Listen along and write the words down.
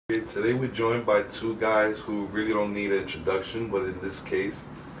Okay, today we're joined by two guys who really don't need an introduction, but in this case,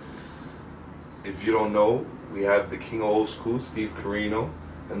 if you don't know, we have the King of Old School, Steve Corino,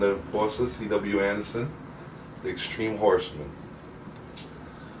 and the Enforcer, C.W. Anderson, the Extreme Horsemen.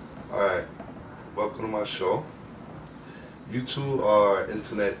 Alright, welcome to my show. You two are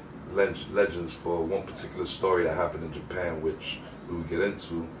internet legends for one particular story that happened in Japan, which we will get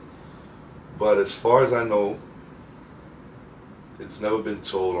into. But as far as I know, it's never been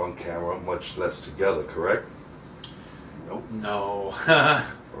told on camera, much less together, correct? Nope. No.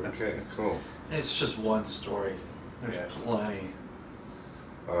 Okay, cool. It's just one story. There's plenty.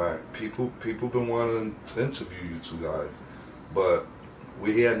 Alright, people been wanting to interview you two guys, but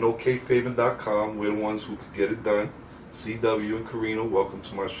we're here at NoKayFaving.com. We're the ones who could get it done. CW and Corino, welcome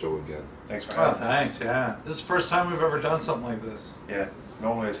to my show again. Thanks for Oh, having me. thanks, yeah. This is the first time we've ever done something like this. Yeah,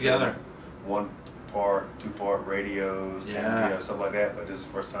 normally it's Together. one part, two-part radios, Yeah. and stuff like that. But this is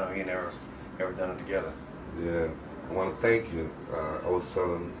the first time we ain't ever done it together. Yeah, I want to thank you. I was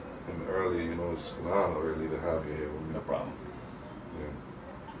telling him earlier, you know, it's an honor really to have you here with me. No problem. Yeah.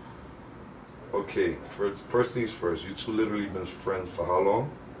 Okay, first things first. You two literally been friends for how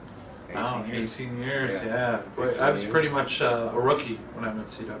long? 18 years. 18 years, Yeah. yeah. 18 I was years. pretty much a rookie when I met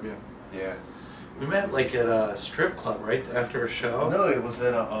CW. Yeah. We met like at a strip club, right? After a show? No, it was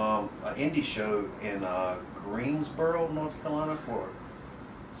at an indie show in Greensboro, North Carolina, for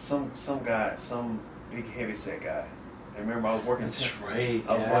some guy, some big heavyset guy. And remember, I was working. That's right,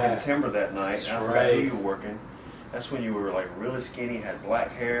 I was working timber that night. That's and I forgot who right. you were working. That's when you were like really skinny, had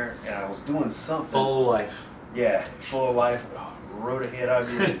black hair, and I was doing something. Full life. Yeah, full of life. Road ahead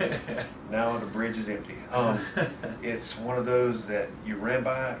of you. Now the bridge is empty. It's one of those that you ran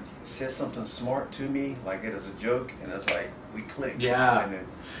by, said something smart to me, like it is a joke, and it's like we clicked. Yeah. And then,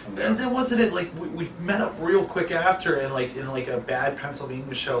 from there- And then wasn't it like we met up real quick after and like in like a bad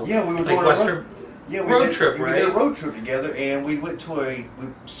Pennsylvania show? Yeah, we were like doing Western we road did, trip, we right? did a road trip together, and we went to we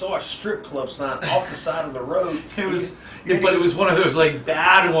saw a strip club sign off the side of the road. It was, You had but to- it was one of those like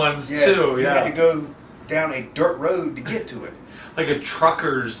bad ones too. You Yeah, had to go down a dirt road to get to it. like a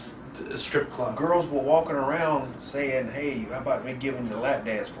trucker's strip club. Girls were walking around saying, "Hey, how about me giving you a lap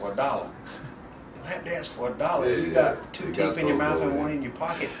dance for $1?" Lap dance for $1? Yeah, You yeah. got two You teeth got in your those mouth and over one there. in your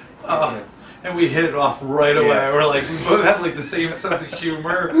pocket. And we hit it off right away. Yeah. We're like, we both had like the same sense of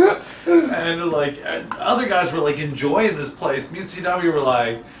humor, and like other guys were like enjoying this place. Me and CW were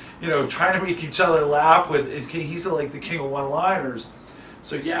like, you know, trying to make each other laugh with. He's like the king of one-liners.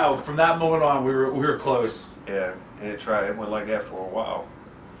 So yeah, from that moment on, we were close. Yeah, and it went like that for a while.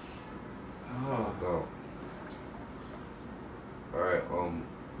 Oh. No. Alright,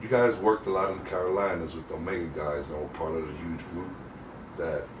 you guys worked a lot in the Carolinas with the Omega guys and were part of the huge group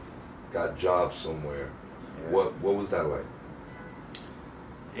that got jobs somewhere. Yeah. What was that like?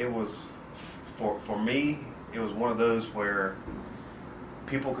 It was for me. It was one of those where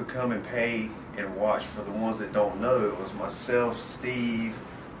people could come and pay and watch. For the ones that don't know, it was myself, Steve,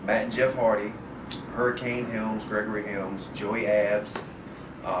 Matt and Jeff Hardy, Hurricane Helms, Gregory Helms, Joey Abs,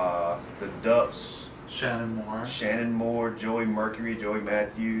 the Dups, Shannon Moore, Joey Mercury, Joey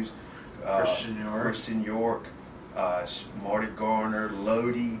Matthews, Christian York, Marty Garner,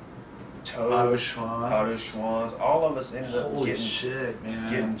 Lodi, Toad, Otto Schwanz. Otto Schwanz. All of us ended up Holy getting shit, man!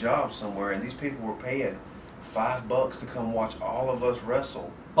 getting jobs somewhere, and these people were paying $5 to come watch all of us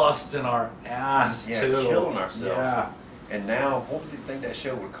wrestle. Busting our ass Yeah, too. killing ourselves. Yeah, And now, what would you think that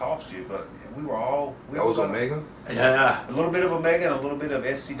show would cost you? But we were all That was Omega? yeah. A little bit of Omega and a little bit of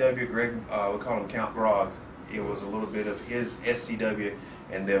SCW. Greg, we call him Count Grog. It was a little bit of his SCW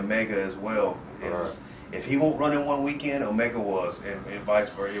and the Omega as well. It was, if he won't run in one weekend, Omega was, and vice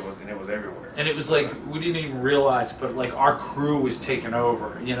versa. It was everywhere. And it was like we didn't even realize it, but like our crew was taking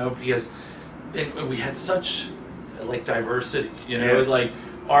over, you know, because and we had such like diversity, you know, Yeah. like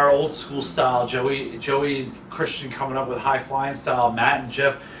our old school style, Joey and Christian coming up with high flying style, Matt and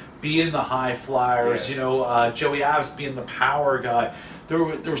Jeff being the high flyers, Yeah. you know, Joey Abs being the power guy. There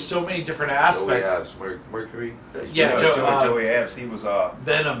were so many different aspects. Joey Abs, Mercury? Yeah, Joey Abs. He was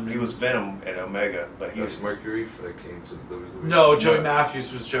Venom. He was Venom at Omega, but he That's was Mercury for that came to WWE? No, Joey No.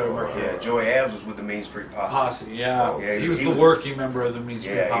 Matthews was Joey Mercury. yeah. Joey Abs was with the Mean Street Posse. Posse, yeah. Oh, yeah, he was he the was- working member of the Mean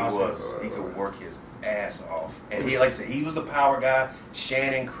Street Yeah, Posse. he was. He could work his ass off, and he, like I said, he was the power guy.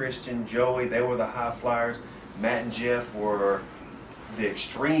 Shannon, Christian, Joey, they were the high flyers. Matt and Jeff were the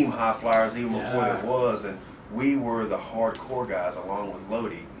extreme high flyers, even before Yeah. there was, and we were the hardcore guys, along with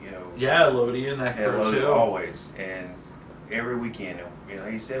Lodi. You know, Yeah, Lodi in that and crew Lodi too. always, and every weekend, you know,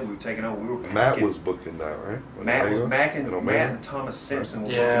 he said we were taking over. We were Matt packing. was booking that, right? Matt was Omega? Matt and, Omega? Matt and Thomas Simpson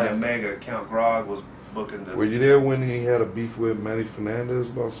were Yeah. booking Omega. Count Grog was booking the. Were you there when he had a beef with Manny Fernandez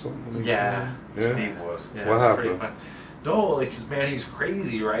about something? Yeah. Yeah. Steve was. Yeah, What it's happened? pretty fun. No, like, cause man, he's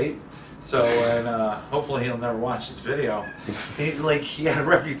crazy, right? So, and hopefully he'll never watch this video. He had a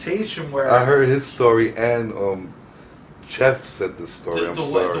reputation where I heard his story, and Jeff said this story.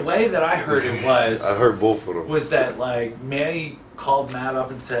 the way that I heard it was I heard both of them. was that like Manny called Matt up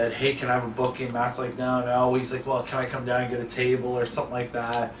and said, "Hey, can I have a booking?" Matt's like, "No." He's like, "Well, can I come down and get a table or something like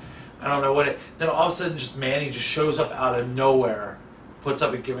that?" I don't know what it. Then all of a sudden, just Manny just shows up out of nowhere, puts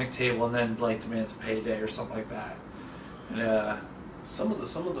up a gimmick table, and then like demands a payday or something like that. And some of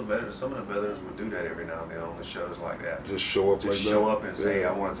the veterans would do that every now and then on the shows like that. Just show up like that. Just show up and say, "Hey,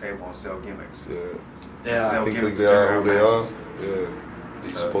 I want a table and sell gimmicks." yeah, Sell I think gimmicks they are who during they are. matches. Yeah.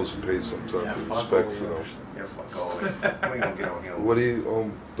 He's So- supposed to pay some type yeah, of fuck respect, all you know. those. Yeah, fuck all that. We ain't gonna get on him. What do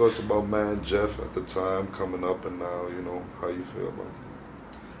you thoughts about Man Jeff at the time coming up and now, you know, how you feel about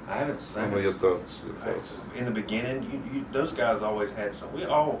it? I haven't I know your thoughts. In the beginning, you those guys always had some. We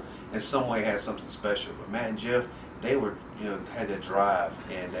all, in some way, had something special. But Matt and Jeff, they were, had that drive,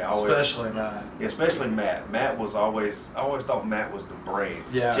 and they always, Especially Matt. especially Matt. Matt was always. I always thought Matt was the brave.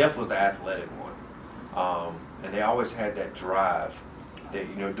 Yeah. Jeff was the athletic one, and they always had that drive.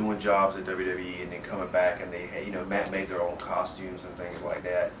 That doing jobs at WWE and then coming back, and they, Matt made their own costumes and things like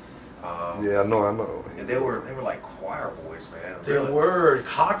that. Yeah, I know. And they were like choir boys, man. They were.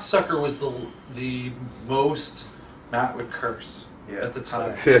 Cocksucker was the most Matt would curse at the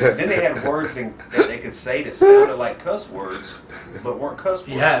time. Then they had words that they could say that sounded like cuss words, but weren't cuss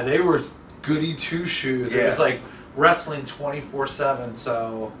words. Yeah, they were goody two shoes. Yeah. It was like wrestling 24/7.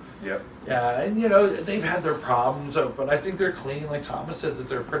 So Yep. yeah, and they've had their problems, but I think they're clean. Like Thomas said, that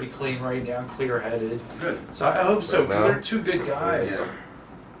they're pretty clean right now, clear-headed. Good. So I hope so, Right because now? they're two good guys. Yeah.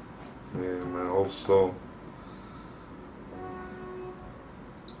 Yeah, man, I hope so.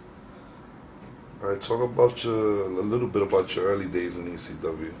 All right, talk about a little bit about your early days in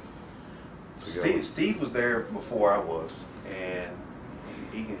ECW. Steve was there before I was, and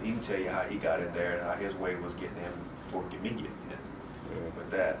he can tell you how he got in there and how his way was getting him before me getting in with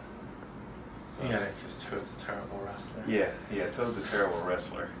that. So, Yeah, because Toad's a terrible wrestler. Yeah, Toad's a terrible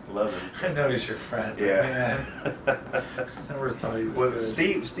wrestler. Love him. I know he's your friend. But Yeah. man, never thought he was Well,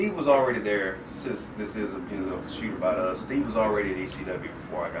 good. Steve was already there. Since this is a shoot about us, Steve was already at ECW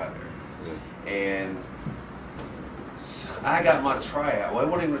before I got there, and I got my tryout. Well, it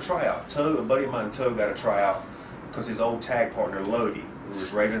wasn't even a tryout. A buddy of mine, Toad, got a tryout because his old tag partner Lodi, who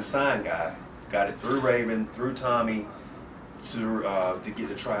was Raven's sign guy, got it through Raven, through Tommy, to get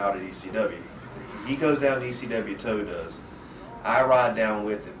the tryout at ECW. He goes down to ECW. Toad does. I ride down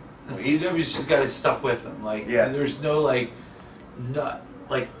with him. And CW's just got his stuff with him. Like, there's no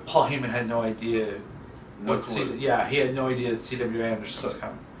Paul Heyman had no idea. No clue. He had no idea that CW Anderson was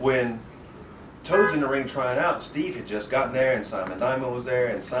coming. When Toad's in the ring trying out, Steve had just gotten there, and Simon Diamond was there,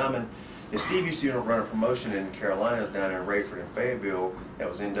 and Steve used to run a promotion in Carolinas down in Rayford and Fayetteville that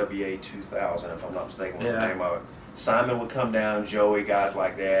was NWA 2000, if I'm not mistaken, was the name of it. Simon would come down, Joey, guys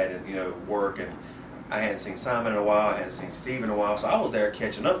like that, and work. And I hadn't seen Simon in a while, I hadn't seen Steve in a while, so I was there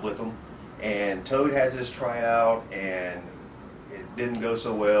catching up with them. And Toad has his tryout, and it didn't go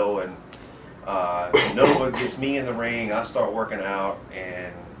so well. And Nova gets me in the ring. I start working out,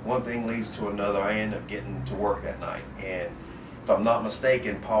 and one thing leads to another. I end up getting to work that night, and if I'm not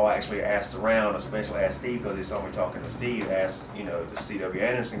mistaken, Paul actually asked around, especially asked Steve because he saw me talking to Steve. Asked the C.W.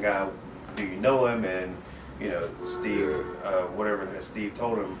 Anderson guy, "Do you know him?" And Steve, whatever Steve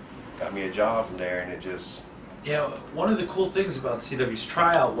told him, got me a job from there, and it just. Yeah, one of the cool things about CW's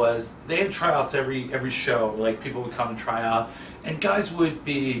tryout was they had tryouts every show. Like, people would come and try out, and guys would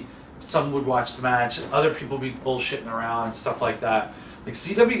be, some would watch the match, other people would be bullshitting around and stuff like that. Like,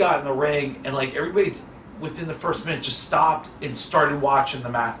 CW got in the ring, and like everybody within the first minute just stopped and started watching the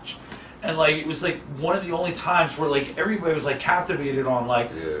match. And like, it was like one of the only times where like everybody was like captivated on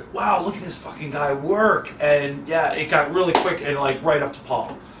like, wow, look at this fucking guy work. And yeah, it got really quick and like right up to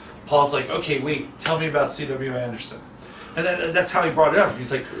Paul. Paul's like, okay, wait, tell me about C.W. Anderson. And that's how he brought it up.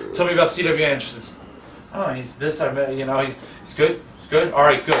 He's like, tell me about C.W. Anderson. Oh, he's this, he's good. He's good. All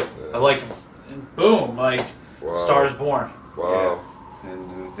right, good. I like him. And boom, like, Star is born. Wow. Yeah.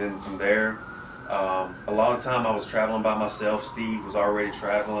 And then from there, a lot of time I was traveling by myself. Steve was already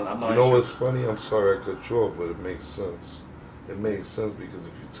traveling. I'm not You know sure. what's funny? I'm sorry I cut you off, but it makes sense. It makes sense because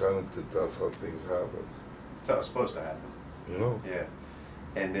if you're talented, that's how things happen. That's how it's supposed to happen. You know? Yeah.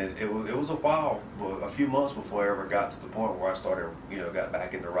 And then it was a while, a few months before I ever got to the point where I started, got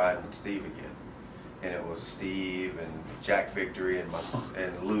back into riding with Steve again. And it was Steve and Jack Victory and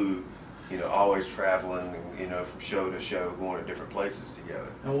Lou You know, always traveling, you know, from show to show, going to different places together.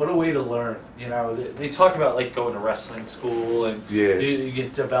 And what a way to learn. You know, they talk about like going to wrestling school and you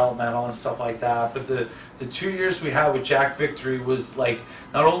get developmental and stuff like that. But the 2 years we had with Jack Victory was like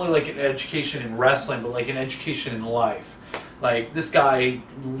not only like an education in wrestling, but like an education in life. Like this guy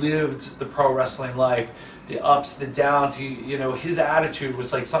lived the pro wrestling life, the ups, the downs. You know, his attitude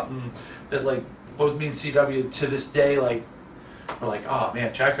was like something that like both me and CW to this day like. We're like, oh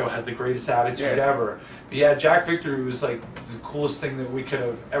man, Jacko had the greatest attitude ever. But yeah, Jack Victory was like the coolest thing that we could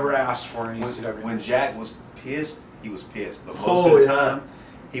have ever asked for in ECW. When Jack was pissed, he was pissed. But most of the time,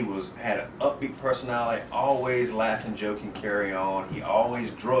 he had an upbeat personality, always laughing, joking, carry on. He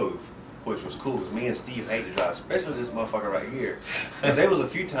always drove, which was cool because me and Steve hate to drive, especially this motherfucker right here. Because there was a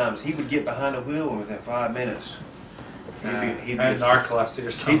few times he would get behind the wheel and within 5 minutes. He'd be narcolepsy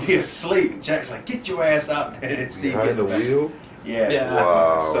or something. He'd be asleep. Jack's like, get your ass out. And Steve behind the wheel? Yeah.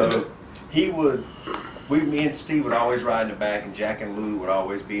 Wow. So me and Steve would always ride in the back, and Jack and Lou would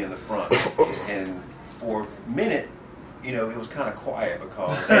always be in the front. And for a minute, you know, it was kind of quiet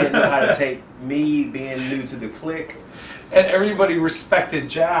because they didn't know how to take me being new to the clique. And everybody respected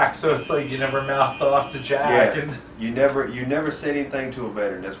Jack, so it's like you never mouthed off to Jack. Yeah. And You never said anything to a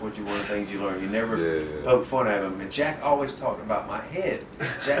veteran. That's one of the things you learn. You never poked fun at him. And Jack always talked about my head.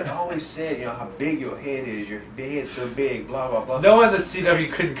 Jack always said, you know, how big your head is. Your head's so big, blah, blah, blah. knowing that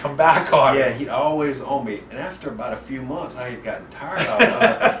CW couldn't come back on. Yeah, he'd always on me. And after about a few months, I had gotten tired of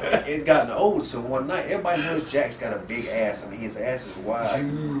it. It's gotten old. So one night, everybody knows Jack's got a big ass. I mean, his ass is wide.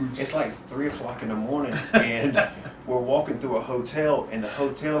 Huge. It's like 3 o'clock in the morning, and we're walking through a hotel, and the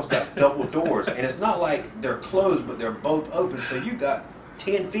hotel's got double doors. And it's not like they're closed, but they're both open. So you got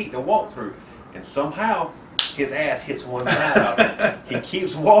 10 feet to walk through. And somehow, his ass hits one side out. He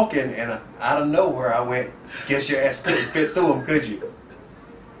keeps walking, and out of nowhere, I went, guess your ass couldn't fit through him, could you?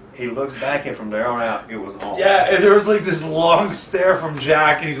 He looks back, and from there on out, it was on. Yeah, and there was like this long stare from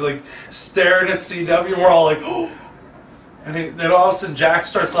Jack, and he's like staring at CW, and we're all like, oh. And then all of a sudden Jack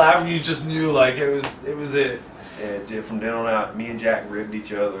starts laughing, and you just knew like it was it. And from then on out, me and Jack ribbed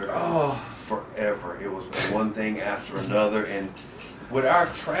each other forever. It was one thing after another. And with our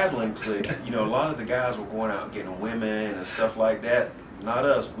traveling clique, you know, a lot of the guys were going out and getting women and stuff like that. Not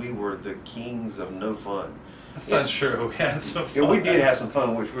us. We were the kings of no fun. That's not true. We had some fun. Yeah, we did have some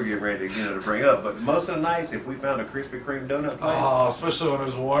fun, which we're getting ready to, you know, to bring up. But most of the nights, if we found a Krispy Kreme donut place, especially when it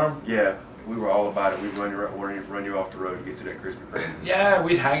was warm. Yeah, we were all about it. We'd run you off the road to get to that Krispy Kreme. Yeah,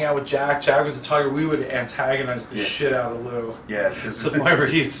 we'd hang out with Jack. Jack was a talker. We would antagonize the shit out of Lou. Yeah, to the point where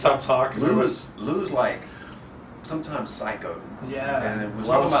he'd stop talking. Lou's like sometimes psycho. Yeah, and it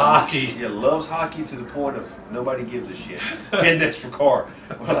loves hockey. Yeah, loves hockey to the point of nobody gives a shit. And that's for car.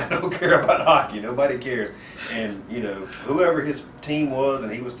 Well, I don't care about hockey. Nobody cares. And you know, whoever his team was,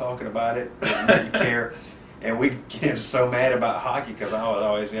 and he was talking about it, didn't care. And we'd get so mad about hockey because I would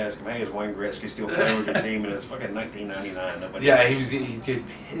always ask him, "Hey, is Wayne Gretzky still playing with your team?" And it's fucking 1999. Nobody. Yeah, he'd get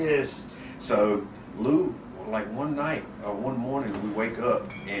pissed. So Lou, like one night or one morning, we wake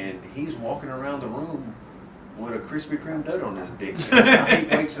up and he's walking around the room with a Krispy Kreme donut on his dick.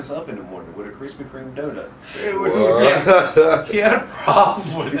 He wakes us up in the morning with a Krispy Kreme donut. He had a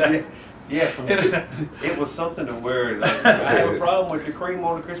problem with that. Yeah, it was something to where like, I have a problem with the cream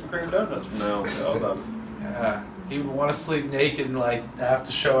on the Krispy Kreme donuts from now on. Yeah, he would want to sleep naked and like have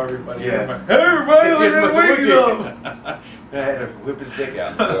to show everybody. Yeah. Hey, everybody, look at the wake up! I had to whip his dick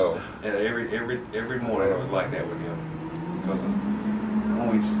out. No. Yeah, every morning it was like that with him. Because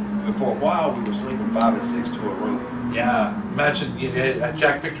for a while we were sleeping 5 and 6 to a room. Yeah, imagine you had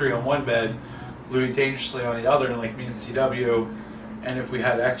Jack Victory on one bed, Louis Dangerously on the other, like me and CW. And if we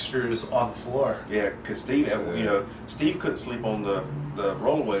had extras on the floor. Yeah, because Steve, you know, Steve couldn't sleep on the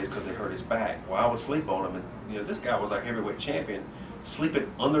rollaways because they hurt his back. Well, I would sleep on him, and you know, this guy was our heavyweight champion, sleeping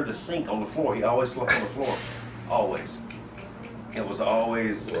under the sink on the floor. He always slept on the floor, always. It was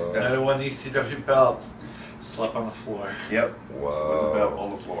always. Another one, the ECW belt, slept on the floor. Yep. Wow. With the belt on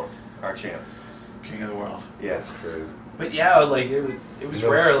the floor, our champ, king of the world. Yeah, that's crazy. But yeah, like it was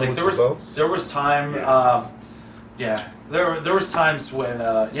rare. Like there was time. Yeah. There was times when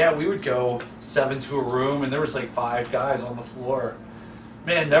we would go 7 to a room and there was like 5 guys on the floor.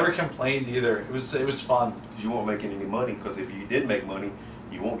 Man, never complained either. It was fun. Because you won't make any money. Because if you did make money,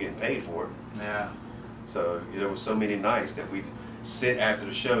 you won't get paid for it. Yeah. So there was so many nights that we'd sit after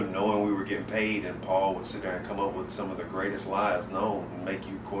the show knowing we were getting paid, and Paul would sit there and come up with some of the greatest lies known and make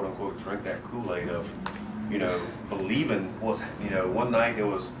you quote unquote drink that Kool-Aid of, you know, believing one night there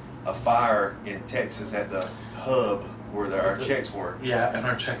was a fire in Texas at the hub where our checks were. Yeah, and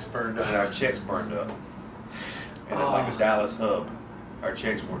our checks burned up. And then like a Dallas hub. our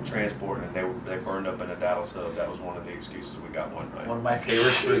checks were transported and they burned up in a Dallas hub. That was one of the excuses we got one night. One of my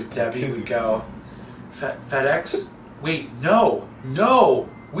favorites was Debbie would go, FedEx? Wait, no,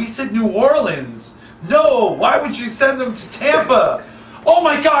 we said New Orleans. No, why would you send them to Tampa? Oh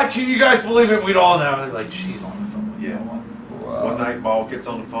my God, can you guys believe it? We'd all know. Like, she's on the phone. Yeah. Wow. One night, Ball gets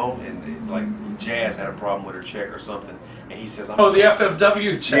on the phone and like Jazz had a problem with her check or something, and he says, the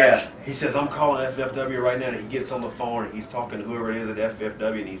FFW check. Yeah, he says, I'm calling FFW right now, and he gets on the phone, and he's talking to whoever it is at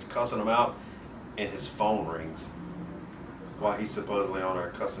FFW, and he's cussing them out, and his phone rings while he's supposedly on there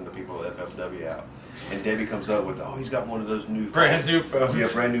cussing the people at FFW out. And Debbie comes up with, he's got one of those new phones. Brand new phones. Yeah,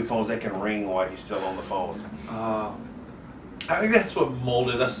 brand new phones that can ring while he's still on the phone. I think that's what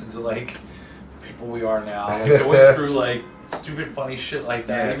molded us into, like, the people we are now. Like, going through, like, stupid, funny shit like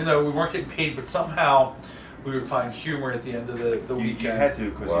that. Yeah. Even though we weren't getting paid, but somehow we would find humor at the end of the weekend. You had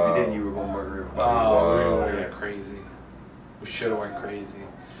to, because if you didn't, you were going to murder everybody. Oh, we would have went crazy. We should have went crazy.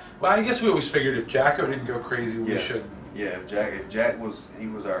 Well, I guess we always figured if Jacko didn't go crazy, we should. Yeah, if Jack was, he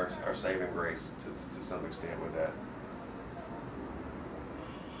was our saving grace to some extent with that.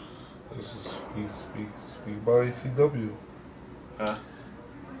 This is speak by CW. Huh?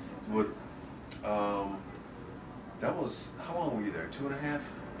 That was, how long were you there? 2.5?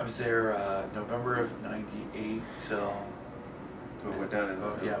 I was there November of '98 till. We went down in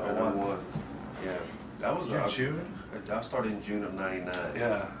 01. Yeah, that was June. I started in June of '99.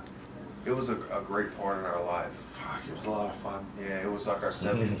 Yeah. It was a great part in our life. Fuck, it was a lot of fun. Yeah, it was like our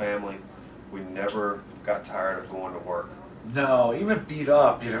seventh family. We never got tired of going to work. No, even beat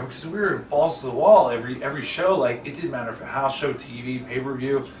up, because we were balls to the wall every show. Like, it didn't matter if a house show, TV,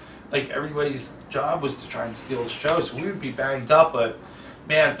 pay-per-view. Like, everybody's job was to try and steal the show. So we would be banged up, but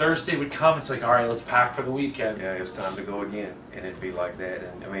man, Thursday would come. It's like, all right, let's pack for the weekend. Yeah, it was time to go again, and it'd be like that.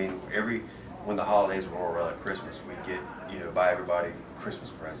 And I mean, when the holidays were around, like Christmas, we'd get buy everybody Christmas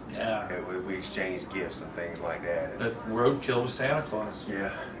presents. Yeah. We exchanged gifts and things like that. The roadkill was Santa Claus.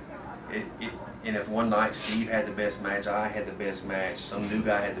 Yeah. And if one night Steve had the best match, I had the best match, some new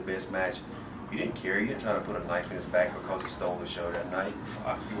guy had the best match, you didn't care. You didn't try to put a knife in his back because he stole the show that night.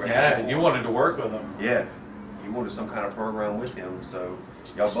 Fuck, you were happy for you him. wanted to work with him. Yeah. You wanted some kind of program with him, so y'all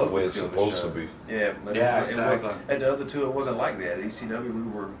That's both the way would it's steal the supposed show. to be. Yeah, but exactly. At the other two, it wasn't like that. At ECW,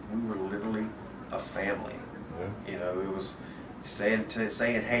 we were literally a family. Yeah. It was saying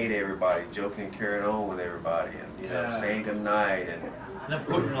hey to everybody, joking and carrying on with everybody, and saying good night, and then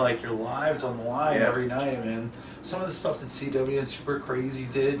putting like your lives on the line Yeah. every night, man. Some of the stuff that CW and Super Crazy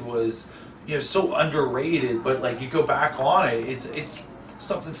did was, so underrated. But like you go back on it, it's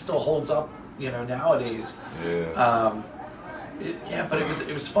stuff that still holds up, nowadays. Yeah. But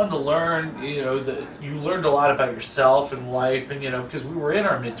it was fun to learn. That you learned a lot about yourself and life, and because we were in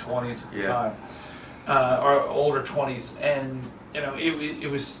our mid-20s at the time, our older 20s, and it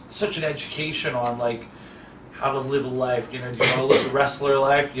was such an education on like how to live a life. Do you want to live the wrestler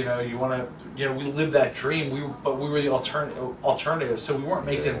life? You want to. We lived that dream. But we were the alternative. So we weren't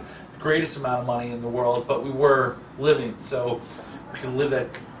making the greatest amount of money in the world, but we were living. So we could live that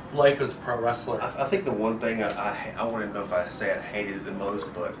life as a pro wrestler. I think the one thing I want to know if I say I hated it the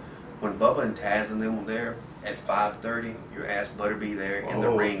most, but when Bubba and Taz and them were there at 5:30, your ass better be there in the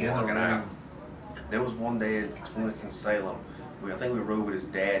ring working out. There was one day in Winston-Salem, I think we rode with his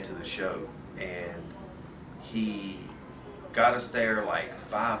dad to the show, and he got us there like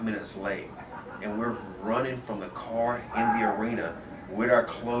 5 minutes late, and we're running from the car in the arena with our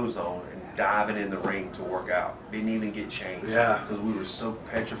clothes on and diving in the ring to work out. Didn't even get changed. Yeah. Because we were so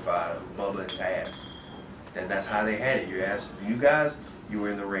petrified of Bubba and Taz. And that's how they had it. You guys, you were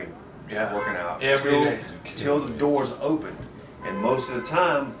in the ring. Yeah. Working out. Every day. Till the doors opened. And most of the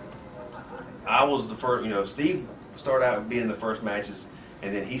time, I was the first, Steve started out being the first matches,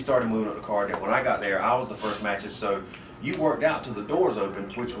 and then he started moving up the card. And when I got there, I was the first matches. So you worked out till the doors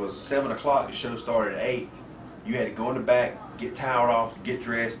opened, which was 7 o'clock. The show started at 8. You had to go in the back, get toweled off, get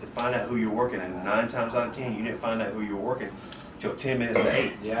dressed, to find out who you were working. And 9 times out of 10, you didn't find out who you were working till 10 minutes to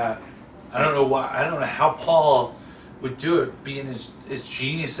 8. Yeah. I don't know why. I don't know how Paul would do it, being as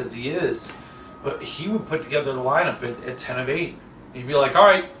genius as he is. But he would put together the lineup at 10 of 8. He'd be like, all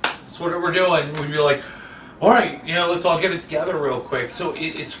right, that's what we're doing. We'd be like, all right, let's all get it together real quick. So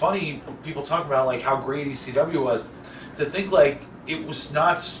it's funny, people talk about like how great ECW was. To think like it was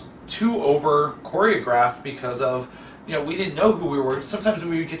not too over choreographed because of, we didn't know who we were. Sometimes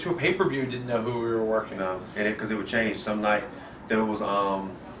we would get to a pay-per-view, didn't know who we were working. No, and because it would change. Some night there was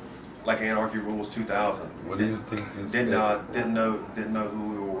like Anarchy Rules 2000. What do you think is didn't know who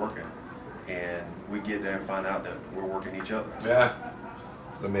we were working, and we get there and find out that we're working each other. Yeah.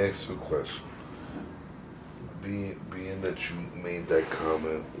 Let me ask you a question. being that you made that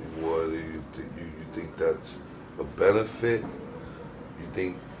comment, what do you think? You think that's a benefit? You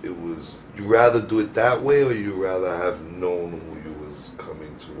think it was? You rather do it that way, or you rather have known who you was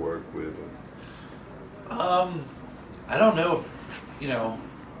coming to work with? I don't know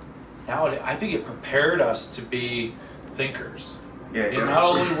if, nowadays, I think it prepared us to be thinkers. Yeah, And not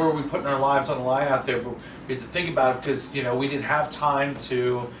only were we putting our lives on the line out there, but we had to think about it because, we didn't have time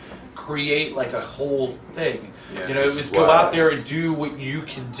to create like a whole thing. Yeah, It was go out there and do what you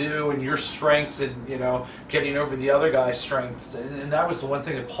can do and your strengths and, getting over the other guy's strengths. And that was the one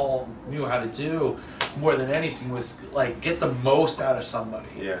thing that Paul knew how to do more than anything was like get the most out of somebody.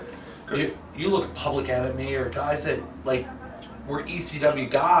 Yeah. You look at Public Enemy or guys that like were ECW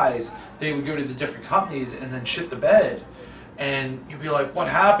guys, they would go to the different companies and then shit the bed. And you'd be like, what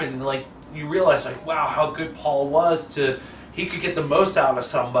happened? And like you realize like, wow, how good Paul was he could get the most out of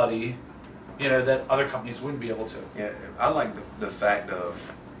somebody, that other companies wouldn't be able to. Yeah, I like the fact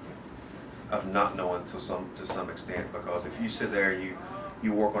of not knowing to some extent, because if you sit there and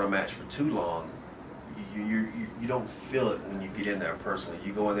you work on a match for too long, you don't feel it when you get in there personally.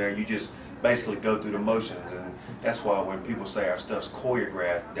 You go in there and you just basically go through the motions, and that's why when people say our stuff's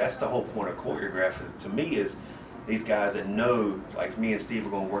choreographed, that's the whole point of choreograph to me is these guys that know, like me and Steve are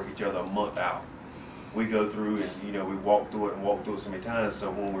going to work each other a month out. We go through and we walk through it so many times, so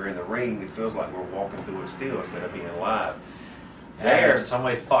when we're in the ring it feels like we're walking through it still instead of being live. There, if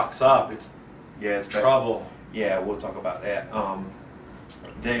somebody fucks up, it's trouble. Yeah, we'll talk about that.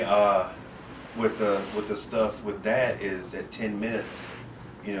 They with the stuff with that is at 10 minutes,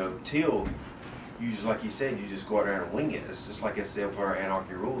 till you just, like you said, you just go out there and wing it. It's just like I said for our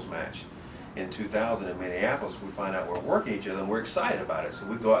Anarchy Rules match in 2000 in Minneapolis. We find out we're working each other and we're excited about it, so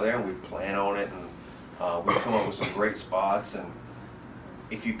we go out there and we plan on it, and we come up with some great spots. And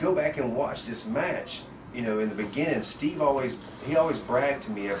if you go back and watch this match, in the beginning, Steve always bragged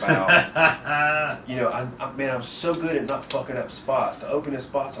to me about, I'm so good at not fucking up spots. The opening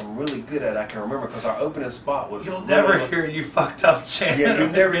spots I'm really good at. I can remember because our opening spot was. You'll never hear you fucked up chance. Yeah, you'll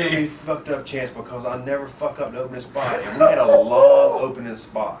never hear me fucked up chance because I never fuck up the opening spot. And we had a long opening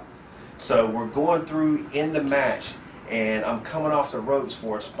spot. So we're going through in the match, and I'm coming off the ropes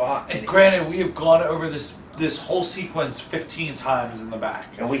for a spot. And granted, we have gone over this whole sequence 15 times in the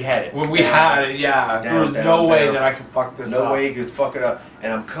back. And we had it. When we had it, yeah. There was no way that I could fuck this up. No way he could fuck it up.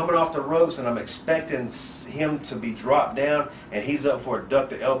 And I'm coming off the ropes, and I'm expecting him to be dropped down, and he's up for a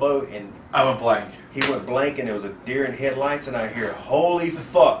duck to elbow, and I went blank. He went blank, and there was a deer in headlights, and I hear, holy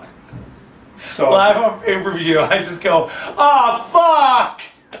fuck. So live on pay-per-view, I just go, oh, fuck!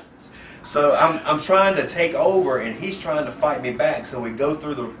 So I'm trying to take over, and he's trying to fight me back. So we go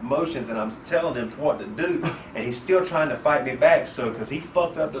through the motions, and I'm telling him what to do, and he's still trying to fight me back. So because he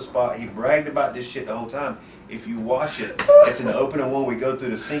fucked up the spot, he bragged about this shit the whole time. If you watch it, it's in the opening one. We go through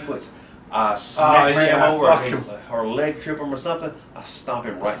the sequence. I smack him over, or leg trip him or something. I stomp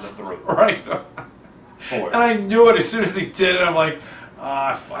him right in the throat. Right. For it. And I knew it as soon as he did it. I'm like,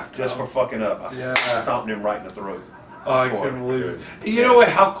 I fucked Just up. for fucking up. I stomped him right in the throat. Oh, I couldn't believe it. You know what?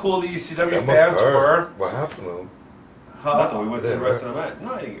 How cool the ECW fans were. What happened to him? Nothing. We went to the rest of the match.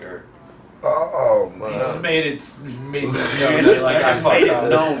 No, I didn't get hurt. Oh man! He just made it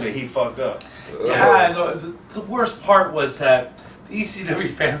known that he fucked up. Yeah, the worst part was that the ECW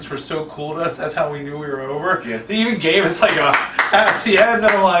fans were so cool to us. That's how we knew we were over. Yeah. They even gave us like a at the end, and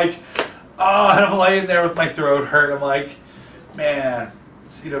I'm like, oh, and I'm laying there with my throat hurt. I'm like, man.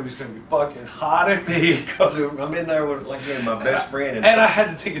 CW's going to be fucking hot at me. Because I'm in there with like my best friend. And I had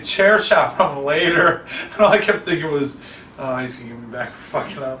to take a chair shot from him later. And all I kept thinking was, oh, he's going to give me back for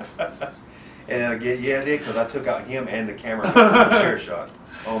fucking up. And again, yeah, I did, because I took out him and the camera from the chair shot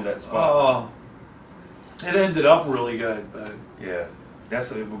on that spot. Oh, it ended up really good. But yeah.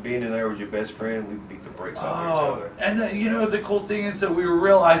 That's being in there with your best friend, we beat the brakes off each other. And the cool thing is that we were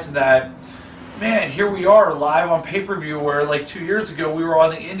realizing that, man, here we are live on pay-per-view where like 2 years ago we were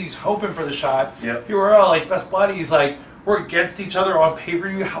on the indies hoping for the shot. Yep. Here we are like best buddies, like we're against each other on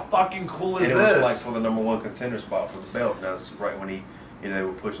pay-per-view. How fucking cool is this? And it was like for the #1 contender spot for the belt. And that's right when they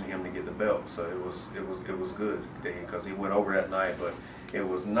were pushing him to get the belt. So it was good because he went over that night. But it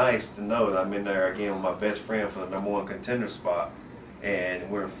was nice to know that I'm in there again with my best friend for the #1 contender spot. And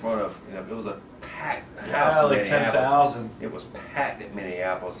we're in front of, it was a packed house in like 10,000. It was packed at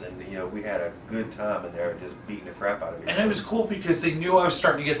Minneapolis, and we had a good time in there, just beating the crap out of each other. And it was cool because they knew I was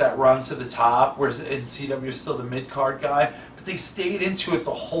starting to get that run to the top, whereas in CW was still the mid-card guy, but they stayed into it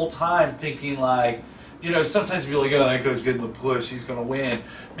the whole time thinking like, sometimes you're like, oh, that guy's getting the push, he's going to win.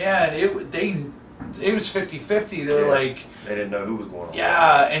 Man, it was 50-50. They're like, they didn't know who was going on.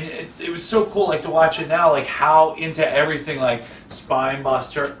 yeah, and it was so cool, like to watch it now, like how into everything, like spine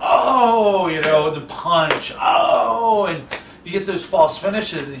buster, oh, you know, the punch, oh, and you get those false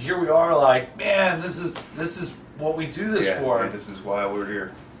finishes, and here we are, like, man, this is what we do this for. Yeah, this is why we're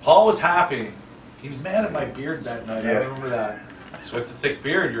here. Paul was happy. He was mad at my beard that night. Yeah. I remember that. So with the thick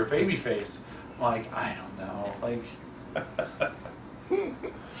beard, you're a baby face. I'm like, I don't know, like.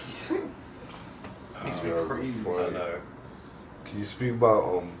 Makes me crazy. I know. Can you speak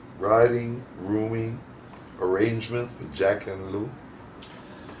about riding, rooming, arrangements for Jack and Lou?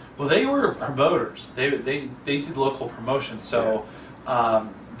 Well, they were promoters. They did local promotions, so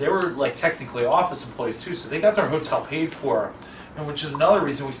they were like technically office employees too. So they got their hotel paid for, and which is another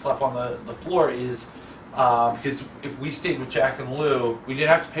reason we slept on the floor is because if we stayed with Jack and Lou, we didn't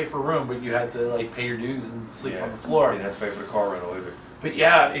have to pay for a room, but you had to like pay your dues and sleep on the floor. You didn't have to pay for the car rental either. But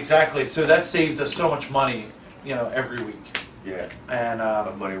yeah, exactly. So that saved us so much money, you know, every week. Yeah. And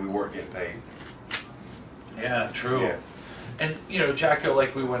of money we weren't getting paid. yeah, true. Yeah. And you know, Jacko,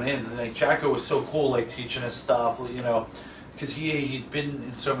 like we went in, and like Jacko was so cool, like teaching us stuff, you know, because he'd been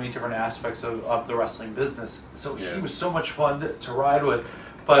in so many different aspects of the wrestling business. So he was so much fun to ride with.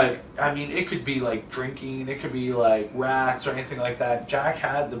 But I mean, it could be like drinking, it could be like rats or anything like that. Jack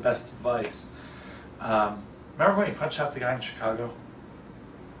had the best advice. Remember when he punched out the guy in Chicago?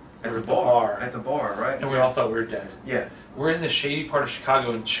 At the bar. At the bar, right? And we all thought we were dead. Yeah. We're in the shady part of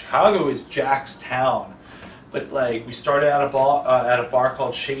Chicago, and Chicago is Jack's town. But like, we started at a bar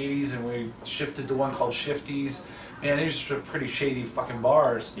called Shady's, and we shifted to one called Shifty's. Man, these are pretty shady fucking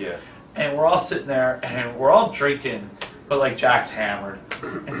bars. Yeah. And we're all sitting there, and we're all drinking, but like Jack's hammered,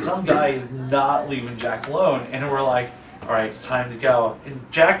 and some guy is not leaving Jack alone, and we're like, all right, it's time to go. And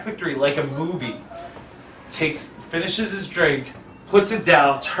Jack Victory, like a movie, finishes his drink, puts it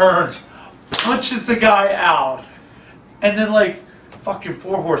down, turns, punches the guy out, and then like fucking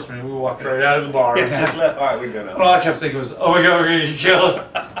 4 Horsemen, we walked right out of the bar. Yeah, just left. All right, we're gonna. All I kept thinking was, oh my god, we're gonna get killed.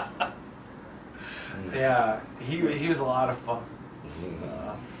 Yeah, he was a lot of fun.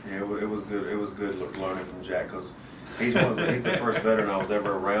 Yeah, it was good. It was good learning from Jack because he's the first veteran I was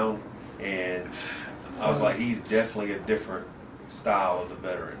ever around, and I was like, he's definitely a different style of the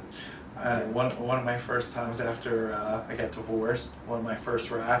veteran. One of my first times after I got divorced, one of my first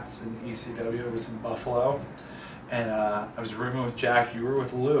rats in ECW was in Buffalo, and I was rooming with Jack. You were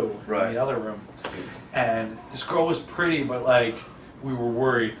with Lou in the other room, and this girl was pretty, but like we were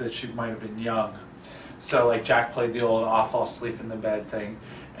worried that she might have been young. So like Jack played the old "I'll fall asleep in the bed" thing,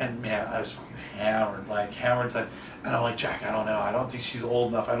 and man, I was fucking hammered. And I'm like, Jack, I don't know. I don't think she's old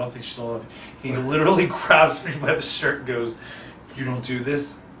enough. I don't think she's old enough. He literally grabs me by the shirt and goes, "If you don't do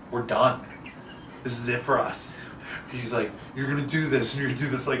this, we're done. This is it for us." He's like, "You're gonna do this, and you're gonna do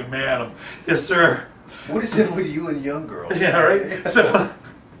this like a man." I'm, yes, sir. What is it with you and young girls? Yeah, right.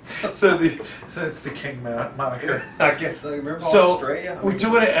 So it's the King moniker. I guess so. Remember So Australia? we're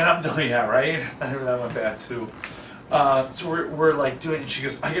doing it, and I'm doing it, right? That went bad too. So we're like doing it, and she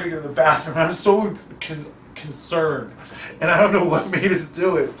goes, "I gotta go to the bathroom." I'm so concerned, and I don't know what made us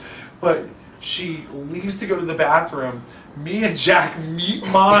do it, but she leaves to go to the bathroom. Me and Jack meet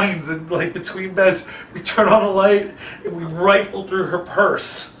minds, and like between beds, we turn on a light and we rifle through her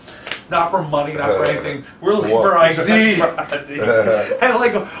purse. Not for money, not for anything. We're looking for ID. And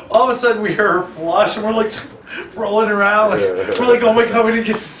like all of a sudden we hear her flush, and we're like rolling around. Like, we're like, oh my god, we didn't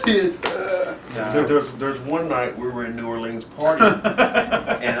get to see it. There's one night we were in New Orleans partying,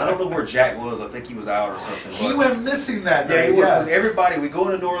 and I don't know where Jack was. I think he was out or something. He went missing that night. day. Yeah, everybody, we go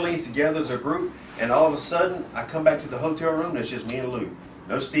into New Orleans together as a group, and all of a sudden I come back to the hotel room and it's just me and Lou.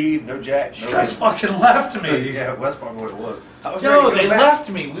 No Steve, no Jack. No you guys fucking left me. Yeah, well, that's probably what it was. No, they left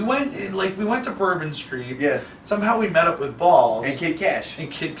me. We went to Bourbon Street. Yeah. Somehow we met up with Balls. And Kid Cash.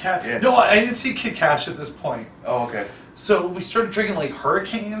 Yeah. No, I didn't see Kid Cash at this point. Oh, okay. So we started drinking like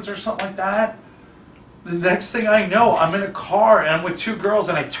Hurricanes or something like that. The next thing I know, I'm in a car and I'm with 2 girls,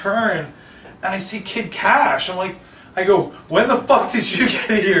 and I turn and I see Kid Cash. I go, when the fuck did you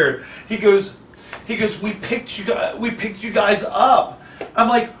get here? He goes, we picked you guys up. I'm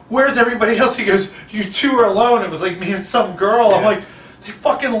like, where's everybody else? He goes, you 2 are alone. It was like me and some girl. Yeah. I'm like, they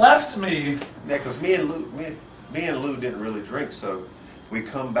fucking left me. Yeah, because me and Lou didn't really drink, so we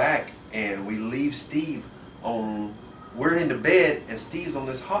come back and we leave Steve on. We're in the bed and Steve's on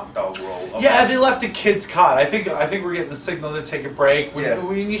this hot dog roll. Yeah, they left the kid's cot. I think we're getting the signal to take a break.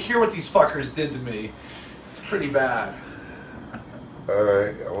 When you hear what these fuckers did to me, it's pretty bad. All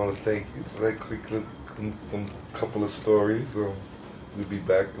right, I want to thank you for that quick couple of stories. We'll be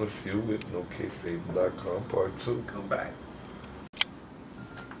back in a few with NoKayfabe.com Part 2. Come back.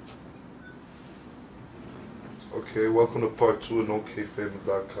 Okay, welcome to part 2 of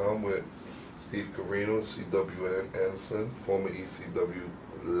NoKFamily.com with Steve Corino and C.W. Anderson, former ECW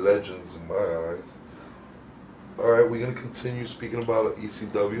legends in my eyes. Alright, we're going to continue speaking about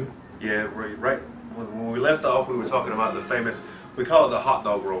ECW. Yeah, right. When we left off, we were talking about the famous, we call it the hot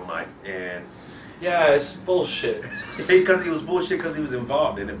dog roll night. And Yeah, it's bullshit. because he was bullshit because he was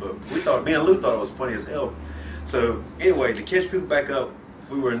involved in it, but me and Lou thought it was funny as hell. So anyway, to catch people back up,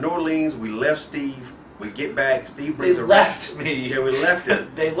 we were in New Orleans, we left Steve, we get back, Steve brings They a left me. Yeah, we left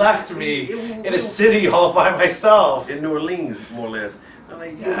him. They left me in a city all by myself. In New Orleans, more or less. I'm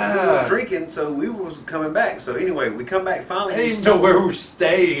like, Yeah. we were drinking, so we was coming back. So anyway, we come back finally. I didn't even know where we were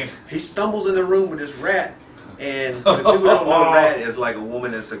staying. He stumbles in the room with this rat. And for the people who don't know, rat is like a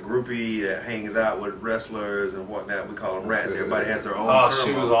woman that's a groupie that hangs out with wrestlers and whatnot. We call them rats. Everybody has their own term. Oh,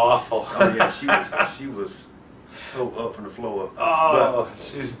 she was awful. Oh yeah, she was toe up from the floor up. Oh,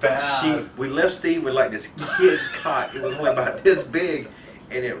 she was bad. We left Steve with like this kid cot. It was only about this big,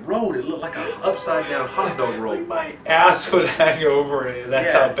 and it rolled. It looked like an upside down hot dog roll. Like my ass would hang over it.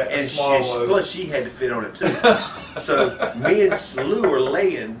 That's how bad and small it was. Plus, she had to fit on it too. So me and Lou were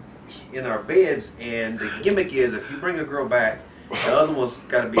laying in our beds, and the gimmick is if you bring a girl back, the other one's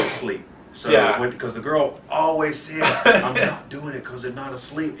got to be asleep. So because the girl always said, "I'm not doing it because they're not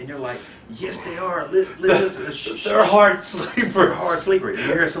asleep," and you're like, "Yes, they are. Listen, They're hard sleepers. They're hard sleepers." You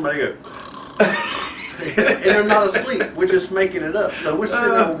hear somebody go, and they're not asleep. We're just making it up. So we're sitting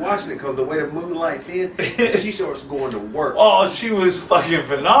there watching it because the way the moonlight's in, and she starts going to work. Oh, she was fucking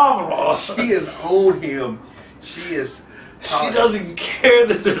phenomenal. She is on him. She is. She doesn't care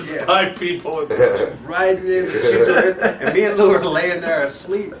that there's 5 people in there. Right in there, she's doing everything. And me and Lou are laying there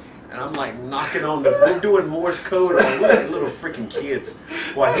asleep, and I'm like knocking on we're doing Morse code on, we're like little freaking kids.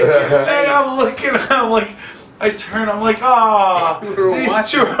 While he's And I'm looking, I'm like, I turn, I'm like, ah,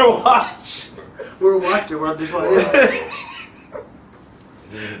 these two are watching. We're watching, we're just like,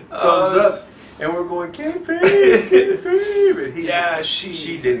 thumbs up. And we're going, kayfabe. And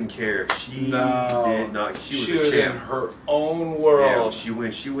she didn't care. She did not. She was in her own world. Yeah,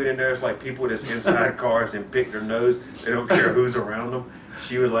 she went in there. It's like people that's inside cars and pick their nose. They don't care who's around them.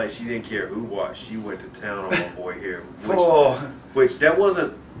 She was like, she didn't care who watched. She went to town on my boy here. Which that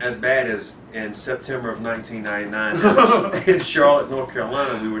wasn't as bad as in September of 1999 in Charlotte, North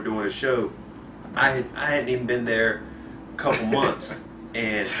Carolina. We were doing a show. I hadn't even been there a couple months.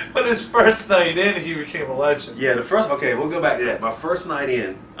 But his first night in, he became a legend. Yeah, okay, we'll go back to that. My first night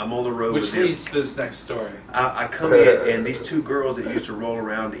in, I'm on the road with him. Which leads to this next story. I come in, and these 2 girls that used to roll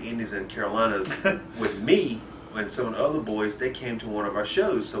around the Indies and Carolinas with me and some of the other boys, they came to one of our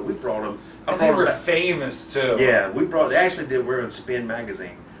shows, so we brought them. They were famous, too. Yeah, they actually did, we're in Spin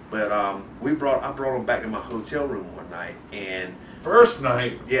magazine. But I brought them back to my hotel room one night, and first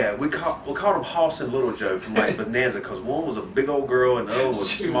night. Yeah, we called them Hoss and Little Joe from like Bonanza because one was a big old girl and the other was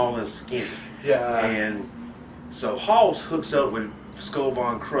small and skinny. Yeah. And so Hoss hooks up with Skull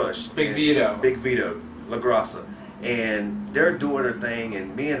Von Crush. Big Vito. La Grassa. And they're doing their thing,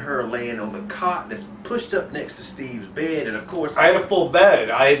 and me and her are laying on the cot that's pushed up next to Steve's bed. And of course, I had a full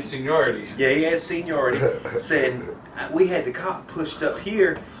bed. I had seniority. Yeah, he had seniority. Saying we had the cot pushed up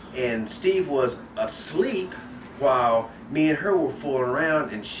here, and Steve was asleep while me and her were fooling around,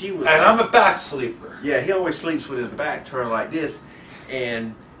 and she was. And I'm a back sleeper. Yeah, he always sleeps with his back turned like this,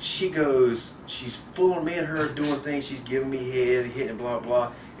 and she's fooling me and her doing things. She's giving me head, hitting blah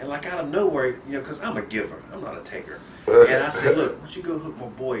blah, and like out of nowhere, because I'm a giver, I'm not a taker. And I said, "Look, why don't you go hook my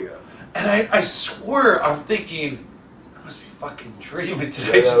boy up?" And I swear, I'm thinking, I must be fucking dreaming. Did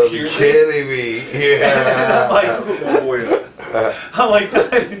I just hear this? Kidding me? Yeah. I'm like, hook my boy up. I'm like,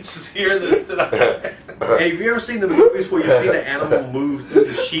 I didn't just hear this, did I? Hey, have you ever seen the movies where you see the animal move through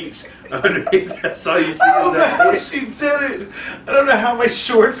the sheets underneath? That's all you see. I don't know how she did it. I don't know how my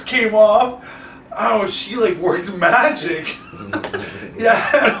shorts came off. Oh, she like worked magic.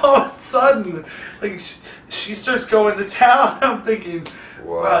 Yeah, and all of a sudden, like she starts going to town. I'm thinking,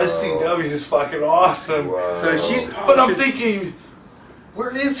 wow, this CW is fucking awesome. Wow. So she's polishing. But I'm thinking,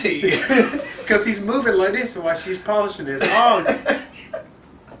 where is he? Because he's moving like this while she's polishing his arm.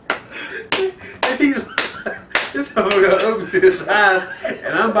 And he's this homie opens his eyes,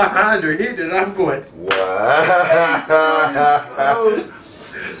 and I'm behind her hitting it. I'm going, wow.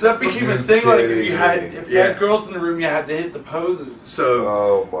 So that became a thing. Like if you had girls in the room, you had to hit the poses.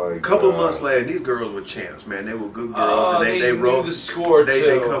 So a couple of months later, these girls were champs, man. They were good girls, and they knew the score too.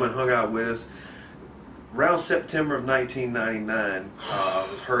 They come and hung out with us. Around September of 1999,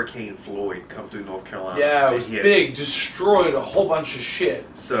 was Hurricane Floyd come through North Carolina. Yeah, it was big, destroyed a whole bunch of shit.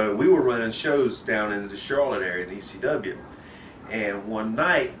 So we were running shows down in the Charlotte area, the ECW. And one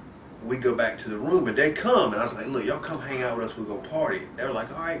night, we go back to the room, and they come, and I was like, look, y'all come hang out with us, we're going to party. They were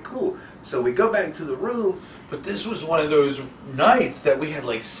like, all right, cool. So we go back to the room. But this was one of those nights that we had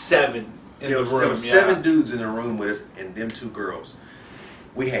like 7 in the room. There was 7 dudes in the room with us, and them 2 girls.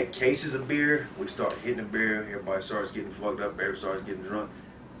 We had cases of beer. We started hitting the beer. Everybody starts getting fucked up. Everybody starts getting drunk.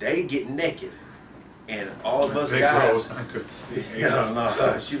 They get naked. And all of us Big guys... girl's not good to see.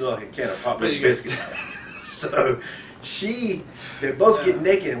 No, she looked like a can of Pop-Up biscuits. So... they both get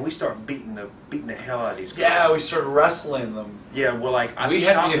naked, and we start beating the hell out of these girls. Yeah, we started wrestling them. Yeah, well, like I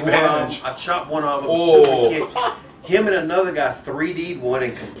chopped one of them, super kick. Him and another guy 3D'd one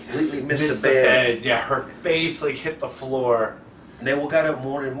and completely missed the bed. Yeah, her face like hit the floor. And they got up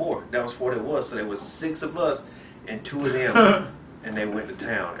more and more. That was what it was. So there was 6 of us and 2 of them, and they went to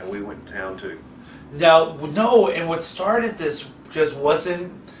town, and we went to town too. Now, no, and what started this because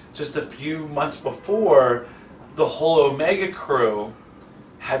wasn't just a few months before. The whole Omega crew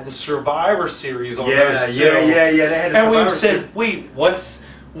had the Survivor Series on those too. Yeah. They had and we said, wait, what's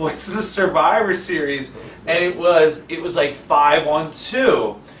the Survivor Series? And it was like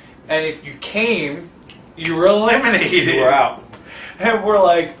 5-on-2. And if you came, you were eliminated. You were out. And we're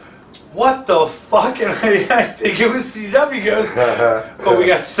like, what the fuck? And I think it was CW goes, but we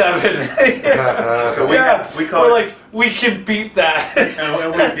got 7. So we called we're like, we can beat that.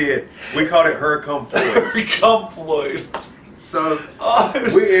 And we did. We called it Her Come Floyd. Her Come Floyd. So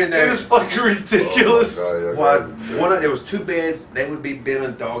we're in there. It was fucking ridiculous. There was 2 beds. They would be bent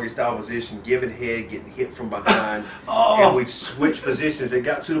in doggy style position, giving head, getting hit from behind, and we'd switch positions. It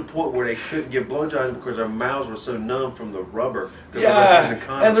got to the point where they couldn't give blowjobs because their mouths were so numb from the rubber. Yeah,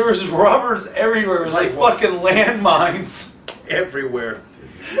 and there was rubbers everywhere. It was like fucking landmines everywhere.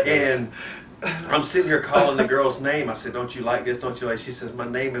 And I'm sitting here calling the girl's name. I said, don't you like this? Don't you like? She says, my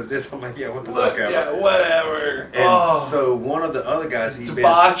name is this. I'm like, yeah, what the fuck ever. Yeah, whatever. And so one of the other guys,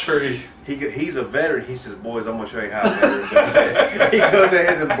 debauchery. He's a veteran. He says, boys, I'm going to show you how veterans do. He goes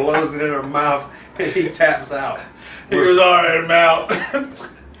ahead and blows it in her mouth, and he taps out. He goes, all right, I'm out.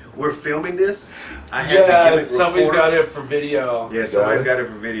 We're filming this. I had the gimmick somebody's recorder. got it for video. Yeah, somebody's got it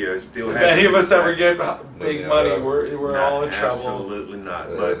for video. It's still if any of us ever get big money, we're all in trouble. Absolutely not.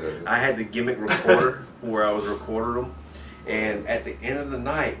 But I had the gimmick recorder where I was recording them, and at the end of the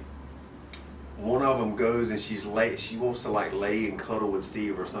night, one of them goes and she wants to like lay and cuddle with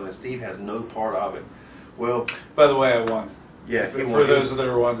Steve or something. Steve has no part of it. Well, by the way, I won. Yeah, for those that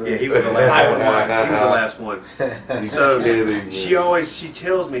are wondering. Yeah, he was the last one. He was the last one. So she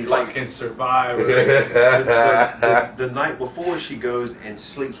tells me like fucking Survivor. The night before she goes and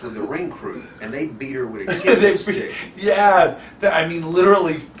sleeps with the ring crew, and they beat her with a kendo stick. Yeah, I mean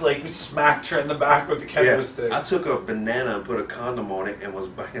literally like we smacked her in the back with the kendo stick. I took a banana and put a condom on it and was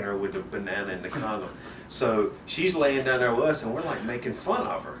banging her with the banana and the condom. So she's laying down there with us, and we're like making fun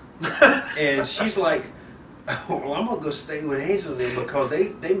of her, and she's like, well, I'm gonna go stay with Angel then because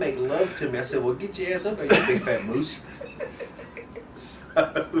they make love to me. I said, well, get your ass up there, you big fat moose.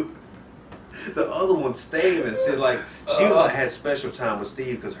 So the other one stayed and said like she was like had special time with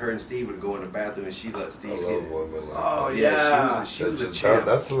Steve because her and Steve would go in the bathroom and she let Steve hit it. Oh yeah, she was a champ.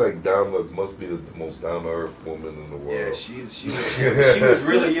 That's like must be the most down to earth woman in the world. Yeah, she was champ. She was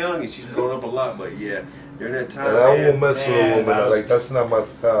really young and she's grown up a lot, but yeah. During that time, and I won't mess with a woman. Like that's not my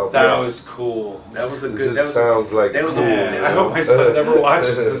style. That was cool. That was a it good. Just sounds like that was cool. I hope my son never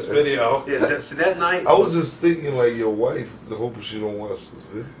watches this video. Yeah, so that night. I was just thinking like your wife. Hoping she don't watch this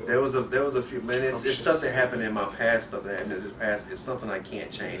video. There was a few. Man, it's stuff that happened in my past. Stuff that happened in his past. It's something I can't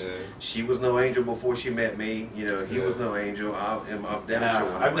change. Yeah. She was no angel before she met me. You know, he was no angel. I've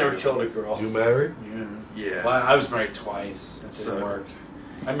never killed a girl. You married? Yeah. Well, I was married twice. It didn't work.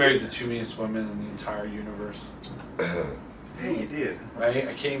 I married the 2 meanest women in the entire universe. Hey, you did. Right?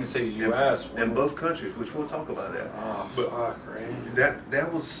 I can't even say U.S. In both countries, which we'll talk about that. Oh, fuck, right?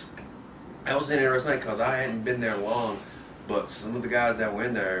 That was interesting because I hadn't been there long, but some of the guys that were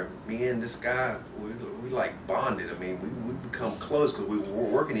in there, me and this guy, we like bonded. I mean, we become close because we were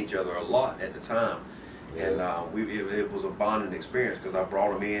working each other a lot at the time. And it was a bonding experience because I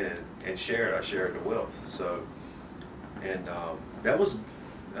brought him in and shared. I shared the wealth. So, and that was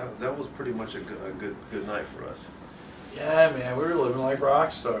pretty much a good night for us. Yeah, man, we were living like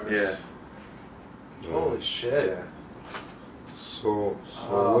rock stars. Yeah. Holy shit. Yeah. So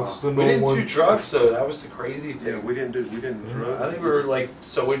what's the we didn't do drugs though. That was the crazy thing. Yeah, we didn't drugs. I think we were like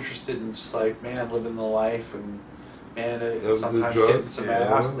so interested in just like living the life and sometimes getting some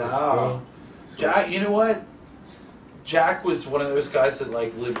ass. No. Jack, you know what? Jack was one of those guys that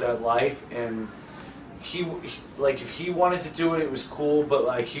like lived that life, and like if he wanted to do it, it was cool, but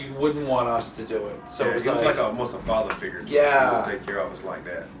like he wouldn't want us to do it. So yeah, it was he was like almost a father figure. Yeah. He would take care of us like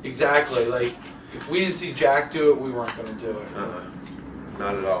that. exactly like if we didn't see Jack do it, we weren't going to do it.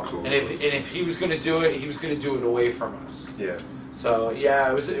 Not at all. Cool. And if he was going to do it, he was going to do it away from us. Yeah. So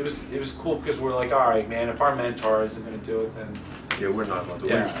yeah, it was cool because we're like, all right, man, if our mentor isn't going to do it, then Yeah, we're not going to.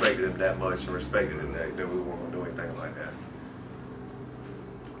 Yeah. We respected him that much and respected him that we weren't going to do anything like that.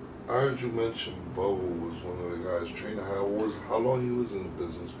 I heard you mention Bubba was one of the guys training. How long he was in the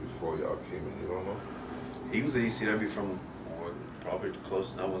business before y'all came in? You don't know? He was at ECW from probably close.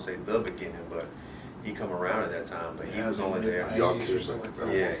 I won't say the beginning, but he come around at that time. But he Yeah, was only there. Y'all Nice came or like something that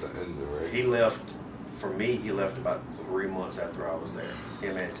like that. was the ending, right? He left. For me, he left about 3 months after I was there.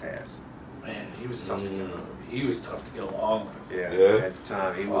 Him and Taz. man, he was tough to get. He was tough to get along with. Yeah. Yeah? At the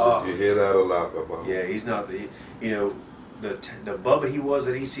time, he was. You hear that a lot about him. Yeah, he's not the. The Bubba he was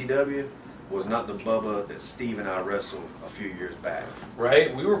at ECW was not the Bubba that Steve and I wrestled a few years back.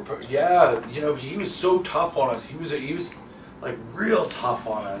 Right? We were, yeah. He was so tough on us. He was like real tough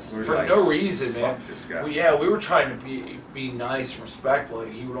on us We were for like, no reason, man. Fuck this guy. We were trying to be nice and respectful.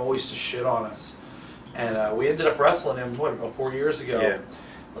 Like, he would always just shit on us, and we ended up wrestling him about 4 years ago. Yeah.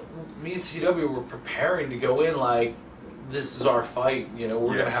 Me and CW were preparing to go in like, this is our fight. We're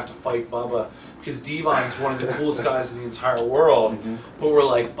Yeah. gonna have to fight Bubba because Devon's one of the coolest guys in the entire world. Mhm. But we're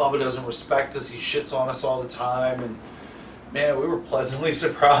like, Bubba doesn't respect us. He shits on us all the time, and man, we were pleasantly I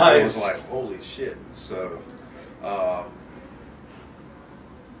surprised. was like, holy shit. So,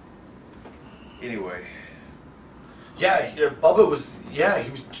 anyway, Bubba was, he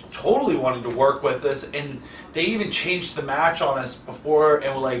was totally wanting to work with us, and they even changed the match on us before,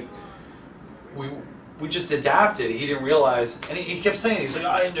 and we're like, we just adapted. He didn't realize, and he kept saying, he's like,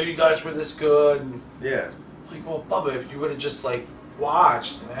 I didn't know you guys were this good. And yeah. I'm like, well, Bubba, if you would have just like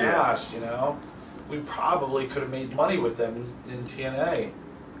watched and Yeah. asked, we probably could have made money with them in TNA.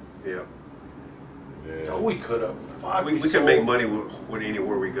 Yeah. Yeah. No, we could have. Fuck, We can sold- make money with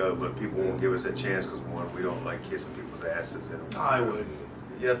anywhere we go, but people won't give us a chance because, one, we don't like kissing people's asses. And, I would.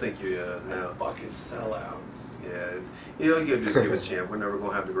 Yeah, I think you now. Fucking sell out. Yeah, you just give us a chance. We're never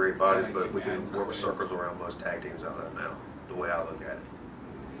going to have the great bodies, but we can Man, work great. circles around most tag teams out there now, the way I look at it.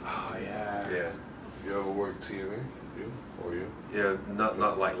 Oh, yeah. Yeah. You ever work TNA? You? Or you? Yeah,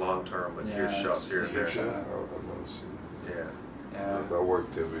 not like long term, but here's Yeah, shots here and there. huge I've shot. never seen Yeah. Yeah. I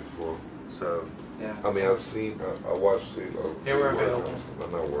worked there before. So, Yeah. I mean, I watched it. Yeah, we're available.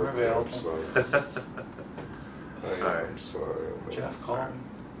 I'm not working. We're I'm available. sorry. All right. I'm sorry. Jeff, call me.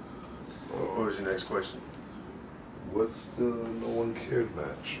 what was your next question? What's the No One Cared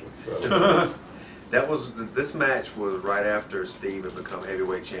match? What's that? This match was right after Steve had become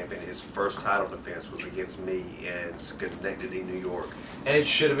heavyweight champion. His first title defense was against me in Schenectady, New York. And it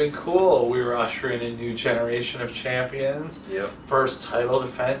should have been cool. We were ushering a new generation of champions. Yep. First title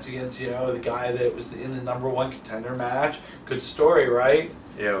defense against, the guy that was in the #1 contender match. Good story, right?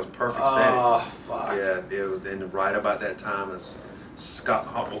 Yeah, it was perfect setting. Oh, fuck. Yeah, it was. And right about that time, as Scott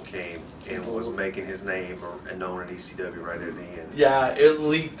Hall came and was making his name and known at ECW right at the end. Yeah, it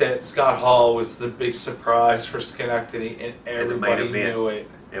leaked that Scott Hall was the big surprise for Schenectady, and And the main everybody event. knew it.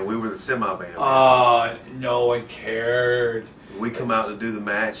 And we were the semi-main event. No one cared. We come out to do the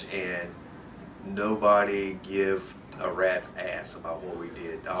match, and nobody give a rat's ass about what we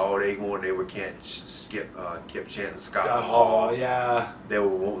did. All they wanted, kept chanting Scott Hall, yeah. They were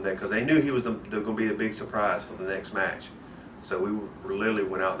wanting that because they knew he was going to be the big surprise for the next match. So we literally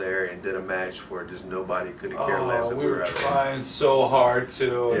went out there and did a match where just nobody could have cared less. That We were out there. trying so hard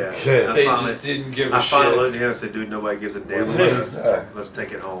to. Yeah. They I finally- just didn't give a I finally shit. looked at him and said, dude, nobody gives a damn. What year is that? Let's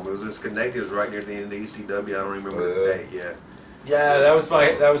take it home. It was in Schenectady. It was right near the end of the ECW. I don't remember Oh, the yeah. date. Yeah. Yeah, that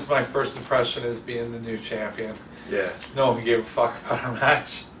was my first impression as being the new champion. Yeah. No one gave a fuck about our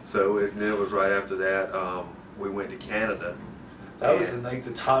match. So it was right after that. We went to Canada. That was the And- night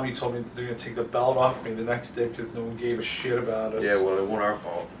that Tommy told me that they're gonna take the belt off me the next day because no one gave a shit about us. Yeah, well, it wasn't our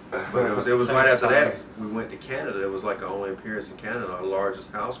fault. But it was right Thanks, after that. Tommy. We went to Canada. It was like our only appearance in Canada, our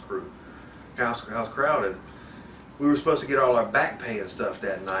largest house crowd, and we were supposed to get all our back pay and stuff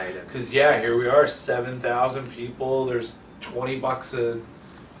that night. And Because here we are, 7,000 people. There's $20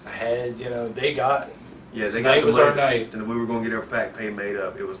 a head. They got. yeah, they Tonight got the was money, our night. and we were going to get our back pay made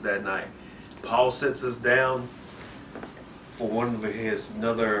up. It was that night. Paul sits us down for one of his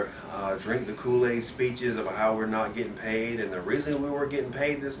another drink the Kool-Aid speeches about how we're not getting paid, and the reason we were getting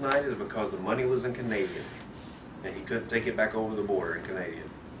paid this night is because the money was in Canadian, and he couldn't take it back over the border in Canadian.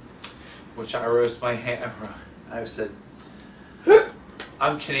 Which I roast my hand. I said,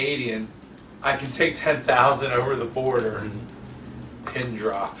 I'm Canadian. I can take 10,000 over the border. Pin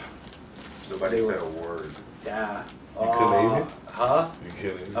drop. Nobody They said were- a word. Yeah. You Canadian? Huh? You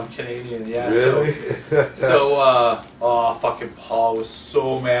kidding? I'm Canadian, yeah. Really? Fucking Paul was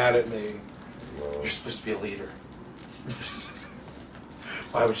so mad at me. No. You're supposed to be a leader.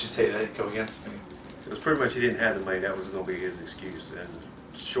 Why would you say that? Go against me. It was pretty much he didn't have the money. That was going to be his excuse. And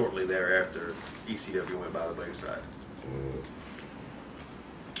shortly thereafter, ECW went by the wayside.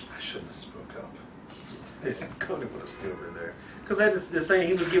 I shouldn't have spoke up. Cody would have still been there. Because that's the saying,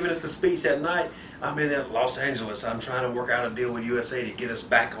 he was giving us the speech that night. I'm in Los Angeles. I'm trying to work out a deal with USA to get us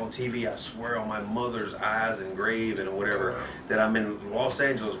back on TV. I swear on my mother's eyes and grave and whatever that I'm in Los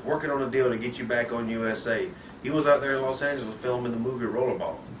Angeles working on a deal to get you back on USA. He was out there in Los Angeles filming the movie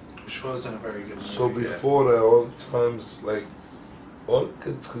Rollerball. Which wasn't a very good movie. So before that, all the times, like, all the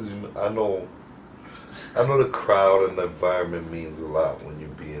kids, because I know the crowd and the environment means a lot when you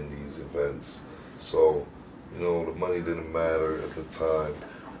be in these events. So, you know, the money didn't matter at the time.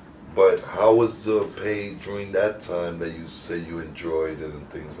 But how was the pay during that time that you say you enjoyed it and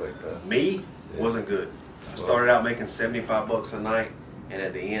things like that? Me? Wasn't good. I started out making $75 a night, and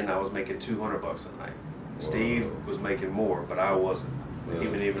at the end I was making $200 a night. Steve was making more, but I wasn't. Yeah.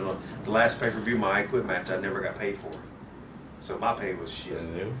 Even the last pay-per-view, my I Quit match, I never got paid for. So my pay was shit.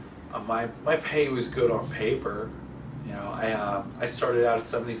 And you? My pay was good on paper. You know, I started out at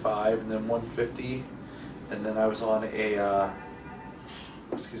 75 and then 150, and then I was on a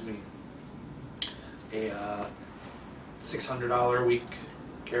 $600 a week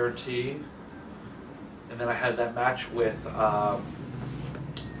guarantee, and then I had that match with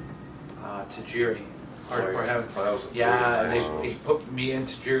Tajiri. That was a Yeah, great and match. they put me and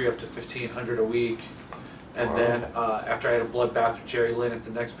Tajiri up to $1,500 a week. And Wow. then after I had a bloodbath with Jerry Lynn at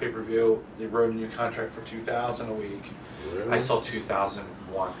the next pay-per-view, they wrote a new contract for $2,000 a week. Really? I saw $2,000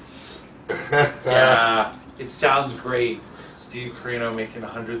 once. Yeah, it sounds great. Steve Corino making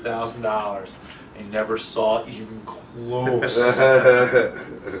 $100,000. I never saw it even close.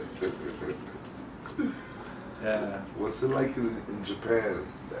 Yeah. What's it like in Japan?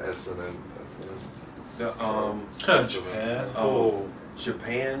 The S&M? Japan.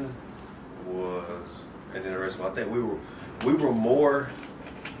 Japan was an interesting. I think we were more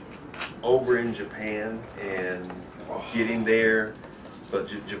over in Japan and getting there, but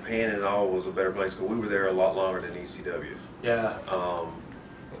Japan and all was a better place because we were there a lot longer than ECW. Yeah.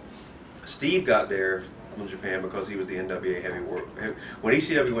 Steve got there from Japan because he was the NWA heavyweight. When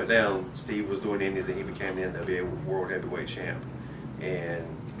ECW went down, Steve was doing indies and he became the NWA World Heavyweight Champ. And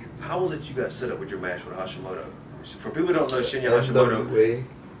how was it you got set up with your match with Hashimoto? For people who don't know, Shinya Hashimoto. NWA?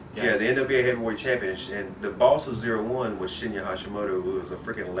 Yeah, the NWA Heavyweight Champion, and the boss of 01 was Shinya Hashimoto, who was a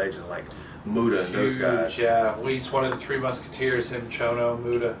freaking legend, like Muda and those guys. Yeah, well, he's one of the Three Musketeers, him, Chono,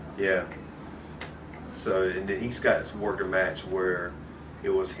 Muda. Yeah. So, and then he's got worked a match where it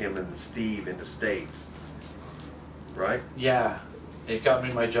was him and Steve in the States, right? Yeah, it got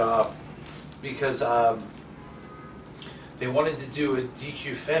me my job because they wanted to do a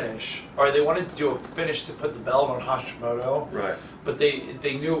DQ finish, or they wanted to do a finish to put the belt on Hashimoto. Right. But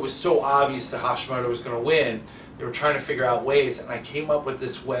they knew it was so obvious that Hashimoto was going to win. They were trying to figure out ways, and I came up with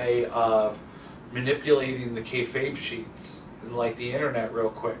this way of manipulating the kayfabe sheets and like the internet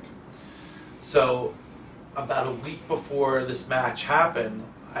real quick. So about a week before this match happened,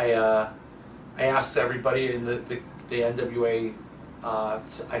 I asked everybody in the NWA. I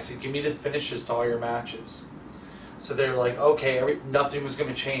said, "Give me the finishes to all your matches." So they were like, "Okay, nothing was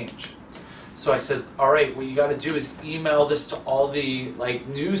going to change." So I said, "All right, what you got to do is email this to all the like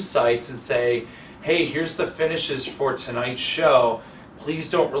news sites and say, hey, here's the finishes for tonight's show. Please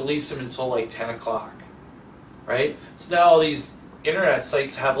don't release them until like 10 o'clock." Right? So now all these internet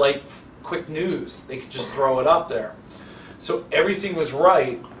sites have like quick news. They could just throw it up there. So everything was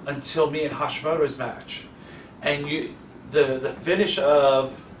right until me and Hashimoto's match. And the finish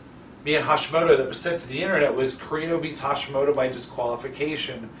of me and Hashimoto that was sent to the internet was Corino beats Hashimoto by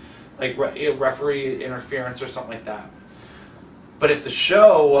disqualification, like referee interference or something like that. But at the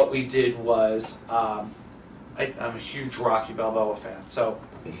show, what we did was, I'm a huge Rocky Balboa fan, so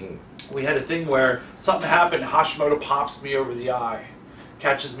we had a thing where something happened, Hashimoto pops me over the eye,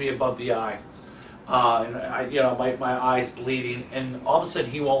 catches me above the eye, and my eye's bleeding, and all of a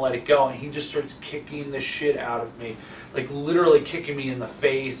sudden he won't let it go, and he just starts kicking the shit out of me, like literally kicking me in the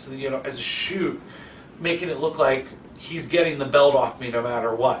face, as a shoot, making it look like he's getting the belt off me no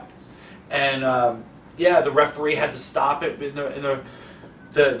matter what. And the referee had to stop it.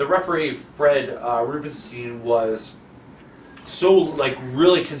 The referee, Fred Rubenstein, was so like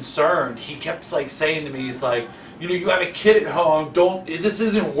really concerned. He kept like saying to me, he's like, you have a kid at home. This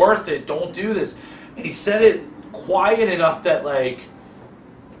isn't worth it. Don't do this. And he said it quiet enough that like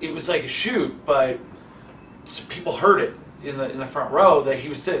it was like a shoot, but some people heard it in the front row that he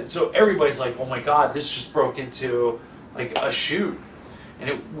was sitting. So everybody's like, "Oh my God, this just broke into like a shoot," and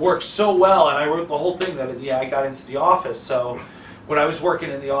it worked so well. And I wrote the whole thing that I got into the office. So when I was working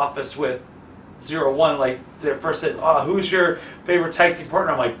in the office with 0-1, like they first said, "Oh, who's your favorite tag team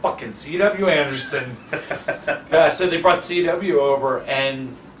partner?" I'm like, "Fucking C.W. Anderson." Yeah, so they brought C.W. over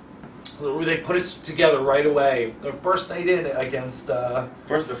and they put us together right away. The first night in against the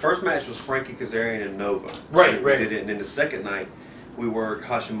first match was Frankie Kazarian and Nova. Right. We did it, and then the second night we worked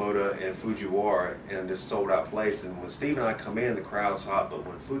Hashimoto and Fujiwara in this sold out place. And when Steve and I come in, the crowd's hot. But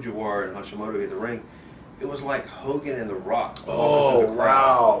when Fujiwara and Hashimoto hit the ring, it was like Hogan and The Rock. Oh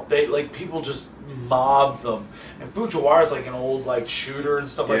wow! They like people just mobbed them. And Fujiwara's like an old like shooter and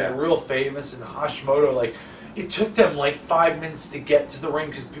stuff like real famous. And Hashimoto like. It took them like 5 minutes to get to the ring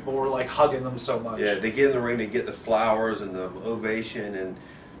because people were like hugging them so much. Yeah, they get in the ring, they get the flowers and the ovation, and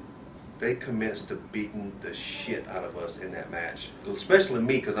they commenced to beating the shit out of us in that match. Especially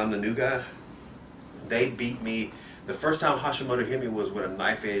me, because I'm the new guy. They beat me. The first time Hashimoto hit me was with a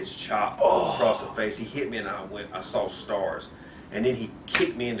knife edge chop across the face. He hit me and I saw stars. And then he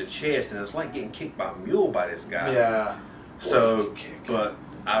kicked me in the chest, and it was like getting kicked by a mule by this guy. Yeah. So, but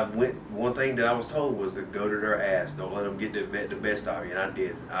one thing that I was told was to go to their ass. Don't let them get the best of you. And I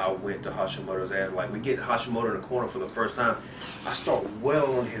did. I went to Hashimoto's ass. Like, we get Hashimoto in the corner for the first time. I start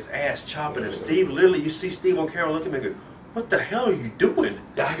wailing on his ass, chopping him. Steve, literally, you see Steve on camera looking at me and go, "What the hell are you doing?"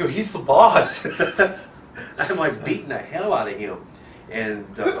 Yeah, I go, "He's the boss." I'm like beating the hell out of him. And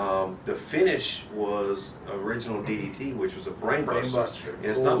the finish was original DDT, which was a brain buster. And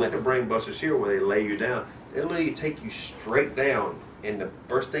it's not like the brain busters here where they lay you down. They literally take you straight down. And the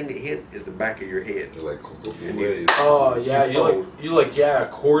first thing that hits is the back of your head. You're like, oh yeah, you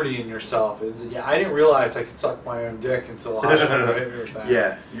accordion yourself. I didn't realize I could suck my own dick until Hashimoto hit me with that.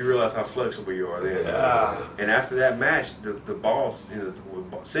 Yeah, you realize how flexible you are then. Yeah. And after that match, the boss,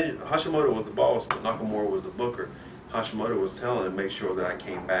 Hashimoto was the boss, but Nakamura was the booker. Hashimoto was telling him to make sure that I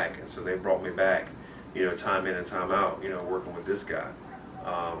came back, and so they brought me back. Time in and time out. Working with this guy.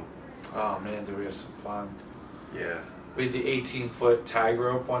 Oh man, did we have some fun? Yeah. We had the 18-foot tag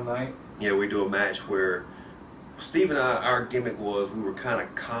rope one night. Yeah, we do a match where Steve and I, our gimmick was we were kind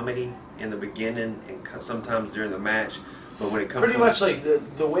of comedy in the beginning and sometimes during the match. But when it comes pretty much like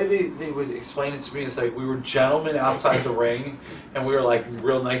the way they would explain it to me is like we were gentlemen outside the ring and we were like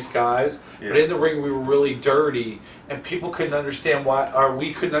real nice guys, but in the ring we were really dirty and people couldn't understand why, or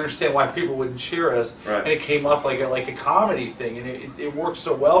we couldn't understand why people wouldn't cheer us. Right. And it came off like a comedy thing, and it worked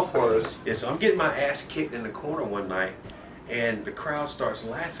so well for us. Yeah, so I'm getting my ass kicked in the corner one night, and the crowd starts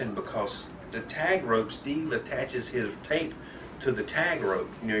laughing because the tag rope, Steve attaches his tape to the tag rope.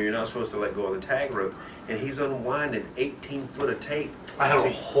 You're not supposed to let go of the tag rope. And he's unwinding 18 foot of tape. I had a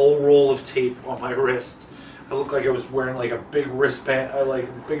whole roll of tape on my wrist. I looked like I was wearing like a big wristband.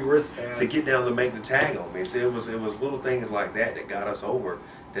 To get down to make the tag on me. So it was little things like that got us over,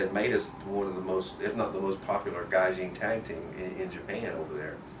 that made us one of the most, if not the most popular Gaijin tag team in Japan over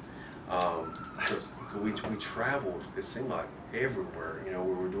there. We traveled, it seemed like, everywhere. We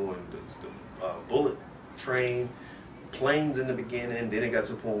were doing the bullet train, planes in the beginning, then it got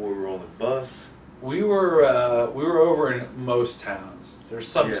to a point where we were on the bus. We were over in most towns. There's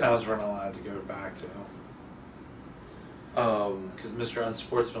some towns we're not allowed to go back to. Because Mr.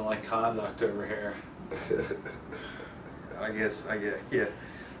 Unsportsmanlike conduct over here. I guess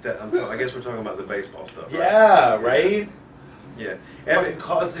we're talking about the baseball stuff. Right? Yeah, right? Yeah. Fucking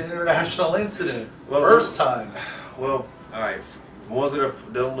caused an international incident. First time. Well, all right. The ones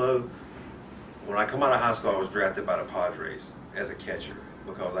that don't know, when I come out of high school, I was drafted by the Padres as a catcher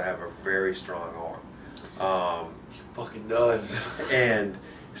because I have a very strong arm. He fucking does. And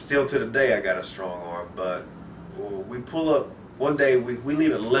still to the day, I got a strong arm. But we pull up one day. We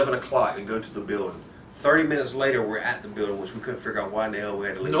leave at 11 o'clock and go to the building. 30 minutes later, we're at the building, which we couldn't figure out why in the hell we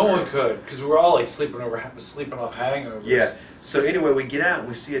had to leave. No one could, because we were all like sleeping off hangovers. Yeah. So anyway, we get out and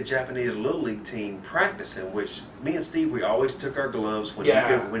we see a Japanese Little League team practicing, which me and Steve, we always took our gloves when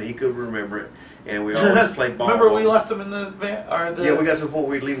he could remember it, and we always played ball. Remember we left them in the van? Yeah, we got to the point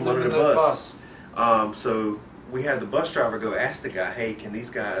where we'd leave them under the bus. So we had the bus driver go ask the guy, "Hey, can these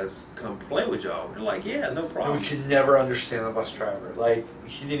guys come play with y'all?" We're like, "Yeah, no problem." And we could never understand the bus driver. Like,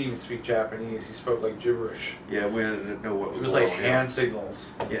 he didn't even speak Japanese. He spoke like gibberish. Yeah, we didn't know what was. It was like hand signals.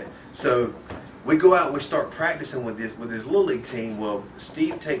 Yeah. So we go out and we start practicing with this Little League team. Well,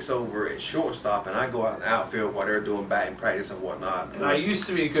 Steve takes over at shortstop, and I go out in the outfield while they're doing batting practice and whatnot. And I used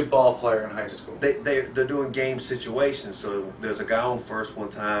to be a good ball player in high school. They're doing game situations. So there's a guy on first one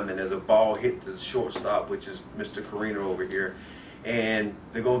time, and there's a ball hit the shortstop, which is Mr. Corino over here. and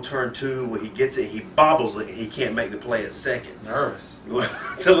they're going to turn 2. When he gets it, he bobbles it, and he can't make the play at second. Nervous. The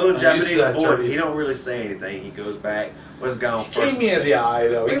little Japanese that boy, joke. he don't really say anything. He goes back. What's going on He first? gave me the eye,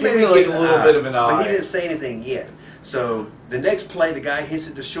 though. He He gave maybe me like a gave an little eye, bit of an eye. But he didn't say anything yet. So the next play, the guy hits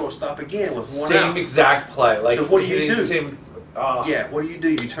it to shortstop again with one Same out. exact play. Like, So what do he you did do? Same, Yeah, what do?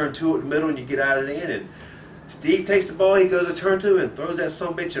 You turn 2 at the middle and you get out of the inning. Steve takes the ball, he goes to turn 2 and throws that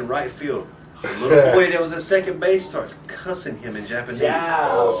sumbitch in right field. The little boy that was at second base starts cussing him in Japanese. Yeah,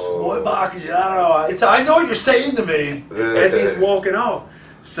 I know what you're saying to me. As he's walking off.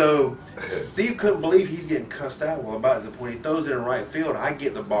 So Steve couldn't believe he's getting cussed out. Well, about the point he throws it in right field, I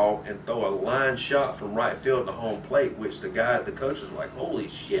get the ball and throw a line shot from right field to home plate, which the coaches were like, holy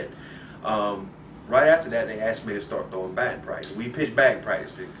shit. Right after that, they asked me to start throwing batting practice. We pitch batting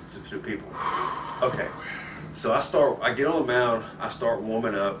practice to people. Okay. So I get on the mound, I start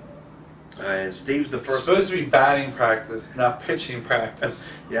warming up, and Steve's the It's first. supposed to be batting practice, not pitching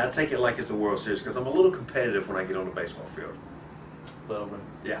practice. Yeah, I take it like it's the World Series because I'm a little competitive when I get on the baseball field. A little bit.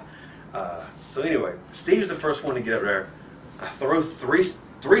 Yeah. So anyway, Steve's the first one to get up there. I throw three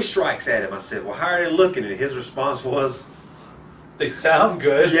strikes at him. I said, well, how are they looking? And his response was, They sound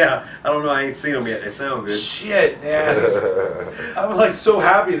good. yeah, I don't know. I ain't seen them yet. They sound good. Shit, man. I'm like so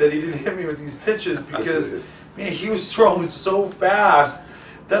happy that he didn't hit me with these pitches because, man, he was throwing so fast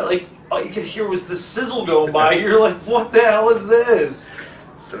that, like, all you could hear was the sizzle going by. You're like, what the hell is this?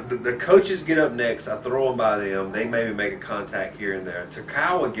 So the coaches get up next. I throw them by them. They maybe make a contact here and there.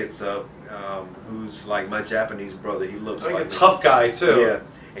 Takawa gets up, who's like my Japanese brother. He looks Like like a tough guy, too. Yeah.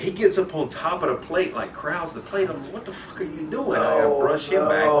 And he gets up on top of the plate, like crowds the plate. I'm like, what the fuck are you doing? I gotta brush him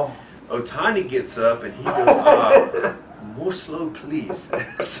back. Otani gets up and he goes, more slow, please.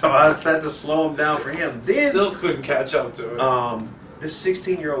 So I had to slow him down for him. Then Still couldn't catch up to it. this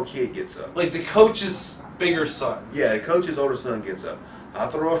 16-year-old kid gets up. Like the coach's bigger son. Yeah, the coach's older son gets up. I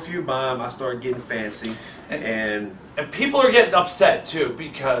throw a few by him. I start getting fancy, and people are getting upset too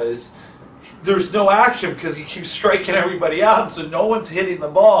because there's no action because he keeps striking everybody out, so no one's hitting the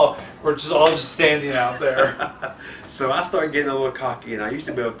ball. We're just all just standing out there. so I start getting a little cocky, and I used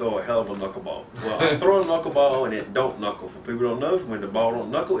to be able to throw a hell of a knuckleball. Well, I throw a knuckleball, and it don't knuckle. For people who don't know, when the ball don't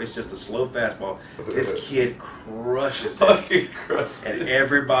knuckle, it's just a slow fastball. This kid crushes it, Fucking crushed and it.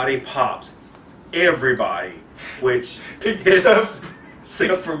 everybody pops. Everybody, which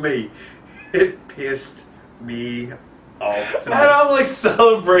except for me, it pissed me off. And I'm like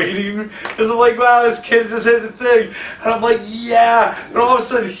celebrating because I'm like, wow, this kid just hit the thing. And I'm like, yeah. And all of a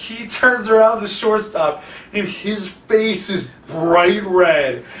sudden he turns around to shortstop and his face is bright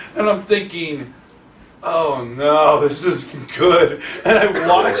red. And I'm thinking, oh no, this isn't good. And I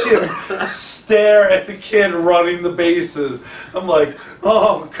watch him stare at the kid running the bases. I'm like,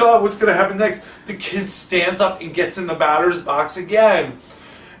 oh God, what's going to happen next? The kid stands up and gets in the batter's box again.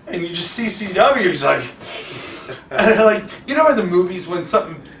 And you just see CW, he's like, and like, you know in the movies when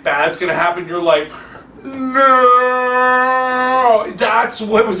something bad's going to happen, you're like, no! That's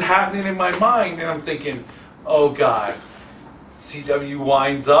what was happening in my mind. And I'm thinking, oh God. CW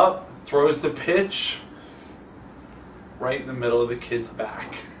winds up, throws the pitch right in the middle of the kid's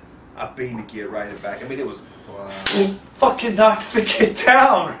back. I beat the kid right in the back. I mean, it was. Fucking knocks the kid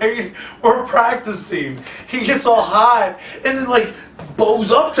down, right? We're practicing. He gets all hot and then like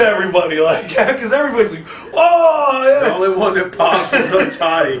bows up to everybody, like, because everybody's like, oh, yeah. The only one that popped was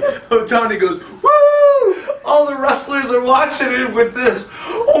Otani. Otani goes, woo! All the wrestlers are watching it with this.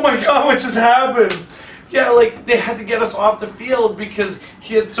 Oh my God, what just happened? Yeah, like they had to get us off the field because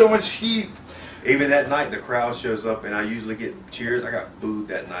he had so much heat. Even that night, the crowd shows up, and I usually get cheers. I got booed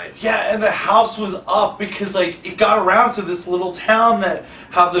that night. Yeah, and the house was up because like it got around to this little town that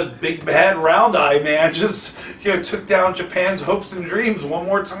how the big bad round eye man just took down Japan's hopes and dreams one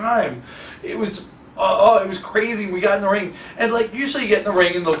more time. It was it was crazy. We got in the ring, and like usually you get in the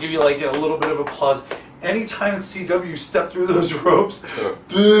ring and they'll give you like a little bit of applause. Anytime that CW stepped through those ropes,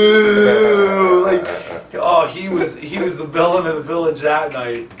 boo! Like, oh, he was the villain of the village that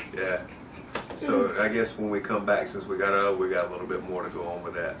night. Yeah. So I guess when we come back, since we got a little bit more to go on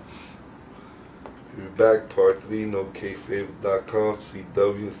with that. We'll be back, part 3, NoKFavorite.com,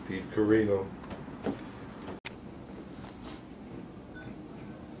 CW and Steve Corino.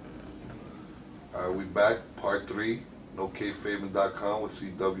 Alright, we back, part 3, NoKFavorite.com with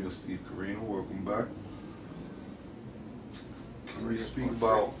CW and Steve Corino. Welcome back. Can you speak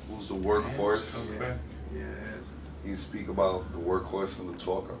about who's the workhorse? Okay. Yes. Can you speak about the workhorse and the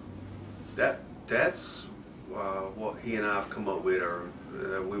talker? That's what he and I have come up with, or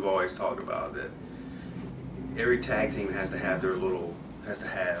that we've always talked about. That every tag team has to have their little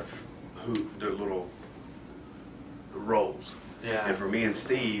roles. Yeah. And for me and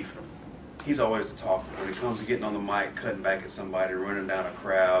Steve, he's always the talker. When it comes to getting on the mic, cutting back at somebody, running down a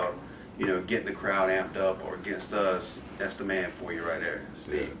crowd, getting the crowd amped up or against us, that's the man for you right there,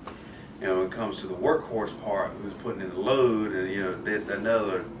 Steve. Yeah. When it comes to the workhorse part, who's putting in the load and this, that, and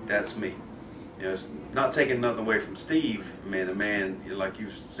other, that's me. It's not taking nothing away from Steve. Man, the man, like you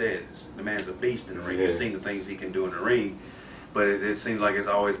said, the man's a beast in the ring. Yeah. You've seen the things he can do in the ring, but it seems like it's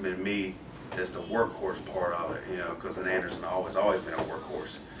always been me that's the workhorse part of it. Because Anderson always been a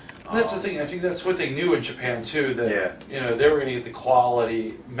workhorse. And that's the thing. I think that's what they knew in Japan too. That Yeah. they were going to get the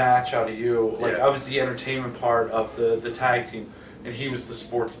quality match out of you. Like Yeah. I was the entertainment part of the tag team, and he was the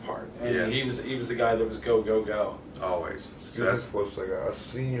sports part. And Yeah. he was the guy that was go go go. Always. So That's that's, for a second. I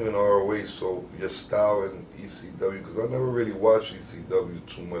seen you in ROH, so your style in ECW, because I never really watched ECW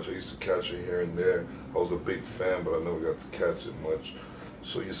too much. I used to catch it here and there. I was a big fan, but I never got to catch it much.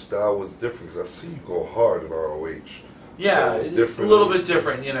 So your style was different, because I see you go hard in ROH. Yeah, So it's it's different a little in bit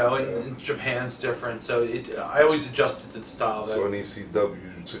different, ECW. and Japan's different. So I always adjusted to the style. So in ECW,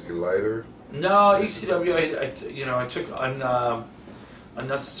 you took it lighter? No, ECW, I took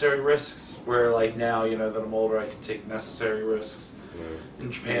unnecessary risks. Where like now, that I'm older, I can take necessary risks. Yeah.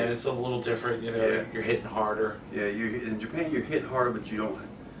 In Japan, it's a little different. Yeah. You're hitting harder. yeah, in Japan you're hitting harder, but you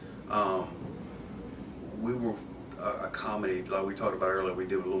don't. We were a comedy, like we talked about earlier. We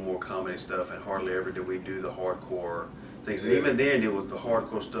did a little more comedy stuff, and hardly ever did we do the hardcore things. And Yeah. even then, the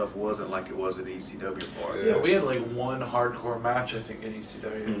hardcore stuff wasn't like it was at the ECW part. Yeah, we had like one hardcore match, I think, in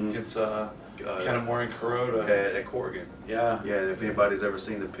ECW Mhm. against Kanemaru and Kuroda. At Corrigan. Yeah. Yeah, and if anybody's ever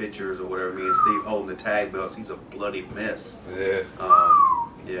seen the pictures or whatever, me and Steve holding the tag belts, he's a bloody mess. Yeah.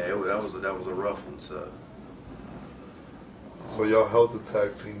 Yeah, that was a rough one. So y'all held the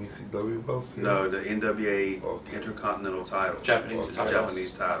tag team ECW belts? Yeah? No, the NWA Okay. Intercontinental titles, Japanese titles.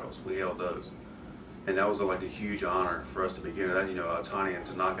 Japanese titles. We held those, and that was like a huge honor for us to be given. Tani and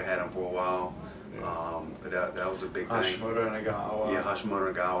Tanaka had them for a while. Yeah. But that was a big thing. Hashimoto and Nagawa. Yeah, Hashimoto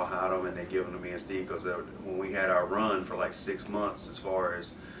and Gawa had them, and they gave them to me and Steve because when we had our run for like 6 months, as far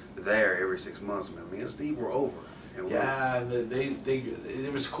as there, every 6 months, man, me and Steve were over. And Yeah,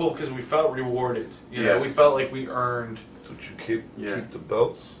 it was cool because we felt rewarded. Yeah. We felt like we earned. Did you keep Yeah. the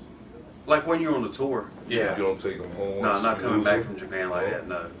belts? like when you're on the tour. Yeah. You don't take them home? No, once not you coming lose back them? from Japan like that.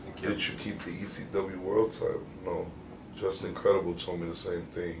 No. Did you keep the ECW World title? No. Just Incredible told me the same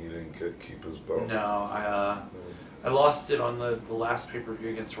thing. He didn't keep his belt. No, I lost it on the last pay-per-view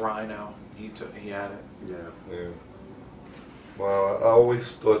against Rhino. He had it. Yeah. Yeah. Well, I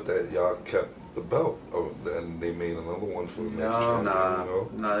always thought that y'all kept the belt, and they made another one for the next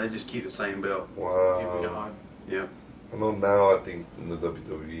champion. Nah, they just keep the same belt. Keep it Wow. on. Yeah. I know now. I think in the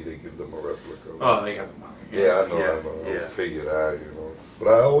WWE they give them a replica. Oh, they got the money. Yeah, I know. Yeah. I figured out, But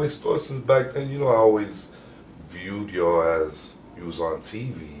I always thought since back then, I always viewed y'all as you was on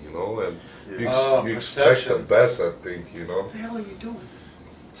TV, and you, you expect the perception. best, I think, What the hell are you doing?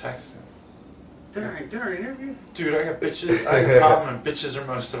 Texting. Dinner interview? Dude, I got bitches. I got common bitches are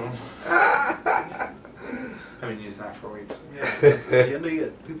most of them. I've been using that for weeks. Yeah. You know you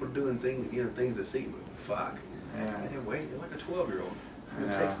got people doing things, things to see, but fuck. Yeah. I didn't wait. You're like a 12-year-old. You're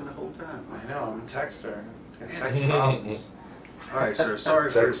I know. texting the whole time. I know, I'm a texter. Got text problems. All right, sir. Sorry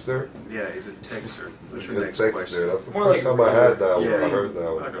for... Texter? Yeah, he's a texter. What's your Good next texter. question? That's the More first like time I had that one. Yeah, I heard that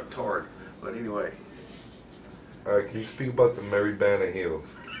like one. a tard. But anyway. All right, can you speak about the Merry Band of Heels?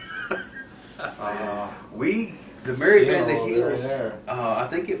 The Mary See, Band of oh, Heels, there. I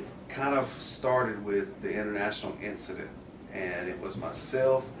think it kind of started with the international incident. And it was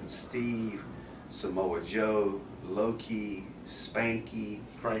myself and Steve, Samoa Joe, Loki, Spanky,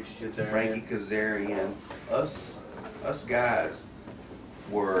 Frankie Kazarian. Frankie Kazarian. Us guys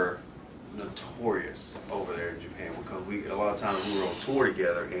were notorious over there in Japan because a lot of times we were on tour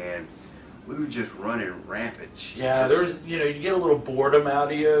together and we were just running rampant. Yeah, there was, you get a little boredom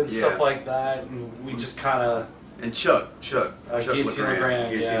out of you and stuff Yeah. like that, and we just kind of. And Chuck Guillotine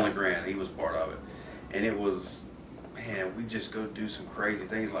LeGrand, yeah. LeGrand, he was part of it. And it was, man, we just go do some crazy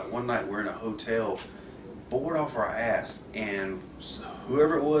things. Like one night we're in a hotel, bored off our ass, and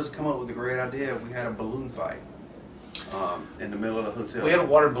whoever it was come up with a great idea. We had a balloon fight in the middle of the hotel. We had a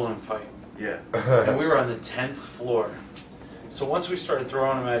water balloon fight, Yeah. and we were on the 10th floor. So once we started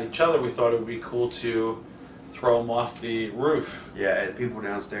throwing them at each other, we thought it would be cool to throw them off the roof. Yeah, at people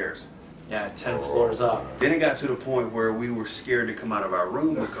downstairs. Yeah, 10 floors up. Then it got to the point where we were scared to come out of our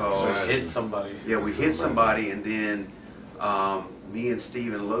room So because we hit somebody. yeah, we hit somebody, and then me and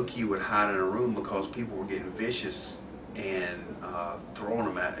Steve and Loki would hide in a room because people were getting vicious and throwing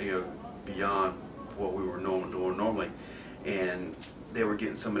them at beyond what we were doing normally, and they were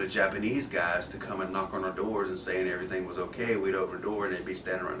getting some of the Japanese guys to come and knock on our doors and saying everything was okay. We'd open the door and they'd be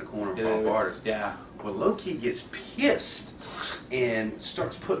standing around the corner with bombarders. Yeah. Well, Loki gets pissed and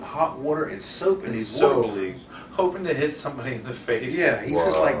starts putting hot water and soap in these water balloons. Hoping to hit somebody in the face. Yeah, he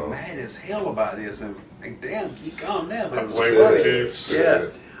was like mad as hell about this, and like, damn, you calm down. But it was funny.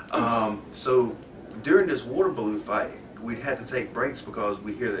 Yeah. So during this water balloon fight, we'd have to take breaks because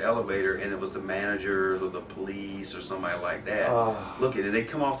we'd hear the elevator, and it was the managers or the police or somebody like that looking, and they'd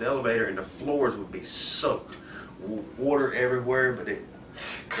come off the elevator, and the floors would be soaked, water everywhere, but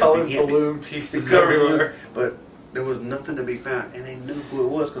colored balloon pieces everywhere. But there was nothing to be found, and they knew who it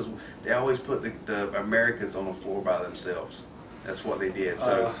was because they always put the Americans on the floor by themselves. That's what they did.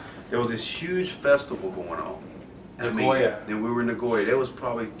 So there was this huge festival going on. Nagoya. And we were in Nagoya. There was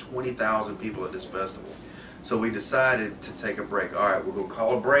probably 20,000 people at this festival. So we decided to take a break. All right, we're going to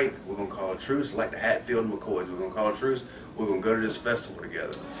call a break. We're going to call a truce, like the Hatfield and McCoys. We're going to call a truce. We're going to go to this festival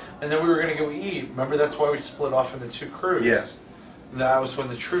together. And then we were going to go eat. Remember, that's why we split off into two crews. Yeah. That was when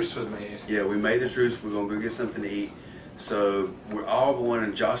the truce was made. Yeah, we made the truce. We're going to go get something to eat. So we're all going,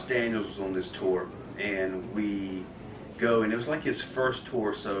 and Josh Daniels was on this tour. And we go, and it was like his first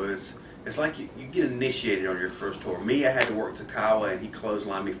tour, so it's like you get initiated on your first tour. Me, I had to work Takawa, and he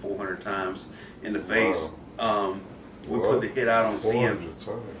clotheslined me 400 times in the face. We put the hit out on CM.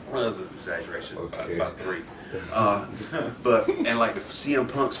 Well, that was an exaggeration, about 3. And like the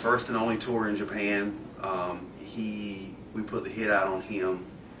CM Punk's first and only tour in Japan, we put the hit out on him,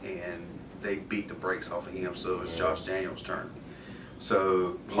 and they beat the brakes off of him, so it was Josh Daniels' turn.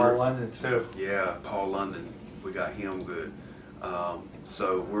 So Paul London too. Yeah, Paul London. We got him good.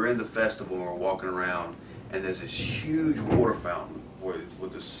 So we're in the festival and we're walking around, and there's this huge water fountain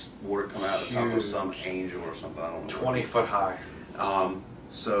with this water coming out of the top of some angel or something. I don't know. 20 foot high.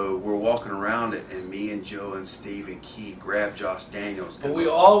 So we're walking around it, and me and Joe and Steve and Keith grabbed Josh Daniels. But we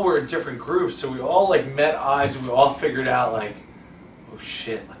all were in different groups, so we all like met eyes, and we all figured out like, oh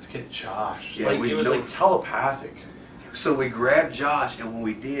shit, let's get Josh. Yeah, like it was like telepathic. So we grabbed Josh, and when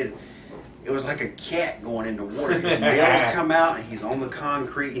we did, it was like a cat going in the water. His nails come out, and he's on the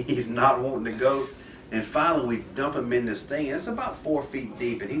concrete, and he's not wanting to go. And finally, we dump him in this thing, and it's about 4 feet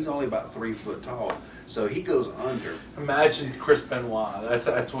deep, and he's only about 3 foot tall. So he goes under. Imagine Chris Benoit.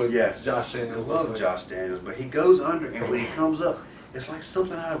 That's what Josh Daniels looks like. Josh Daniels, but he goes under, and when he comes up, it's like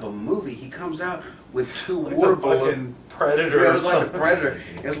something out of a movie. He comes out with 2 like water balloons. Fucking Predator. Yeah, it's like a predator.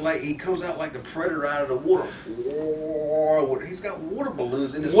 It's like he comes out like the predator out of the water. He's got water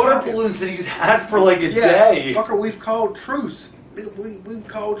balloons in his pocket. Balloons that he's had for like a day. Fucker, we've called truce. We've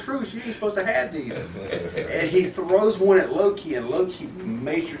called truce. You ain't supposed to have these. And he throws one at Loki, and Loki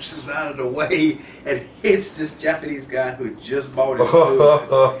matrixes out of the way and hits this Japanese guy who just bought his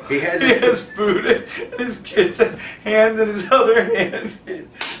food. He has his food and his kid's hand in his other hand.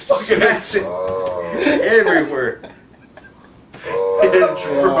 Smacks it everywhere.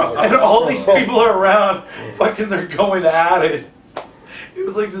 And all these people are around, fucking, they're going at it. It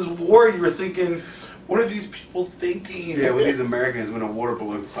was like this war. You were thinking, what are these people thinking? Yeah, with these Americans in a water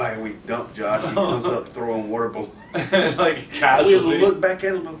balloon fight, we dump Josh. He comes up throwing water balloons. Like casually. We look back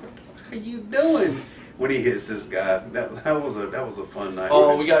at him like, what the fuck are you doing? When he hits this guy, that was a fun night.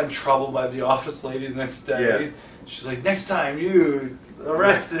 Oh, we got in trouble by the office lady the next day. Yeah. She's like, next time you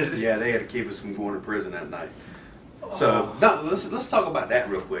arrested. Yeah, they had to keep us from going to prison that night. So let's talk about that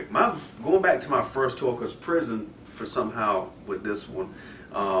real quick. Going back to my first tour, because prison for somehow with this one,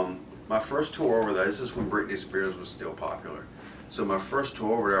 my first tour over there. This is when Britney Spears was still popular. So my first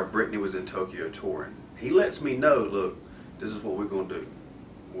tour over there, Britney was in Tokyo touring. He lets me know, look, this is what we're gonna do.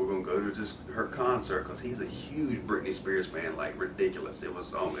 We're gonna go to her concert because he's a huge Britney Spears fan, like ridiculous. It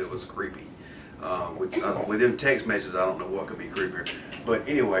was creepy. With them text messages, I don't know what could be creepier. But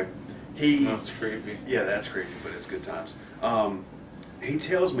anyway. That's creepy. Yeah, that's creepy, but it's good times. He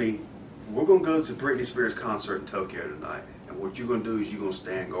tells me, we're going to go to Britney Spears' concert in Tokyo tonight, and what you're going to do is you're going to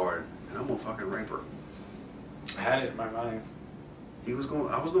stand guard, and I'm going to fucking rape her. I had it in my mind. I was going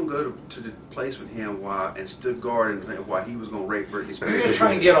to go to the place with him and stood guard while he was going to rape Britney Spears. We were going to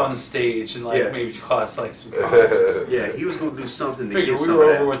try and get on stage and maybe cause like some problems. Yeah, he was going to do something to get some of that. We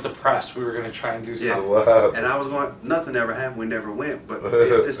were over with the press. We were going to try and do something. Wow. And I was going, nothing ever happened. We never went. But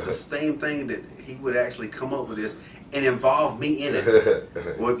it's the same thing that he would actually come up with this and involve me in it.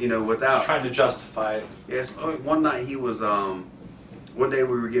 Without just trying to justify it. Yes. One night he was. One day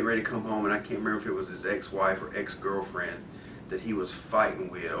we were getting ready to come home, and I can't remember if it was his ex-wife or ex-girlfriend that he was fighting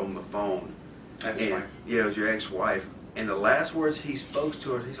with on the phone. Ex-wife. Yeah, it was your ex-wife. And the last words he spoke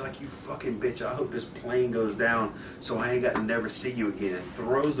to her, he's like, "You fucking bitch, I hope this plane goes down so I ain't got to never see you again," and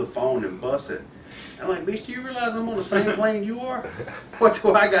throws the phone and busts it. I'm like, "Bitch, do you realize I'm on the same plane you are? What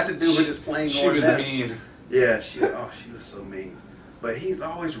do I got to do with this plane going down?" She was mean. Yeah, she was so mean. But he's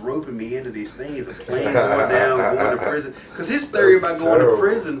always roping me into these things, a plane going down, going to prison. Because his theory about going to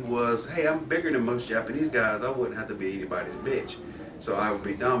prison was, hey, I'm bigger than most Japanese guys. I wouldn't have to be anybody's bitch. So I would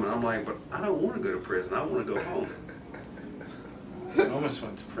be dominant. I'm like, but I don't want to go to prison. I want to go home. I almost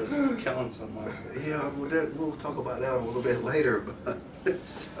went to prison for killing someone. Yeah, we'll talk about that a little bit later. But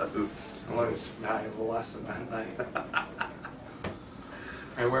so, I learned some valuable lesson that night.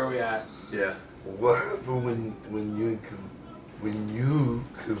 Alright, where are we at? yeah. What happened when you,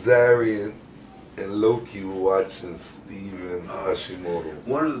 Kazarian, and Loki were watching Steven Hashimoto?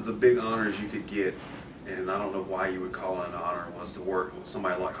 One of the big honors you could get, and I don't know why you would call it an honor, was to work with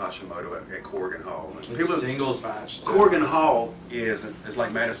somebody like Hashimoto at Corrigan Hall. It's a singles match, too. Corrigan Hall is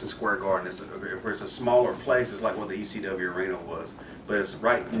like Madison Square Garden. It's a smaller place. It's like what the ECW arena was, but it's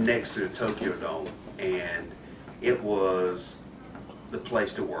right next to the Tokyo Dome, and it was the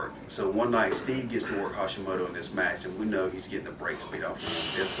place to work. So one night, Steve gets to work Hashimoto in this match, and we know he's getting the brakes beat off of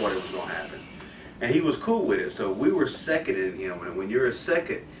him. That's what it was going to happen. And he was cool with it, so we were seconding him. And when you're a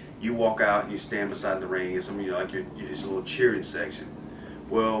second, you walk out and you stand beside the ring, and some of you like your little cheering section.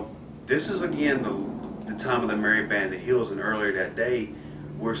 Well, this is again the time of the Merry Band of Hills, and earlier that day,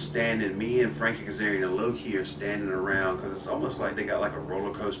 we're standing, me and Frankie Kazarian and Loki are standing around, because it's almost like they got like a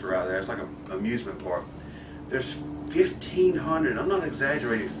roller coaster out there. It's like an amusement park. There's 1,500, I'm not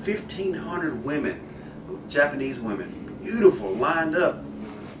exaggerating, 1,500 women, Japanese women, beautiful, lined up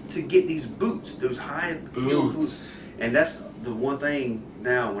to get these boots, those high heel boots. And that's the one thing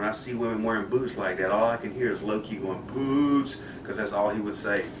now, when I see women wearing boots like that, all I can hear is Loki going, "Boots," because that's all he would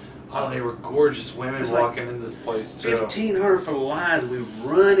say. Oh, they were gorgeous women walking in this place, too. 1,500 for the lines. We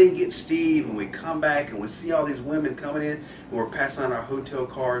run and get Steve, and we come back, and we see all these women coming in, and we're passing on our hotel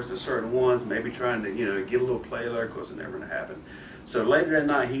cards to certain ones, maybe trying to, get a little play there. Of course, it never going to happen. So later that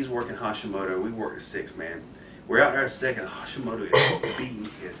night, he's working Hashimoto. We work at 6, man. We're out there at second. Hashimoto is beating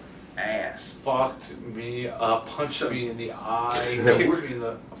his ass. Fucked me up, punched me in the eye, kicked me in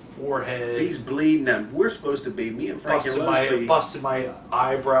the forehead. He's bleeding, and we're supposed to be, me and Frankie busted my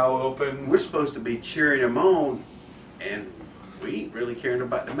eyebrow open. We're supposed to be cheering him on, and we ain't really caring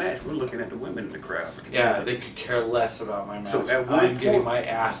about the match. We're looking at the women in the crowd. Yeah, they could care less about my match. So I'm getting my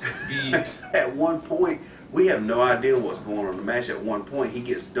ass beat. At one point, we have no idea what's going on in the match. At one point, he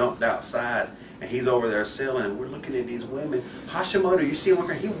gets dumped outside, and he's over there selling, and we're looking at these women. Hashimoto, you see him,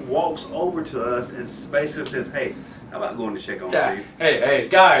 he walks over to us and basically says, "Hey, how about going to check on Steve?" Hey,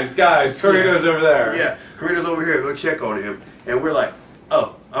 guys, Corino's over there. Yeah, Corino's over here, go check on him. And we're like,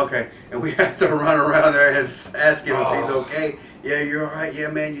 "Oh, okay." And we have to run around there and ask him if he's okay. "Yeah, you're all right. Yeah,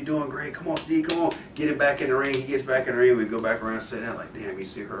 man, you're doing great. Come on, Steve, come on. Get him back in the ring." He gets back in the ring. We go back around and sit down like, "Damn, you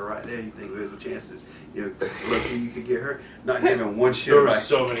see her right there. You think there's a chance lucky you could get her?" Not giving one shit There about were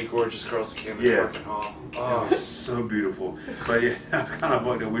so many gorgeous girls that came to Corrigan Hall. Oh, it was so beautiful. But yeah, I'm kind of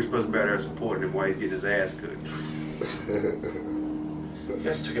fucked up. We're supposed to be out there supporting him while he's getting his ass cooked. You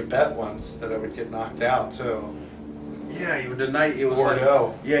guys took a bet once that I would get knocked out, too. Yeah, the night it was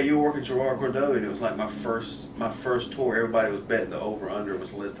Gordeau. You were working Gerard Gordeau, and it was like my first tour. Everybody was betting the over/under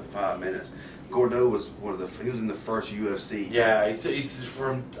was a list of 5 minutes. Gordeau was he was in the first UFC. Yeah, he's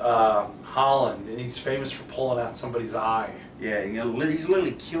from Holland, and he's famous for pulling out somebody's eye. Yeah, he's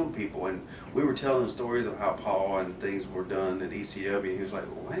literally killed people, and we were telling him stories of how Paul and things were done at ECW, and he was like,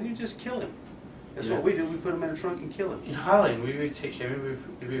 "Well, why didn't you just kill him?" That's what we do. We put him in the trunk and kill him. In Holland, we would take him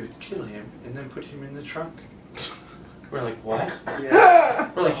and we would kill him and then put him in the trunk. We're like, what?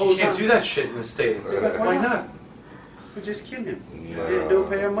 Yeah. We're like, you can't do that shit in the States. Like, why not? We just kill him. No. Don't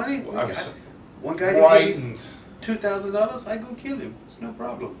pay our money. One guy frightened. $2,000. I go kill him. It's no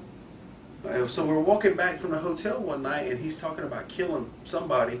problem. So we're walking back from the hotel one night, and he's talking about killing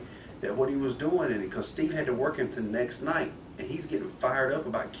somebody. That what he was doing, and because Steve had to work him the next night, and he's getting fired up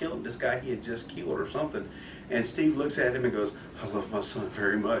about killing this guy he had just killed or something. And Steve looks at him and goes, "I love my son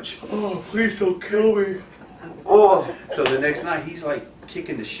very much. Oh, please don't kill me." Oh. So the next night he's like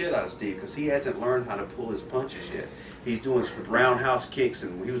kicking the shit out of Steve because he hasn't learned how to pull his punches yet. He's doing some roundhouse kicks,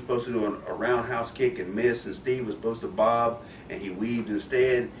 and he was supposed to do a roundhouse kick and miss, and Steve was supposed to bob, and he weaved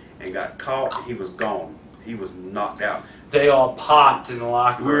instead and got caught. He was gone. He was knocked out. They all popped in the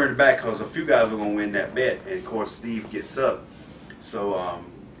locker room. We were in the back because a few guys were going to win that bet, and of course Steve gets up. So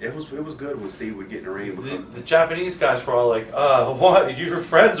it was good when Steve would get in the ring. The Japanese guys were all like, what? Your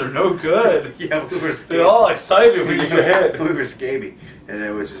friends are no good. Yeah, we were scared. They're all excited when you get hit. We were scaby, and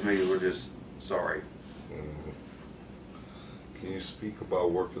it was just me. We're just sorry. Can you speak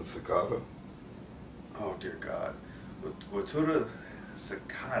about working Cicada? Oh dear God, Watuda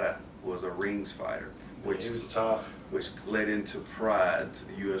Sakata was a rings fighter, which He was tough. which led into Pride to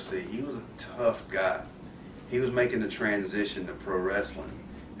the UFC. He was a tough guy. He was making the transition to pro wrestling,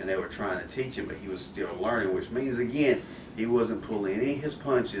 and they were trying to teach him, but he was still learning, which means, again, he wasn't pulling any of his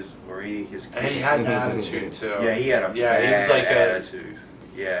punches or any of his kicks. And he had an attitude too. Yeah, he had a he was bad like attitude.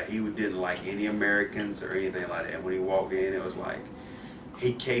 Yeah, he didn't like any Americans or anything like that. And when he walked in, it was like,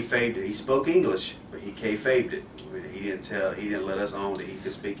 he kayfabed it. He spoke English, but he kayfabed it. He didn't let us own that he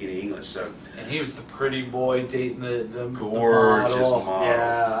could speak any English. So, and he was the pretty boy dating the gorgeous model.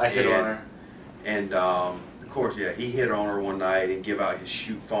 Yeah, I hit on her. And of course, yeah, he hit on her one night and give out his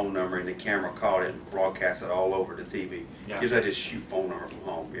shoot phone number, and the camera caught it and broadcast it all over the TV. Yeah. Gives out his shoot phone number from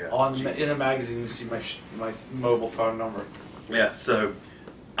home. Yeah. In a magazine, you see my mobile phone number. Yeah. So,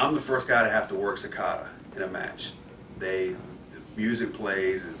 I'm the first guy to have to work Cicada in a match. The music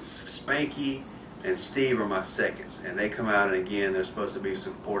plays, and Spanky and Steve are my seconds, and they come out, and again, they're supposed to be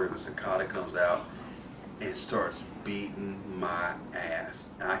supportive, and Cicada comes out and starts beating my ass.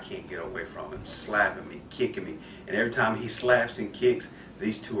 I can't get away from him, slapping me, kicking me, and every time he slaps and kicks,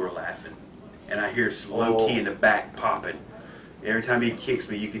 these two are laughing, and I hear Slow Key in the back popping. Every time he kicks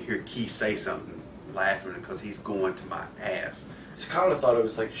me, you can hear Key say something, laughing, because he's going to my ass. Cicada thought it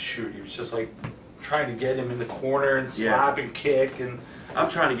was like shoot. He was just like trying to get him in the corner and slap and kick, and I'm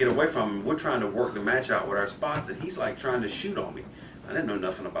trying to get away from him. We're trying to work the match out with our spots, and he's like trying to shoot on me. I didn't know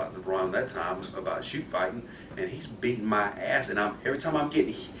nothing about LeBron that time, about shoot fighting, and he's beating my ass. And every time I'm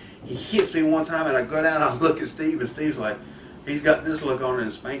getting, he hits me one time, and I go down, I look at Steve, and Steve's like, he's got this look on it,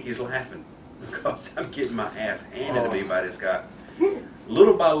 and Spanky's laughing because I'm getting my ass handed to me by this guy.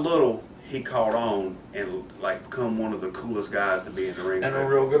 Little by little, he caught on and like become one of the coolest guys to be in the ring. a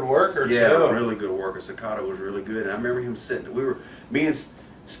real good worker too. Yeah, a really good worker. Cicada was really good, and I remember him sitting. Me and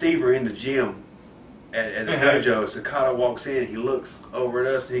Steve were in the gym at the dojo. Cicada walks in, he looks over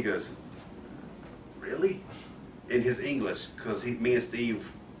at us, and he goes, "Really?" In his English, because me and Steve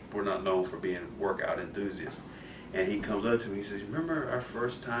were not known for being workout enthusiasts. And he comes up to me, he says, "Remember our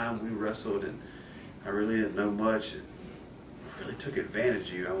first time we wrestled, and I really didn't know much, and I really took advantage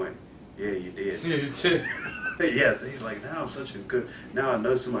of you." I went, "Yeah, you did." You too. Yeah, he's like, now I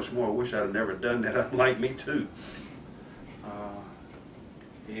know so much more. I wish I'd have never done that. I'm like, me too.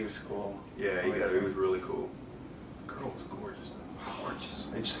 He was cool. Yeah, he was really cool. Girl was gorgeous though. Gorgeous.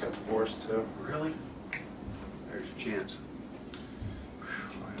 They just got divorced too. Really? There's your chance.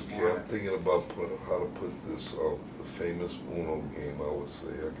 Yeah, I'm thinking about how to put this the famous Uno game, I would say,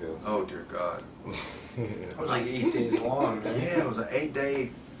 I guess. Oh dear God. It was like 8 days long, man. Yeah, it was an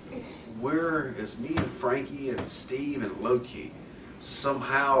 8-day. It's me and Frankie and Steve and Loki.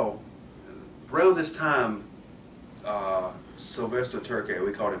 Somehow, around this time, Sylvester Turkey,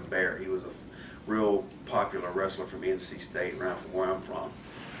 we called him Bear. He was a real popular wrestler from NC State, around from where I'm from.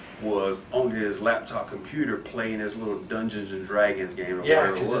 Was on his laptop computer playing his little Dungeons and Dragons game.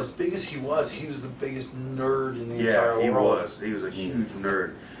 Yeah, because as big as he was the biggest nerd in the entire world. Yeah, he was. He was a huge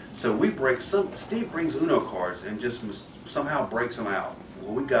nerd. So Steve brings Uno cards and just somehow breaks them out.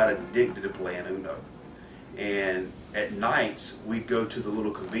 Well, we got addicted to playing Uno. And at nights, we'd go to the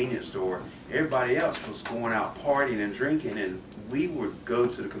little convenience store. Everybody else was going out partying and drinking, and we would go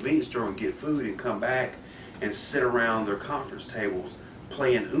to the convenience store and get food and come back and sit around their conference tables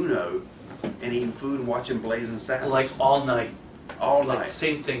playing Uno and eating food and watching Blazing Saddles. Like all night. All Like night.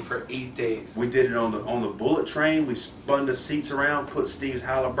 same thing for 8 days. We did it on the bullet train. We spun the seats around, put Steve's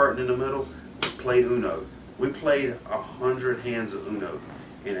Halliburton in the middle, played Uno. We played 100 hands of Uno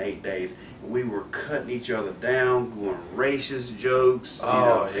in 8 days. We were cutting each other down, going racist jokes.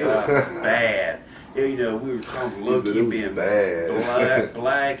 It was bad. We were talking Loki being bad.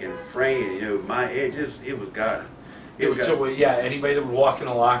 black and Frank. It was God. Anybody that would walk in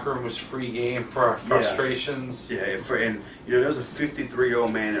the locker room was free game for our frustrations. Yeah, and there was a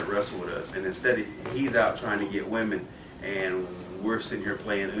 53-year-old man that wrestled with us, and instead he's out trying to get women, and we're sitting here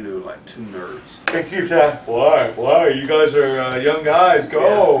playing Uno like two nerds. And keep that. Why? You guys are young guys.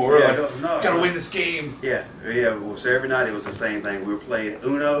 Go. Gotta win this game. Yeah. Well, so every night it was the same thing. We were playing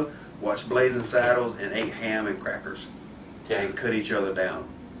Uno, watched Blazing Saddles, and ate ham and crackers. Yeah. And cut each other down.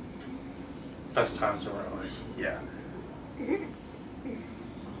 Best times of our life. Yeah.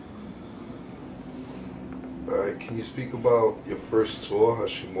 Alright, can you speak about your first tour,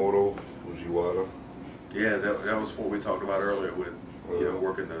 Hashimoto, Fujiwara? Yeah, that was what we talked about earlier with,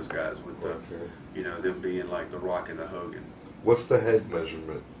 working those guys with them being like the Rock and the Hogan. What's the head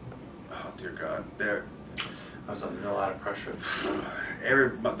measurement? Oh dear God, I was under a lot of pressure.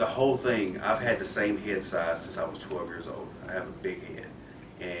 the whole thing. I've had the same head size since I was 12 years old. I have a big head.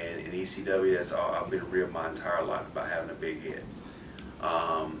 And in ECW, that's all I've been real my entire life about having a big head.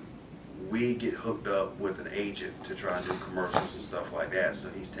 We get hooked up with an agent to try and do commercials and stuff like that. So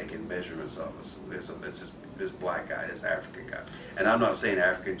he's taking measurements of us. It's this black guy, this African guy. And I'm not saying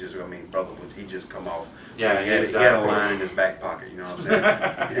African, just I mean brother, he just come off. Yeah, he had a line in his back pocket. You know what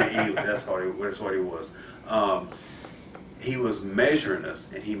I'm saying? That's what he was. He was measuring us,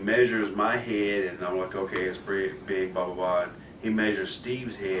 and he measures my head, and I'm like, okay, it's big, blah blah blah. And he measures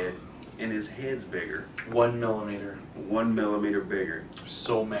Steve's head, and his head's bigger. 1 millimeter. 1 millimeter bigger.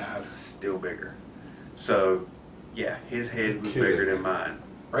 So mad. Still bigger. So, yeah, his head was bigger than mine.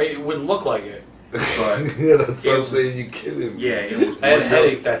 Right? It wouldn't look like it. But yeah, that's what I'm saying. You kidding me? Yeah, it was. I had a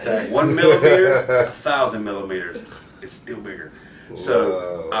headache that day. 1 millimeter, 1,000 millimeters. It's still bigger.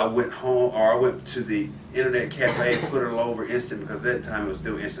 So Wow. I went home, or I went to the internet cafe, put it all over instant, because at that time it was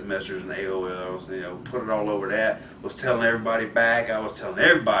still instant messengers and AOLs. You know, put it all over that. Was telling everybody back. I was telling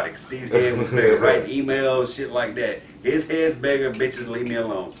everybody Steve's head was bigger. Writing emails, shit like that. His head's bigger. Bitches, leave me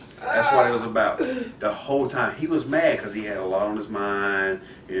alone. That's what it was about. The whole time he was mad because he had a lot on his mind.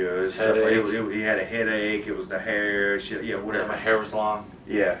 You know, stuff. He had a headache. It was the hair. Shit. Yeah, whatever. Yeah, my hair was long.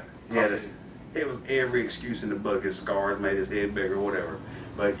 Yeah, he had a. It was every excuse in the book. His scars made his head bigger, whatever.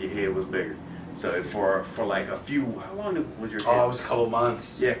 But your head was bigger. So for like a few, how long was your head? Oh, it was a couple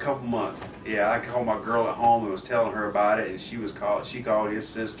months. Yeah, a couple months. Yeah, I called my girl at home and was telling her about it, and she called his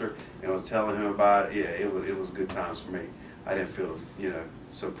sister and was telling him about it. Yeah, it was good times for me. I didn't feel,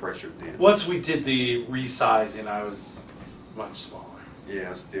 so pressured then. Once we did the resizing, I was much smaller.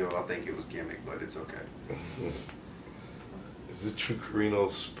 Yeah, still, I think it was gimmick, but it's okay. Is it true Corino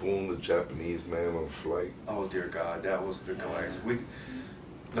spooned a Japanese man on a flight? Oh, dear God, that was the hilarious.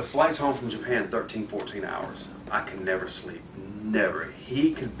 The flights home from Japan, 13, 14 hours. I could never sleep. Never.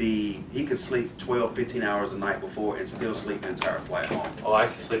 He could sleep 12, 15 hours a night before and still sleep the entire flight home. Oh, I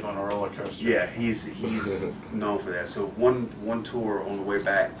could sleep on a roller coaster. Yeah, he's known for that. So one tour on the way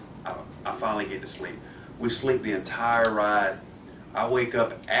back, I finally get to sleep. We sleep the entire ride. I wake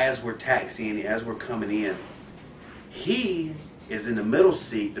up as we're taxiing, as we're coming in. He is in the middle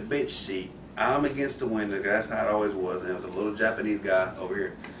seat, the bench seat. I'm against the window. That's how it always was. And there was a little Japanese guy over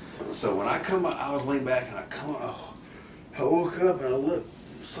here. So when I come up, I was laying back and I woke up and I looked.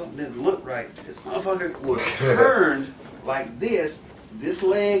 Something didn't look right. This motherfucker was turned like this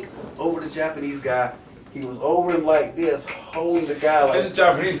leg over the Japanese guy. He was over him like this, holding the guy like. And the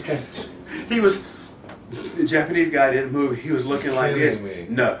Japanese guys. The Japanese guy didn't move. He was looking like this.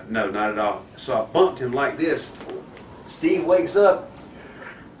 No, not at all. So I bumped him like this. Steve wakes up.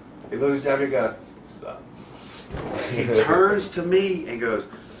 He looks at the Japanese guy. Stop. He turns to me and goes,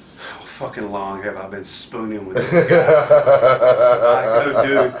 "How fucking long have I been spooning with this guy?" So I go,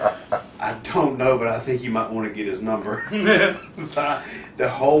 "Dude, I don't know, but I think you might want to get his number."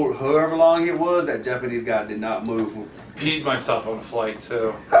 However long it was, that Japanese guy did not move. Peed myself on the flight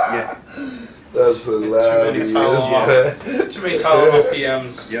too. Yeah. That's hilarious. Too many Tylenol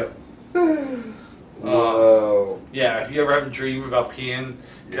PMs. Yep. Wow. Yeah, if you ever have a dream about peeing,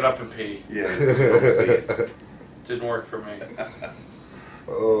 get up and pee. Yeah. Didn't work for me.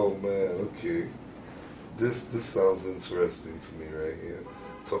 Oh man, okay. This sounds interesting to me right here.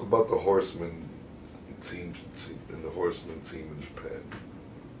 Talk about the Horsemen team and the Horsemen team in Japan.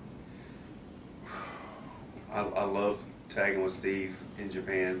 I love tagging with Steve in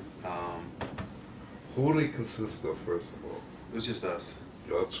Japan. Who do they consist of, first of all? It was just us.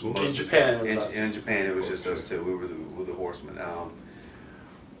 Y'all two? In Japan, it was us. In Japan, it was just us two. We were the Horsemen.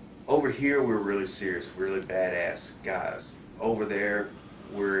 Over here, we're really serious, really badass guys. Over there,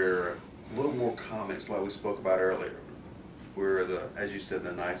 we're a little more common. It's like we spoke about earlier. We're as you said,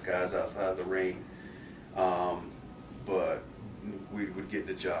 the nice guys outside the ring, but we would get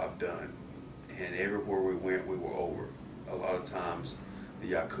the job done. And everywhere we went, we were over. A lot of times,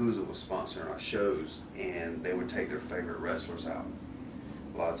 the Yakuza was sponsoring our shows, and they would take their favorite wrestlers out.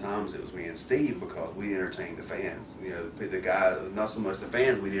 A lot of times it was me and Steve, because we entertained the fans. The guys, not so much the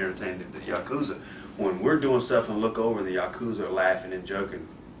fans, we entertained the Yakuza. When we're doing stuff and look over and the Yakuza are laughing and joking,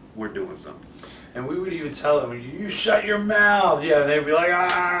 we're doing something. And we would even tell them, "You shut your mouth." Yeah, and they'd be like,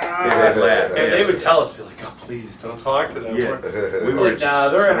 "Ah." Yeah, they'd laugh. And they would tell us, be like, "Oh, please don't talk to them." Yeah. We were like, "Nah,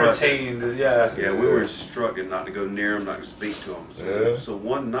 they're entertained." Yeah. Yeah, we were instructed not to go near them, not to speak to them. So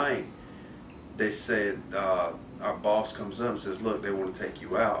one night, they said, our boss comes up and says, "Look, they want to take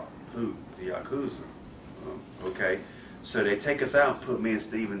you out." Who? The Yakuza. Okay. So they take us out and put me and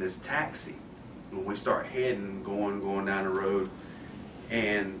Steve in this taxi. When we start heading, going down the road,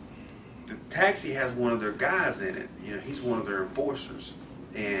 and the taxi has one of their guys in it. He's one of their enforcers.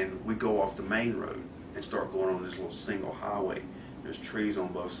 And we go off the main road. and start going on this little single highway. There's trees on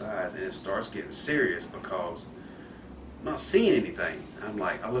both sides, and it starts getting serious because I'm not seeing anything. I'm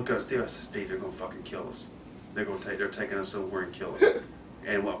like, I look up Steve. I said, Steve, they're gonna fucking kill us. They're taking us somewhere and kill us.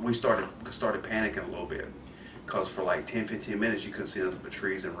 And we started panicking a little bit because for like 10-15 minutes you couldn't see nothing but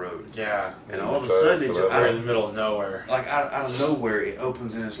trees and road. Yeah. And all of a sudden, it just, We're in the middle of nowhere. like out of nowhere, it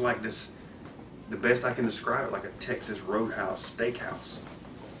opens and it's like this. The best I can describe it, like a Texas Roadhouse steakhouse,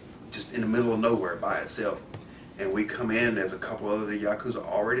 just in the middle of nowhere by itself. And we come in, there's a couple other Yakuza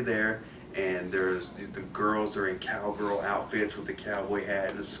already there, and there's the girls are in cowgirl outfits with the cowboy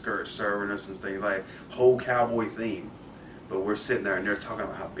hat and the skirt serving us and things like whole cowboy theme. But we're sitting there and they're talking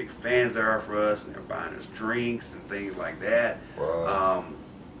about how big fans they are for us, and they're buying us drinks and things like that. Wow.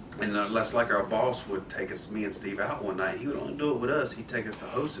 And that's like our boss would take us, me and Steve, out one night. He would only do it with us. He'd take us to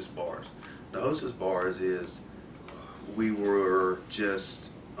hostess bars. The hostess bars is, we were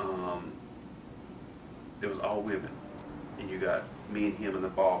just, it was all women. And you got me and him and the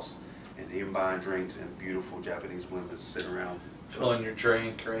boss, and him buying drinks, and beautiful Japanese women sitting around. Filling your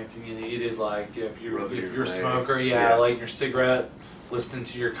drink or anything you needed, like if you're a leg. smoker, Yeah. lighting your cigarette, listening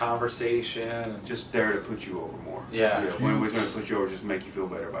to your conversation. And Just there to put you over more. Yeah. When we was going to put you over, just make you feel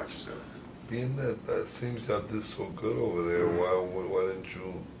better about yourself. Being that seems y'all did so good over there, why didn't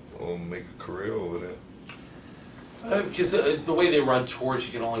you make a career over there? Because the way they run tours,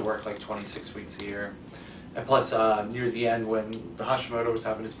 you can only work like 26 weeks a year. And plus, near the end, when Hashimoto was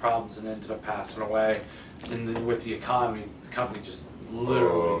having his problems and ended up passing away, and then with the economy, the company just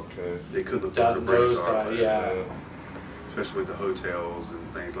literally They couldn't afford down to bring us nosedive. out. Yeah. Especially with the hotels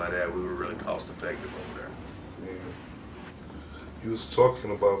and things like that, we were really cost effective over there. Yeah. You was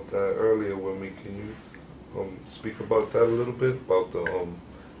talking about that earlier with me. Can you speak about that a little bit? About the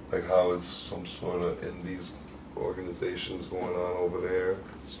like how it's some sort of indies organizations going on over there?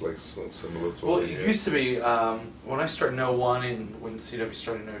 It's like similar to Well, over it here. used to be, when I started in 01 and when CW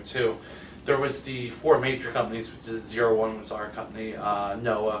started in 02, there was the four major companies, which is 01 was our company,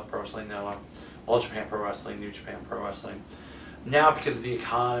 NOAH, Pro Wrestling NOAH, All Japan Pro Wrestling, New Japan Pro Wrestling. Now, because of the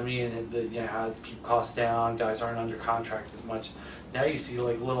economy and how to keep costs down, guys aren't under contract as much. Now you see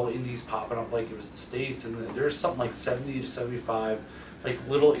like little indies popping up like it was the States, and there's something like 70 to 75 like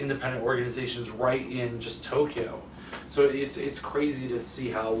little independent organizations right in just Tokyo. So it's crazy to see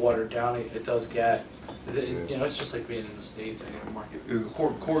how watered down it does get. It's just like being in the States anymore.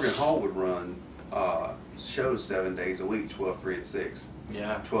 Corrigan Hall would run shows 7 days a week, 12, 3, and 6.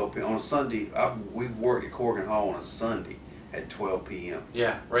 Yeah. 12 p.m. on a Sunday. We've worked at Corrigan Hall on a Sunday at 12 p.m.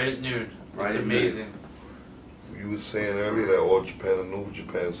 Yeah, right at noon. Right It's at amazing. You were saying earlier that All Japan and New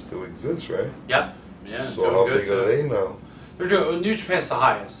Japan still exists, right? Yep. Yeah. So how big are they now? They're doing New Japan's the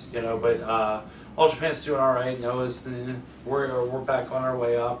highest, but All Japan's doing all right. Noah's we're back on our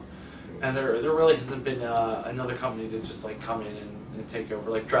way up, and there really hasn't been another company to just like come in and take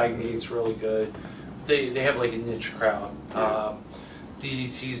over. Like Dragon Gate's really good. They have like a niche crowd.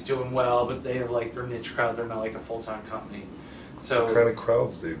 DDT's doing well, but they have like their niche crowd. They're not like a full-time company. So What kind of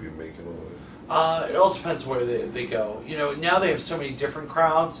crowds they be making over there? it all depends where they go. Now they have so many different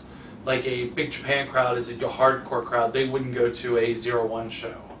crowds. Like a Big Japan crowd is a hardcore crowd. They wouldn't go to a 01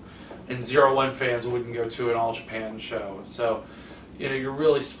 show. And 01 fans wouldn't go to an All Japan show. So, you're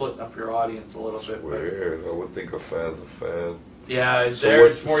really splitting up your audience a little bit. Weird. I would think a fan's a fan. Yeah, So there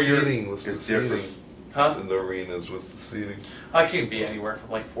what's it's the more your... seating? What's the It's seating different. Huh? in the arenas? What's the seating? I can be anywhere from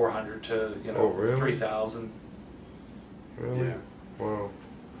like 400 to, Oh, really? 3,000. Really? Yeah. Wow.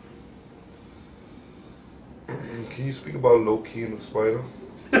 Can you speak about Loki and the Spider?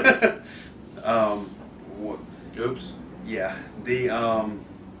 Oops. Yeah, the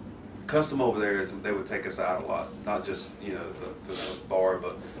custom over there is they would take us out a lot. Not just the bar,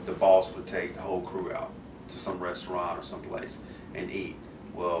 but the boss would take the whole crew out to some restaurant or someplace and eat.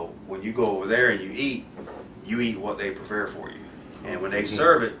 Well, when you go over there and you eat what they prepare for you, and when they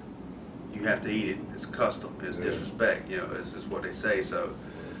serve it, you have to eat it. It's custom. It's disrespect. It's just what they say. So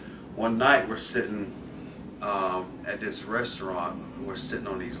one night we're sitting at this restaurant. And we're sitting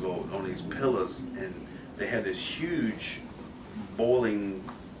on these pillars, and they had this huge boiling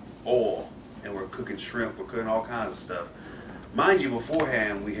oil, and we're cooking shrimp. We're cooking all kinds of stuff. Mind you,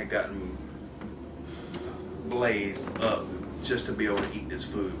 beforehand we had gotten blazed up just to be able to eat this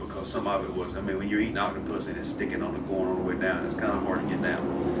food, because some of it was, when you're eating octopus and it's sticking going on the way down, it's kind of hard to get down.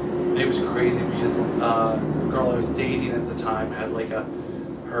 And it was crazy because the girl I was dating at the time had like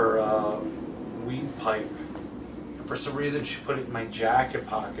her weed pipe. And for some reason she put it in my jacket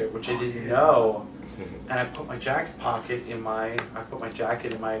pocket, which I didn't know. And I put my jacket in my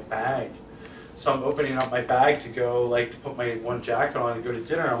bag. So I'm opening up my bag to go to put my one jacket on and go to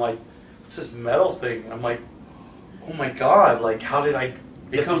dinner. I'm like, what the what's this metal thing? And I'm like, oh my god, like how did I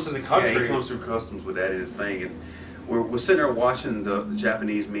get this in the country? Yeah, he comes through customs with that in his thing, and we're sitting there watching the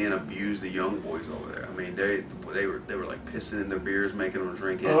Japanese men abuse the young boys over there. I mean, they were like pissing in their beers, making them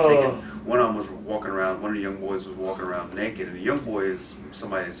drink it. One of them was walking around. One of the young boys was walking around naked, and the young boy is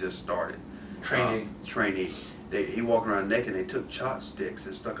somebody that's just started trainee. He walked around naked. They took chopsticks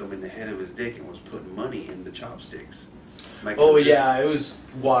and stuck them in the head of his dick and was putting money in the chopsticks. Oh yeah, it was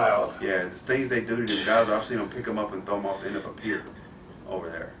wild. Yeah, it's things they do to these guys. I've seen them pick them up and throw them off the end of a pier over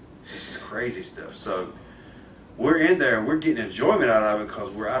there. This is crazy stuff. So we're in there and we're getting enjoyment out of it because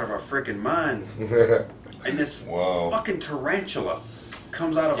we're out of our freaking mind. And this fucking tarantula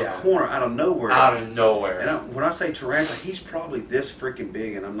comes out of a corner, out of nowhere. Out of nowhere. And when I say tarantula, he's probably this freaking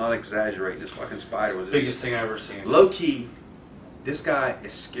big, and I'm not exaggerating. This fucking spider was the biggest thing I've ever seen. Low key, this guy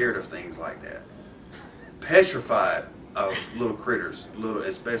is scared of things like that. Petrified of little critters,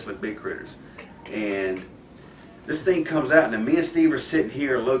 especially big critters. And this thing comes out, and then me and Steve are sitting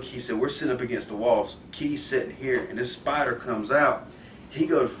here. Low key said we're sitting up against the walls. Key's sitting here, and this spider comes out. He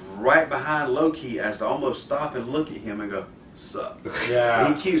goes right behind Low key as to almost stop and look at him and go, "Sup?" Yeah.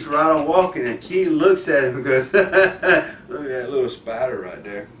 And he keeps right on walking, and Key looks at him and goes, "Look at that little spider right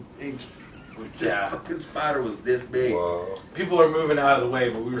there." This fucking spider was this big. Wow. People are moving out of the way,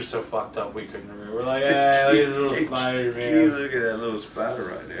 but we were so fucked up we couldn't remember. We're like, yeah, look at the little spider, man. Key, look at that little spider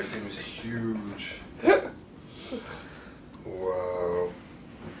right there. That thing was huge. Wow.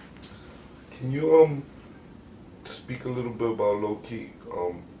 Can you speak a little bit about Low Key?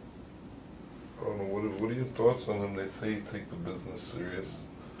 I don't know, what are your thoughts on him? They say he take the business serious.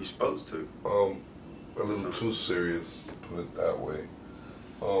 He's supposed to. A little too serious, to put it that way.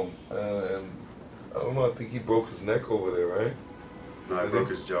 And I don't know, I think he broke his neck over there, right? No, he broke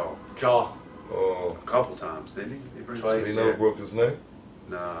his jaw. Oh. A couple times, didn't he? Twice. He never broke his neck?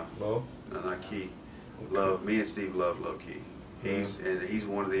 Nah. No? No, not Key. Me and Steve love Low Key. He's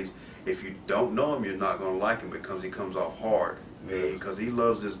one of these. If you don't know him, you're not going to like him because he comes off hard. Because he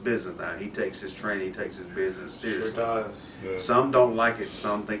loves this business now. He takes his training, he takes his business seriously. Sure does. Yeah. Some don't like it,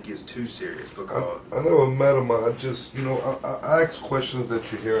 some think it's too serious. Because I never met him. I just, I ask questions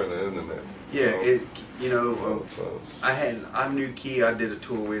that you hear on the internet. I knew Key. I did a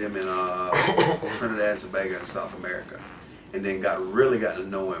tour with him in Trinidad and Tobago in South America, and then really got to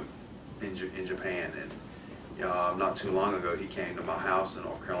know him in Japan. And not too long ago, he came to my house in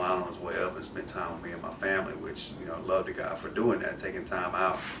North Carolina on his way up and spent time with me and my family, which I love the guy for doing that, taking time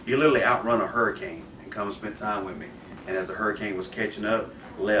out. He literally outrun a hurricane and come and spend time with me. And as the hurricane was catching up,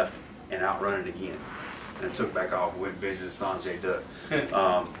 left and outrun it again, and took back off, went and visited Sanjay Dutt.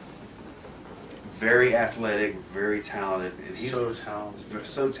 Very athletic, very talented. And he's so talented.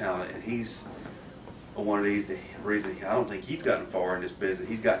 So talented, and he's one of these. The reason I don't think he's gotten far in this business.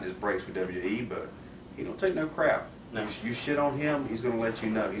 He's gotten his breaks with WWE, but he don't take no crap. No. You shit on him, he's going to let you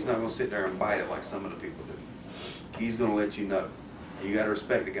know. He's not going to sit there and bite it like some of the people do. He's going to let you know. And you got to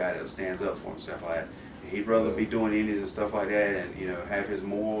respect the guy that stands up for himself like that. He'd rather be doing indies and stuff like that, and have his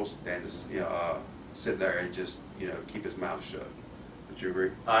morals than to sit there and just keep his mouth shut. Would you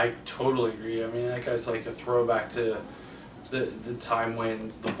agree? I totally agree. I mean, that guy's like a throwback to the time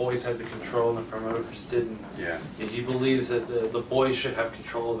when the boys had the control and the promoters didn't. Yeah. He believes that the boys should have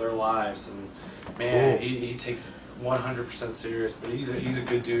control of their lives, and man, he takes it 100% serious. But he's a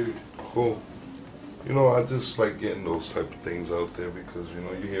good dude. Cool. I just like getting those type of things out there because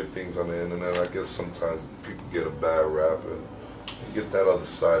you hear things on the internet. I guess sometimes people get a bad rap and you get that other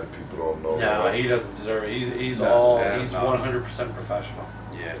side that people don't know. No, he doesn't deserve it. He's 100% professional.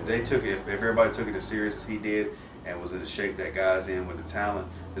 Yeah, if everybody took it as serious as he did and was in the shape that guy's in with the talent,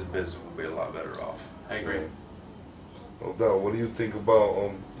 his business would be a lot better off. I agree. No doubt. What do you think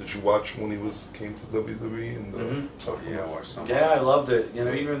about? Did you watch when he came to WWE and the Tough? Yeah, I watched some. Yeah, I loved it.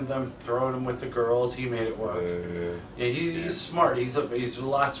 Even them throwing him with the girls, he made it work. Yeah, he's smart. He's a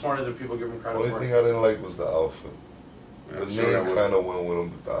lot smarter than people give him credit for. The only thing I didn't like was the outfit. The name kind of went with him,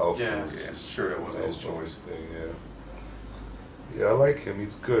 but the outfit. Yeah, sure that wasn't his choice. Thing, yeah, I like him.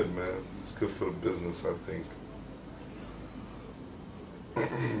 He's good, man. He's good for the business, I think.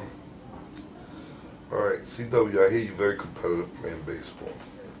 All right, CW, I hear you very competitive playing baseball.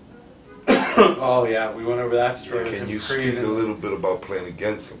 Oh yeah, we went over that story. Can you speak a little bit about playing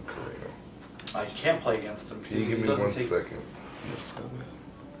against him, Corino? You can't play against him. Can you give me 1 second?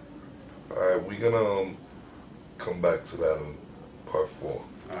 All right, we're gonna come back to that in part 4. All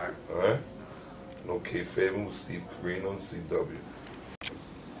right. All right. No kayfabing with Steve Corino and CW.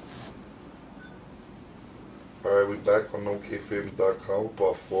 All right, we're back on NoKayfabing.com with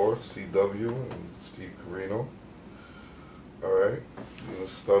part 4, CW and Steve Corino. All right.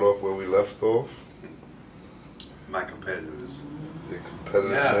 Let's start off where we left off. My competitiveness. Your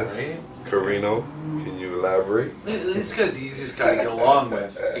competitiveness. Yeah, right? Corino, can you elaborate? This guy's the easiest guy to get along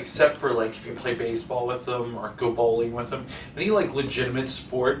with, except for like if you play baseball with him or go bowling with him. Any like legitimate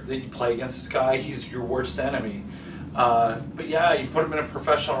sport that you play against this guy, he's your worst enemy. But yeah, you put him in a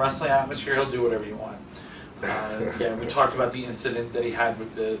professional wrestling atmosphere, he'll do whatever you want. Yeah, we talked about the incident that he had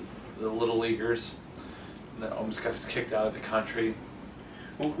with the little leaguers that almost got us kicked out of the country.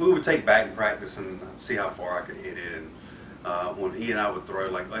 We would take batting practice and see how far I could hit it. And when he and I would throw,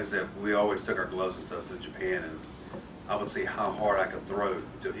 like I said, we always took our gloves and stuff to Japan, and I would see how hard I could throw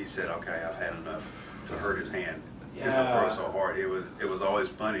until he said, "Okay, I've had enough," to hurt his hand. Because I throw so hard. It was always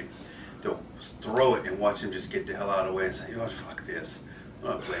funny to throw it and watch him just get the hell out of the way and say, "You know what, fuck this.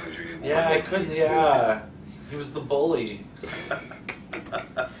 I'm not playing with you anymore." Yeah, I couldn't. Yeah, he was the bully.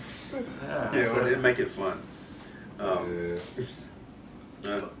 Yeah, it didn't make it fun.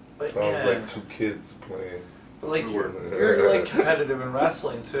 But Sounds like two kids playing. But like you're like competitive in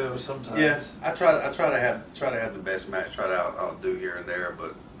wrestling too sometimes. Yeah, I try to have the best match. Try to outdo here and there,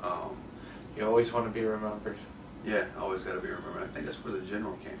 but You always want to be remembered. yeah, I always got to be remembered. I think that's where the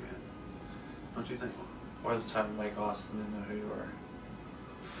general came in. Don't you think? Or the time Mike Austin didn't know who you were.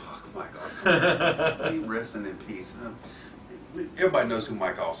 Fuck Mike Awesome. He resting in peace. Everybody knows who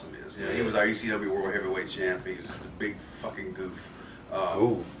Mike Awesome is. Yeah, he was our ECW World Heavyweight Champ. He was a big fucking goof.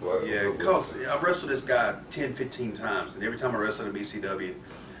 Oof, what? Yeah, because I've wrestled this guy 10, 15 times, and every time I wrestled him ECW,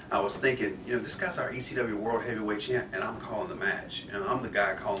 I was thinking, this guy's our ECW World Heavyweight Champ, and I'm calling the match. I'm the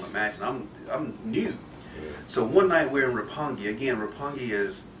guy calling the match, and I'm new. Yeah. So one night we're in Roppongi. Again, Roppongi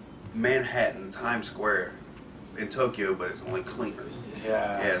is Manhattan, Times Square in Tokyo, but it's only cleaner.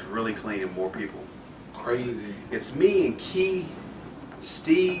 Yeah. Yeah, it's really clean and more people. Crazy. It's me and Key,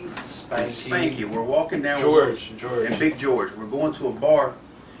 Steve, and Spanky. We're walking down George, and Big George. We're going to a bar.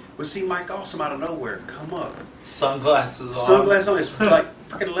 We see Mike Awesome out of nowhere come up. Sunglasses on. Sunglasses on. It's like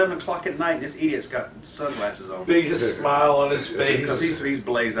freaking 11 o'clock at night, and this idiot's got sunglasses on. Biggest smile on his face. Because he's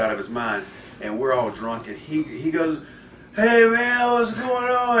blazed out of his mind, and we're all drunk, and he goes, "Hey man, what's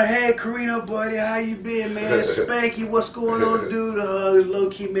going on? Hey Corino buddy, how you been, man? Spanky, what's going on, dude? Low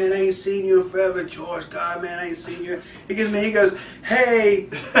key, man, I ain't seen you in forever. George, God, man, I ain't seen you." He goes, "Hey,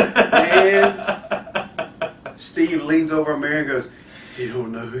 man." Steve leans over at me and goes, "You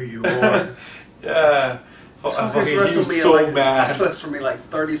don't know who you are." Yeah. He was so mad. He for me like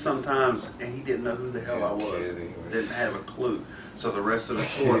 30 sometimes, and he didn't know who the hell I was. Kidding, Didn't have a clue. So the rest of the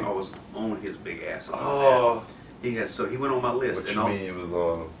tour, I was on his big ass. Oh. He went on my list. What you mean you was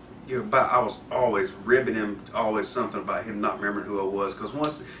on him? I was always ribbing him, always something about him not remembering who I was. Because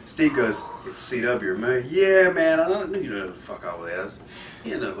once Steve goes, "It's CW, man." "Yeah, man, I don't know who the fuck I was." He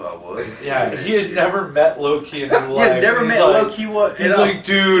didn't know who I was. Yeah, he had never met Loki in his life. He had never met Loki. He's like,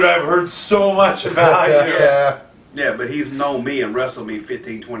 "Dude, I've heard so much about you." Yeah. Yeah, but he's known me and wrestled me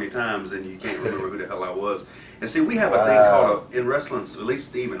 15, 20 times, and you can't remember who the hell I was. And see, we have a thing called, in wrestling, at least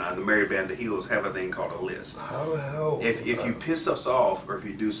Steve and I, the Merry Band of Heels, have a thing called a list. How the hell? If you piss us off, or if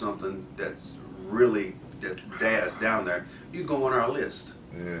you do something that's really, that's down there, you go on our list.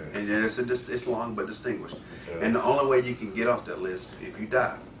 Yeah. And then it's long but distinguished. Okay. And the only way you can get off that list, if you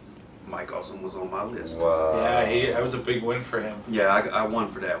die. Mike Awesome was on my list. Wow. Yeah, that was a big win for him. Yeah, I won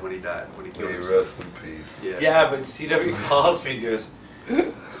for that when he died, when he killed May himself. rest in peace. Yeah. Yeah, but CW calls me and goes,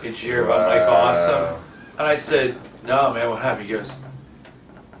 "Did you hear about Mike Awesome?" And I said, "No, man, what happened?" He goes,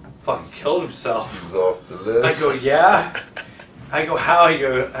 "Fucking killed himself." He's off the list. I go, "Yeah?" I go, "How?"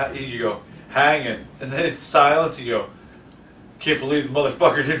 You go, "Hanging." And then it's silence. You go, "Can't believe the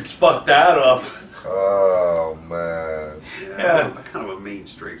motherfucker didn't fuck that up." Oh, man. Yeah. I'm kind of a mean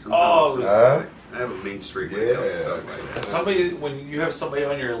streak. Sometimes Huh? I have a mean streak. Yeah. Stuff like that. Somebody, when you have somebody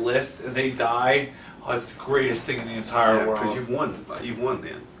on your list and they die, it's the greatest thing in the entire Because world. you've won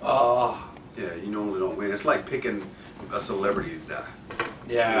then. Oh, Yeah, you normally don't win. It's like picking a celebrity to die.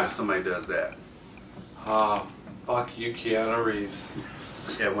 yeah. If somebody does that. Oh, fuck you, Keanu Reeves.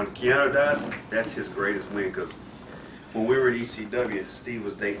 Yeah, when Keanu dies, that's his greatest win. Because when we were at ECW, Steve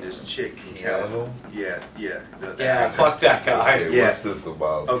was dating this chick. Keanu? Yeah. Yeah, fuck that guy. Okay, Yeah. what's this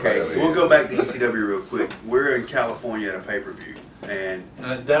about? Okay, Tell me. we'll go back to ECW real quick. We're in California at a pay-per-view, and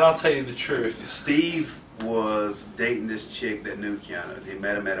Then I'll tell you the truth. Steve was dating this chick that knew Keanu. They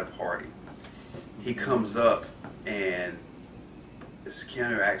met him at a party. He comes up, and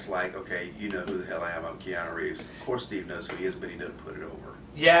Keanu acts like, "Okay, you know who the hell I am. I'm Keanu Reeves." Of course, Steve knows who he is, but he doesn't put it over.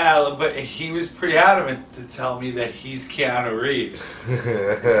 Yeah, but he was pretty adamant to tell me that he's Keanu Reeves.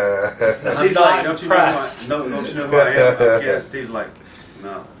 I'm Steve's not like, "Don't you know who I, impressed. don't you know who I am?" Yeah, Steve's like,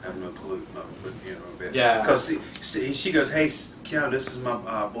 No, I have no clue. No, but you know, a bit. Yeah. Because she goes, "Hey, Keanu, this is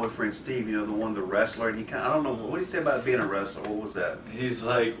my boyfriend Steve. You know, the wrestler." And he kind of, I don't know, what did he say about being a wrestler? What was that? He's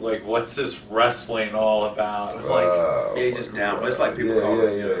like, what's this wrestling all about? Yeah, he's just down. But it's like people call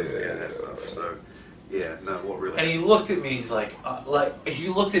us, that stuff. stuff. So, yeah, no, what really? And he looked at me. He's like he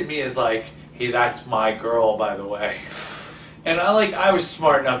looked at me as like, hey, that's my girl, by the way. And I was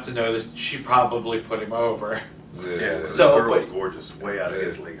smart enough to know that she probably put him over. Yeah, so this girl was gorgeous, way out of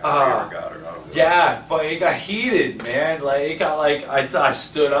his league. I never got her. I don't know. Yeah, but it got heated, man. Like it got I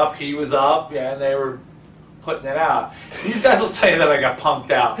stood up, he was up, yeah, and they were putting it out. These guys will tell you that I got punked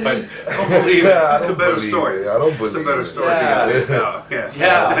out, but don't believe it. Nah, It's a better story. I don't believe It's a better it. story. Yeah.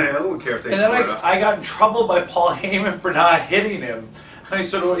 Yeah. I don't care if they And then split up. I got in trouble by Paul Heyman for not hitting him. And I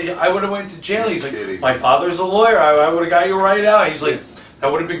said, I would have went to jail. He's like, my father's a lawyer. I would have got you right out. He's like,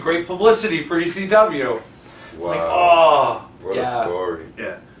 that would have been great publicity for ECW. Wow. Like, oh, what yeah. a story.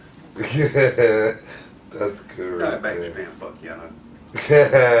 Yeah. Yeah. That's good. No, back in Japan, fuck yeah.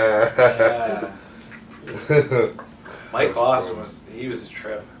 Yeah. Mike Awesome was a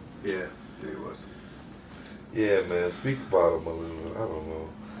trip. Yeah, he was. Yeah, man. Speak about him a little. I don't know.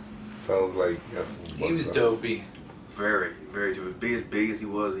 Sounds like he got some. He was butt dopey. Very, very true. As big as he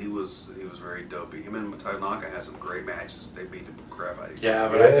was very dopey. Him and Tanaka had some great matches. They beat the crap out of each other. Yeah,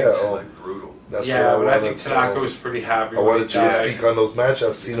 but I think like brutal. That's yeah, what but I think wanted Tanaka to, was pretty happy. I when wanted he you to died. speak on those matches.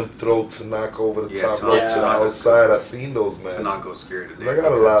 I seen him throw Tanaka over the Yeah, top Tanaka- rope to the Tanaka- outside. I seen those matches. Tanaka was scared to death. I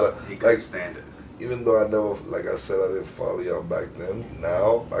got a lot of He couldn't like. stand it. Even though I never, like I said, I didn't follow y'all back then.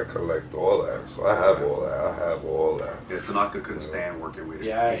 Now I collect all that, so I have all that. Yeah, Tanaka couldn't stand working with it.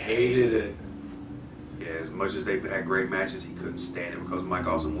 Yeah, I hated it. Yeah, as much as they had great matches, he couldn't stand it because Mike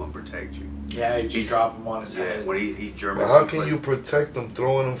Awesome wouldn't protect you. Yeah, you just drop him on his head. When he German. But how can you protect them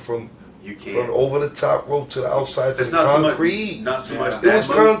throwing them from over the top rope to the outside to It's the not concrete? not so much It that was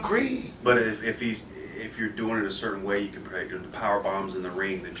move, concrete. But if you're doing it a certain way, you can protect the power bombs in the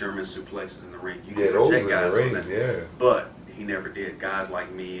ring, the German suplexes in the ring. You can Those protect in guys the on rings, that. yeah. But he never did. Guys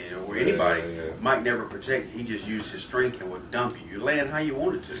like me or anybody, Yeah. Mike never protected. He just used his strength and would dump you. You land how you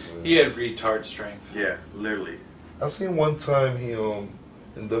wanted to. He had retard strength. Yeah, literally. I seen one time he in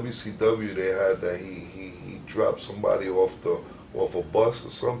WCW they had that he dropped somebody off a bus or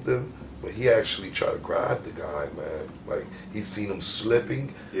something, but he actually tried to grab the guy, man. Like he seen him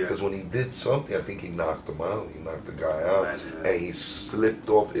slipping because when he did something, I think he knocked him out. He knocked the guy out, and he slipped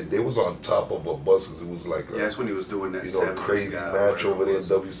off. They was on top of a bus. It was like that's when he was doing that. Crazy match over there in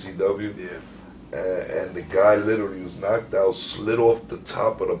WCW. Yeah. And the guy literally was knocked out, slid off the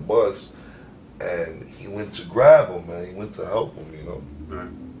top of the bus. And he went to grab him, man. He went to help him, you know. Right.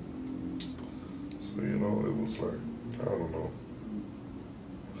 So, you know, it was like, I don't know.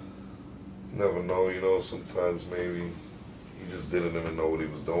 Never know, you know. Sometimes maybe he just didn't even know what he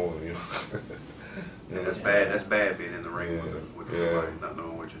was doing, you know. Yeah, that's bad. That's bad being in the ring with Yeah. somebody not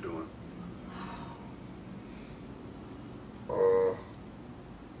knowing what you're doing.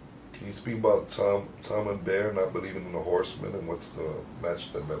 Can you speak about Tom and Bear not believing in the Horsemen and what's the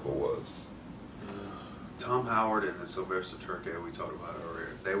match that never was? Tom Howard and Sylvester Turkey, we talked about earlier,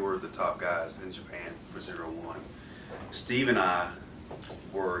 they were the top guys in Japan for 0-1. Steve and I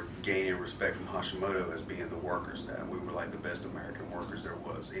were gaining respect from Hashimoto as being the workers now. We were like the best American workers there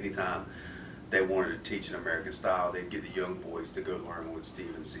was. Anytime they wanted to teach an American style, they'd get the young boys to go learn with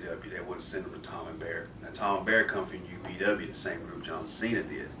Steve and CW. They wouldn't send them to Tom and Bear. Now, Tom and Bear come from UPW, the same group John Cena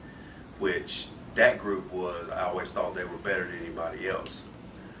did, which that group was, I always thought they were better than anybody else.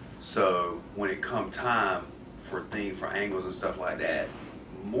 So when it come time for angles and stuff like that,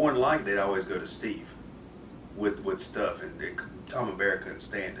 more than likely they'd always go to Steve with stuff, and Tom and Bear couldn't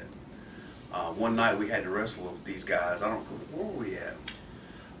stand it. One night we had to wrestle with these guys. Where were we at?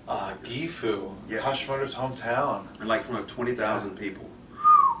 Gifu, Yeah. Hashimoto's hometown. And like from like 20,000 people.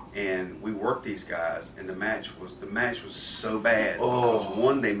 And we worked these guys, and the match was so bad because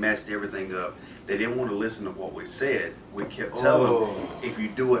one, they messed everything up. They didn't want to listen to what we said. We kept telling them, if you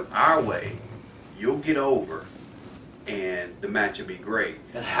do it our way, you'll get over, and the match will be great.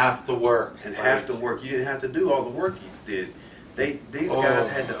 And half the work. And half the work, you didn't have to do all the work you did. These guys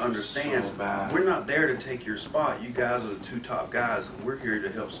had to understand, so bad. we're not there to take your spot. You guys are the two top guys, and we're here to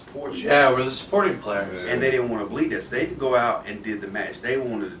help support you. Yeah, we're the supporting players. And they didn't want to bleed us. They'd go out and did the match they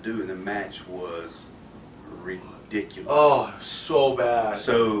wanted to do, and the match was ridiculous. Oh, so bad.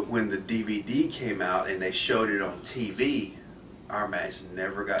 So when the DVD came out and they showed it on TV, our match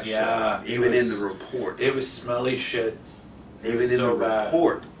never got shown. Even in the report. It was smelly shit. Even in so the bad.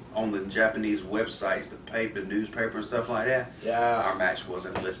 report on the Japanese websites, the paper, newspaper and stuff like that, our match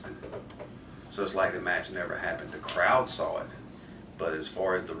wasn't listed. So it's like the match never happened. The crowd saw it, But as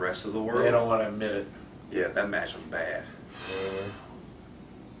far as the rest of the world, They don't want to admit it. yeah, that match was bad.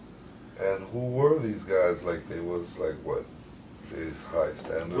 And who were these guys? Like they was like what? These high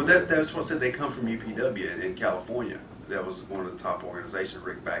standard. Well, that's what I said. They come from UPW in California. That was one of the top organizations,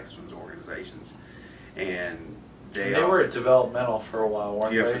 Rick Baxman's organizations, and They were developmental for a while,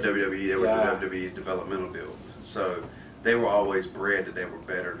 weren't yeah, they? for WWE. They were the WWE developmental deal. So they were always bred that they were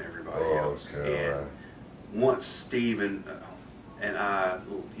better than everybody else. Okay, and once Steve and I,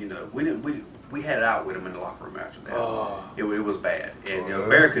 you know, we had it out with him in the locker room after that. It was bad, and you know,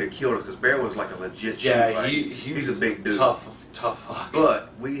 Bear could have killed us because Bear was like a legit shoot fighter. He's a big dude, tough fuck. But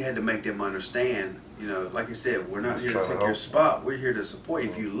we had to make them understand, you know, like I said, we're not here to take your spot. We're here to support you.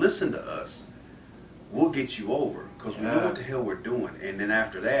 If you listen to us, we'll get you over because we know what the hell we're doing. And then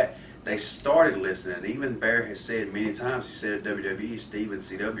after that, they started listening. Even Bear has said many times, he said at WWE, Steve and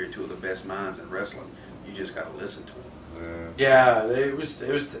CW are two of the best minds in wrestling. You just got to listen to them. Yeah, it was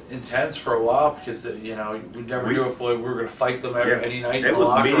intense for a while because you know we never knew if we were going to fight them any night. There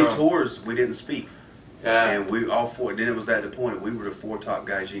was many tours we didn't speak. Yeah, and we all four. Then it was at the point we were the four top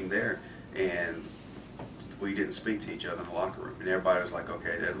guys in there, and we didn't speak to each other in the locker room. And everybody was like,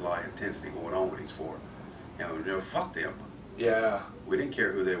 "Okay, there's a lot of intensity going on with these four." And you know, fuck them. Yeah, we didn't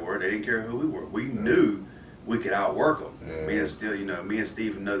care who they were. They didn't care who we were. We knew we could outwork them. Yeah. Me and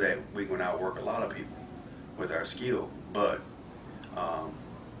Steve know that we can outwork a lot of people with our skill, but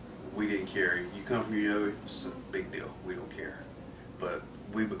we didn't care. You come from it's a big deal. We don't care. But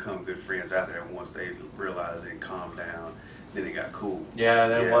we become good friends after that once they realized and calmed down. Then it got cool. Yeah,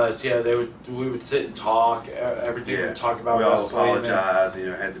 that was. Yeah, we would sit and talk. Everything we would talk about. We all apologized. You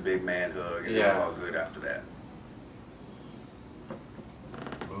know, had the big man hug, and it was all good after that.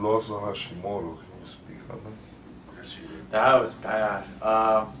 Loss of Hashimoto. Can you speak on that? That was bad.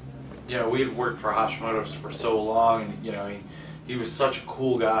 You know, we had worked for Hashimoto's for so long, and you know, he was such a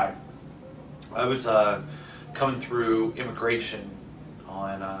cool guy. I was coming through immigration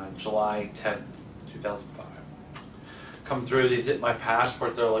on July 10th, 2005. Coming through, they zip my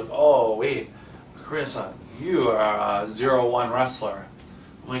passport. They're like, "Oh, wait, Corino, you are a 01 wrestler."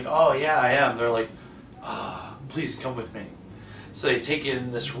 I'm like, "Oh, yeah, I am." They're like, "Please come with me." So they take you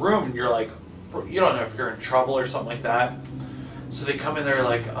in this room, and you're like, you don't know if you're in trouble or something like that. So they come in there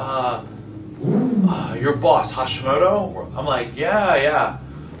like, your boss, Hashimoto? I'm like, yeah.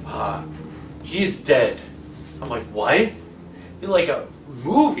 He's dead. I'm like, what? You're like a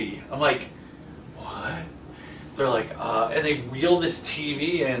movie. I'm like, what? They're like, and they reel this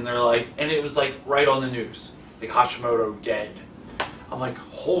TV and they're like, and it was like right on the news. Like Hashimoto dead. I'm like,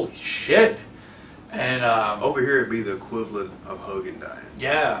 holy shit. And over here it'd be the equivalent of Hogan dying.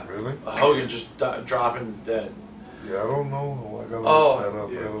 Yeah. Really? Hogan just dropping dead. Yeah, I don't know. I gotta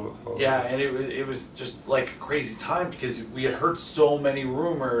look that up. Yeah, and it was just like a crazy time because we had heard so many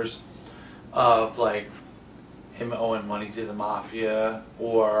rumors of like him owing money to the mafia,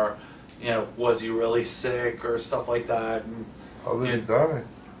 or you know, was he really sick or stuff like that. And, how did he die?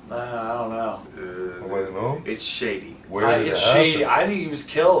 I don't know. Nobody know? It's shady. Where did it's shady. I think he was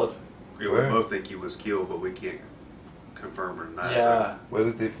killed. Yeah, we both think he was killed, but we can't confirm or deny. Yeah. Where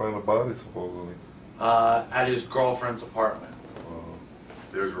did they find the body supposedly? At his girlfriend's apartment.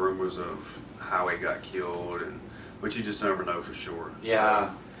 There's rumors of how he got killed, but you just never know for sure. Yeah.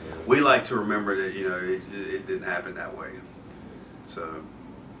 So, we like to remember that it didn't happen that way. So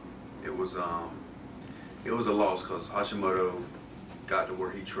it was a loss because Hashimoto got to where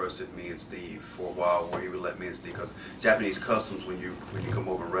he trusted me and Steve for a while, where he would let me and Steve, because Japanese customs, when you come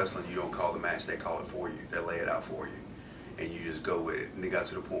over wrestling, you don't call the match, they call it for you. They lay it out for you, and you just go with it. And it got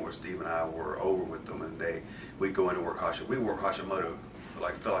to the point where Steve and I were over with them, and we'd go in and work Hashimoto. We worked Hashimoto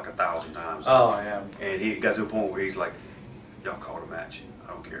felt like 1,000 times. Oh yeah. And he got to a point where he's like, "Y'all call the match. I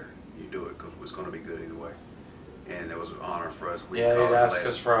don't care. You do it because it's going to be good either way." And it was an honor for us. He'd ask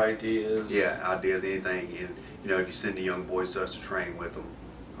us for ideas. Yeah, ideas, anything. And you send the young boys to us to train with them.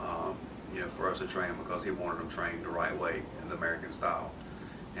 For us to train them because he wanted them trained the right way in the American style.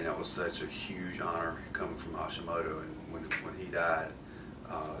 And that was such a huge honor coming from Hashimoto. And when he died,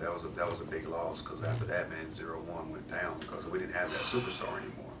 that was a big loss because after that, man, 01 went down because we didn't have that superstar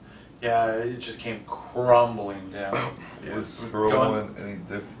anymore. Yeah, it just came crumbling down. Was 01 any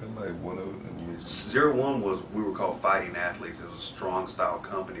different? Like what it was? 01 was, we were called Fighting Athletes. It was a strong style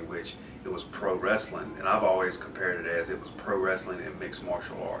company, which it was pro wrestling, and I've always compared it as it was pro wrestling and mixed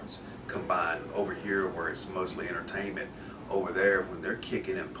martial arts combined. Over here, where it's mostly entertainment, over there, when they're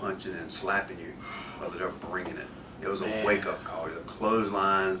kicking and punching and slapping you, they're bringing it. It was a wake-up call. The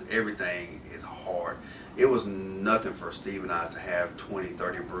clotheslines, everything is hard. It was nothing for Steve and I to have 20,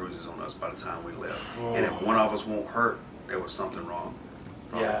 30 bruises on us by the time we left. And if one of us won't hurt, there was something wrong.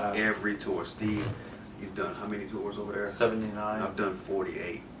 From Yeah. every tour. Steve, you've done how many tours over there? 79. I've done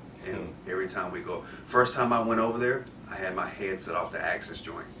 48. And every time we go, first time I went over there, I had my head set off the axis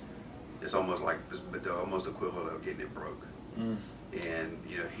joint. It's almost like the almost equivalent of getting it broke. Mm. And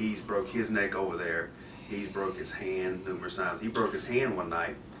you know, he's broke his neck over there. He's broke his hand numerous times. He broke his hand one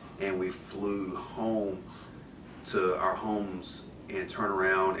night, and we flew home to our homes and turned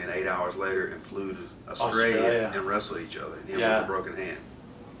around, and 8 hours later, and flew to Australia. And wrestled each other. Him with a broken hand.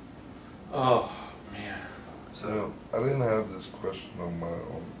 Oh man. So I didn't have this question on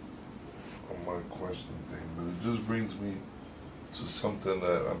my question thing, but it just brings me to something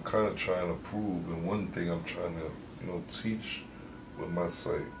that I'm kind of trying to prove, and one thing I'm trying to teach with my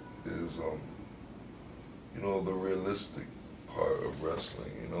site is the realistic part of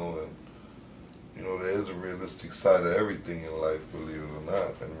wrestling, and there is a realistic side of everything in life, believe it or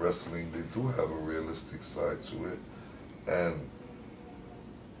not, and wrestling, they do have a realistic side to it. And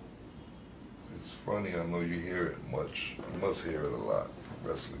it's funny, I know you hear it much, you must hear it a lot,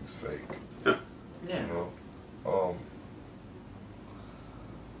 wrestling's fake. Yeah.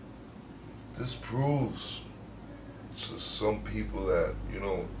 This proves to some people that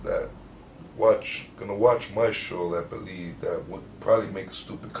that gonna watch my show, that believe, that would probably make a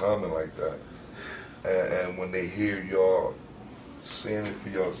stupid comment like that, and when they hear y'all saying it for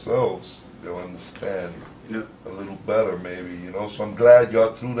yourselves, they'll understand a little better, maybe. So I'm glad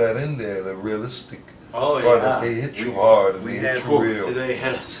y'all threw that in there, the realistic. Oh part, yeah. that they hit you hard and we they had hit you real. Today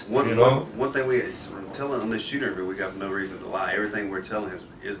hit us. One thing I'm telling on this shoot interview, we got no reason to lie. Everything we're telling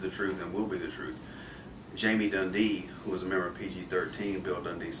is the truth and will be the truth. Jamie Dundee, who was a member of PG-13, Bill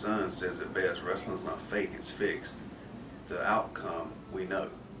Dundee's son, says it best: wrestling's not fake, it's fixed. The outcome, we know.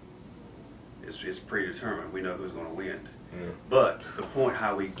 It's predetermined. We know who's going to win. Yeah. But the point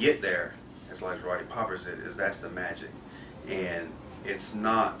how we get there, as like Roddy Popper said, is that's the magic. And it's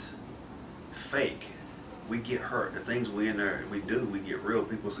not fake. We get hurt. The things we do, we get real.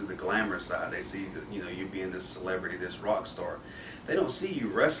 People see the glamorous side. They see you being this celebrity, this rock star. They don't see you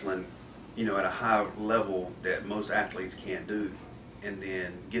wrestling, at a high level that most athletes can't do, and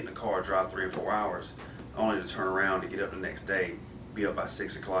then get in a car, drive 3 or 4 hours, only to turn around to get up the next day, be up by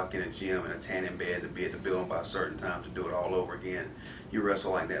 6 o'clock in a gym in a tanning bed, to be at the building by a certain time to do it all over again. You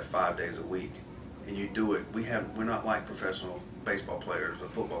wrestle like that 5 days a week, and you do it. We're not like professional baseball players or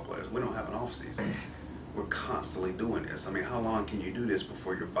football players. We don't have an off season. We're constantly doing this. I mean, how long can you do this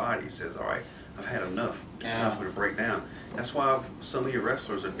before your body says, all right, I've had enough. It's time for me to break down. That's why some of your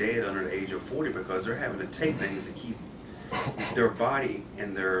wrestlers are dead under the age of 40, because they're having to take things to keep their body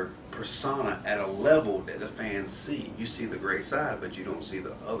and their persona at a level that the fans see. You see the great side, but you don't see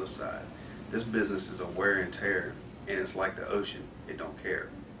the other side. This business is a wear and tear, and it's like the ocean. It don't care.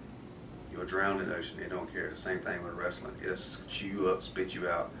 You'll drown in the ocean. It don't care. The same thing with wrestling. It'll chew you up, spit you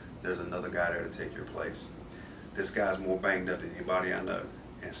out. There's another guy there to take your place. This guy's more banged up than anybody I know,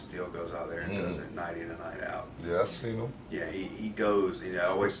 and still goes out there and does it night in and night out. Yeah, I seen him. Yeah, he goes. I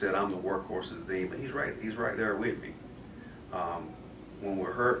always said I'm the workhorse of the team, but he's right there with me. When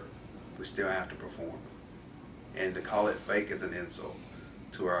we're hurt, we still have to perform, and to call it fake is an insult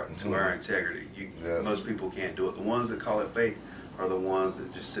to our integrity. Most people can't do it. The ones that call it fake are the ones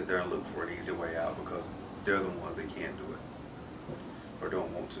that just sit there and look for an easy way out, because they're the ones that can't do it or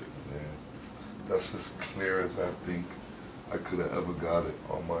don't want to. Yeah, that's as clear as I think I could have ever got it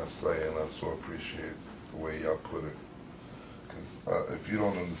on my site, and I so appreciate the way y'all put it. Because if you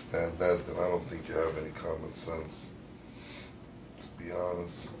don't understand that, then I don't think you have any common sense, to be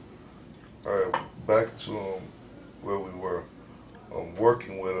honest. All right, back to where we were,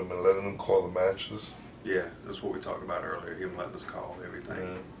 working with him and letting him call the matches. Yeah, that's what we talked about earlier, him letting us call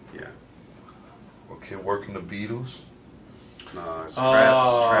everything. Yeah. Okay, working the Beatles. No, it's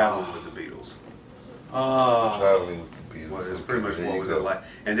traveling with the Beatles. Traveling with the Beatles. Well, it's pretty much what was it like.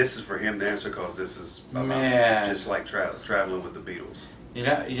 And this is for him to answer, because this is about just like traveling with the Beatles.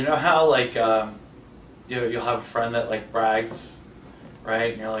 You know how like you'll have a friend that like brags,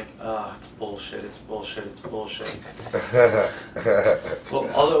 right? And you're like, oh, it's bullshit, it's bullshit, it's bullshit. Well,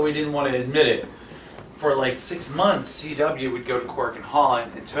 although we didn't want to admit it, for like 6 months, CW would go to Cork and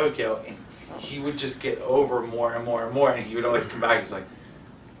Holland and Tokyo, and he would just get over more and more and more, and he would always come back. He's like,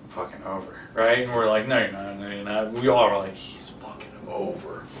 I'm fucking over, right? And we're like, no, you're not, no, you're not. We all were like, he's fucking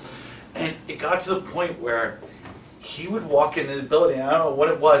over. And it got to the point where he would walk into the building, I don't know what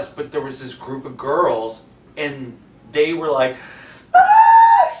it was, but there was this group of girls, and they were like,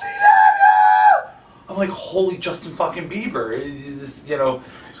 CW! I'm like, holy Justin fucking Bieber.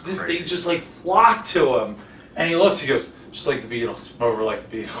 They just like flocked to him. And he looks, he goes, Just like the Beatles, over like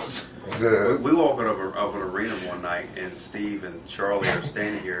the Beatles. We walk out of an arena one night, and Steve and Charlie are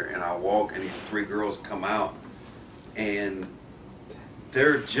standing here, and I walk, and these 3 girls come out, and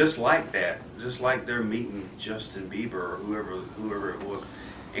they're just like that, just like they're meeting Justin Bieber or whoever it was,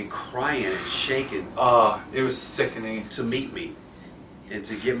 and crying and shaking. It was sickening. To meet me, and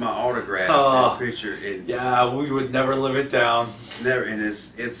to get my autograph and picture. And yeah, we would never live it down. Never, and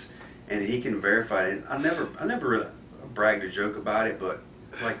it's and he can verify it. And I never bragged or joke about it, but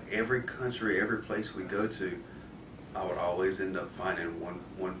it's like every country, every place we go to, I would always end up finding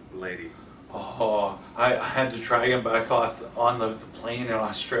one lady. I had to drag him back off on the plane in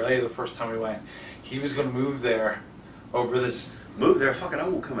Australia the first time we went. He was going to move there over this. Move there? Fuck it, I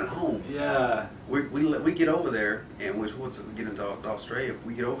won't coming home. Yeah. We get over there, and once we get into Australia,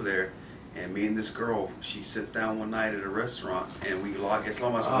 we get over there, and me and this girl, she sits down one night at a restaurant, and we lock. It's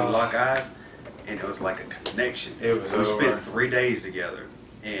almost we lock eyes, and it was like a connection. We spent 3 days together,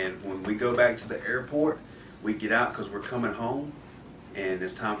 and when we go back to the airport, we get out because we're coming home, and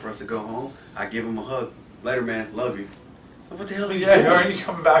it's time for us to go home. I give him a hug. Later, man. Love you. What the hell are you doing? Yeah, aren't you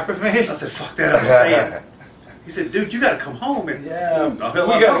coming back with me? I said, fuck that, I'm staying. He said, dude, you got to come home. And we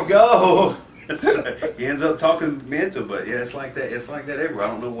got to go. He ends up talking mental, but yeah, it's like that. It's like that everywhere. I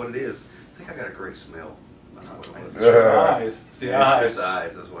don't know what it is. I think I got a great smell. That's what it was. It's your eyes. It's the eyes. It's the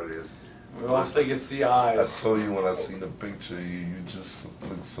eyes. That's what it is. We all think it's the eyes. I told you when I seen the picture, you just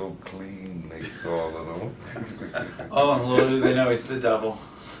look so clean. They saw it. And little do they know he's the devil.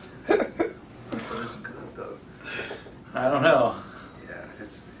 But it's good though. I don't know. Yeah,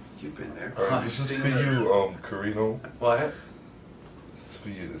 you've been there. All right, this is for you, Corino. What? It's for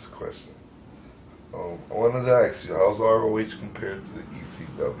you, this question. I wanted to ask you, how's ROH compared to the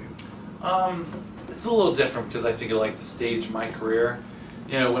ECW? It's a little different because I think of like the stage of my career.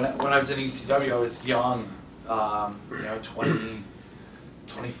 You know, when I was in ECW, I was young, 20,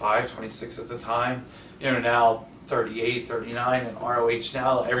 25, 26 at the time. You know, now 38, 39, and ROH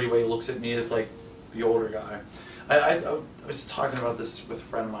now, everybody looks at me as like the older guy. I was talking about this with a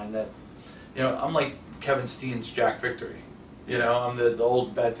friend of mine that, you know, I'm like Kevin Steen's Jack Victory. You know, I'm the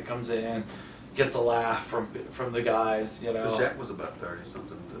old vet that comes in, gets a laugh from the guys, you know. Jack was about 30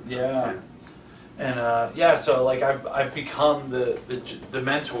 something. Yeah. And so like I've become the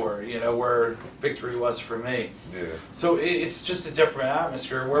mentor, you know, where Victory was for me. Yeah. So it's just a different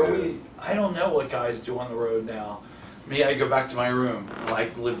atmosphere where I don't know what guys do on the road now. Me, I go back to my room,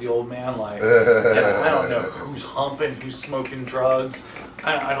 like live the old man life. And I don't know who's humping, who's smoking drugs.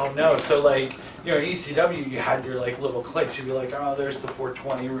 I don't know. So like, you know, in ECW, you had your like little cliques. You'd be like, oh, there's the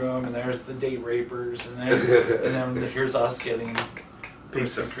 420 room, and there's the date rapers, and then here's us getting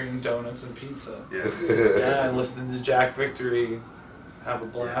pizza, cream donuts, and pizza. Yeah, and listening to Jack Victory, have a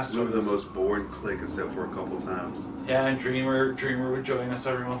blast. We were the most boring clique except for a couple times. Yeah, and Dreamer would join us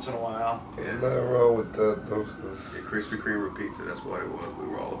every once in a while. Ain't nothing wrong with that though. Yeah, Krispy Kreme pizza, that's what it was. We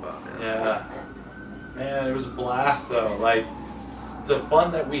were all about that. Yeah. Man, it was a blast though. Like, the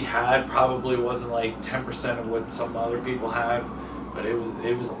fun that we had probably wasn't like 10% of what some other people had, but it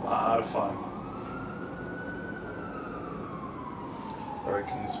was a lot of fun. Alright,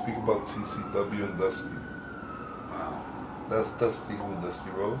 can you speak about TCW and Dusty? Wow. That's Dusty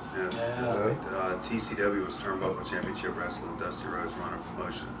Rose? Yeah. TCW was Turnbuckle Championship Wrestling. Dusty Rhodes run a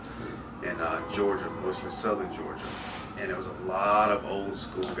promotion in Georgia, mostly southern Georgia. And it was a lot of old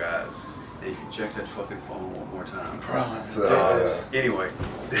school guys. And if you check that fucking phone one more time. Anyway,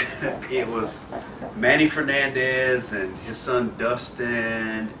 it was Manny Fernandez and his son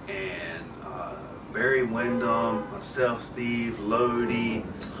Dustin and Barry Windham, myself, Steve, Lodi,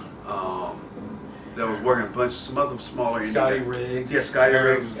 that was working a bunch of some other smaller Scotty Riggs. Yeah, Scotty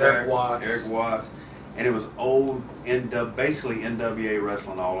Riggs was there. Eric Watts. And it was old basically NWA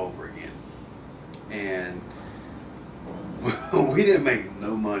wrestling all over again. And we didn't make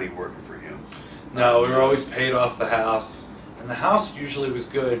no money working for him. No, we were always paid off the house. And the house usually was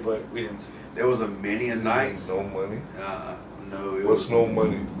good, but we didn't see it. There was a many a nights. No money? No. What's no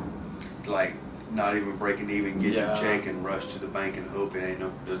money? Like, not even breaking even, get your check and rush to the bank and hope it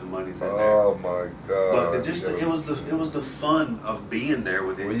ain't there's money's in there. Oh my God! But it was the fun of being there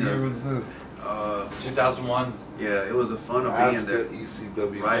with it. What year was this? 2001. Yeah, it was the fun of being there.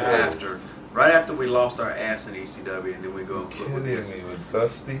 ECW. Right after we lost our ass in ECW, and then we go and quit with this. With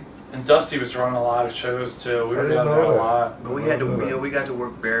Dusty. And Dusty was running a lot of shows too. We were down there a lot. But we had to, we got to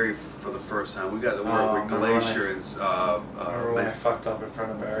work Barry for the first time. We got to work with Glacier and. Remember when I fucked up in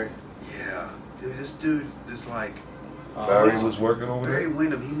front of Barry? Yeah. Dude, this dude is like... Barry was working over there? Barry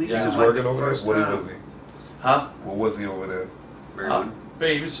Windham, he leaves He was like working the over there? first What time. was he? Huh? What was he over there? Barry Windham?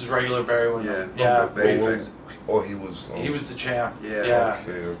 He was just regular Barry Windham. Yeah. Yeah. Oh, he was. He was the champ. Yeah.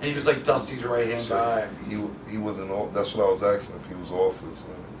 Okay. And he was like Dusty's right hand guy. He wasn't. That's what I was asking if he was office.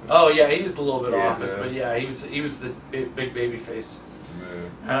 Oh yeah, he was a little bit Yeah, office, but yeah, he was the big baby face.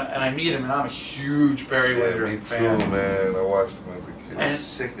 Yeah. And I meet him, and I'm a huge Barry Windham me too, fan. man. I watched him as a kid. It's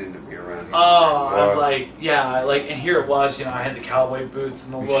sickening to be around him. Oh, I'm Wow. like, yeah, like, and here it was, you know, I had the cowboy boots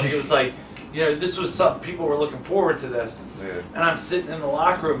and the look. It was like, you know, this was something people were looking forward to this. Yeah. And I'm sitting in the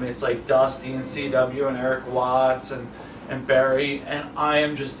locker room, and it's like Dusty and CW and Eric Watts and Barry, and I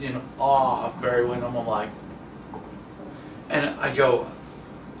am just in awe of Barry Windham. I'm like, and I go,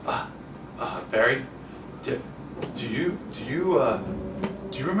 Barry, do you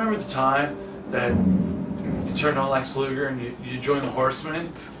remember the time that you turned on Lex Luger and you joined the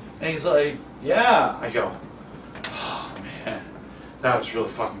Horsemen? And he's like, yeah. I go, oh man, that was really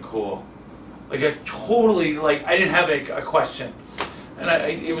fucking cool. Like I totally, like I didn't have a question. And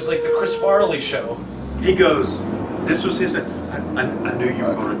it was like the Chris Farley show. He goes, this was his, I knew you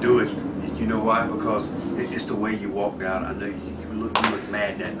were going to do it. You know why? Because it's the way you walked out. I know you looked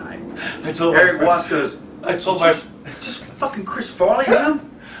mad that night. I told Eric Watts goes, just fucking Chris Farley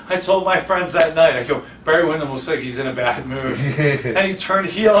him? I told my friends that night, I go, Barry Windham looks like he's in a bad mood. And he turned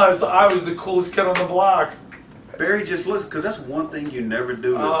heel. I was the coolest kid on the block. Barry just looks, because that's one thing you never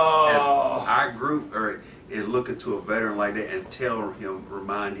do as our group, or is look into a veteran like that and tell him,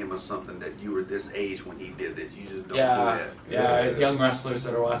 remind him of something that you were this age when he did this. You just don't do that. Yeah, young wrestlers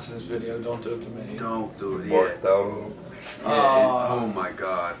that are watching this video, don't do it to me. Don't do it. Marked out on him. Oh my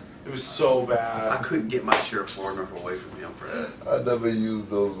God. It was so I bad. couldn't get my shirt far enough away from him for that. I never used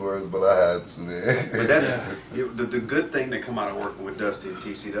those words, but I had to. Man. But that's the good thing that come out of working with Dusty and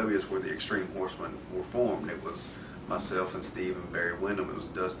TCW is where the Extreme Horsemen were formed. It was myself and Steve and Barry Windham. It was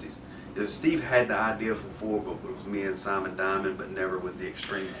Dusty's. Steve had the idea before, but it was me and Simon Diamond, but never with the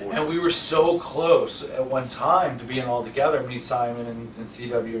Extreme Horsemen. And we were so close at one time to being all together, me, Simon, and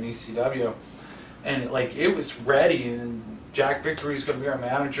CW and ECW. And it was ready, and Jack Victory was going to be our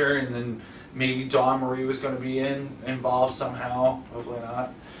manager, and then maybe Dawn Marie was going to be involved somehow, hopefully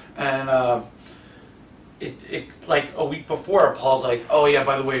not. And it like a week before, Paul's like, oh yeah,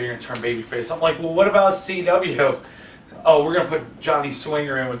 by the way, you're going to turn babyface. I'm like, well, what about CW? Oh, we're going to put Johnny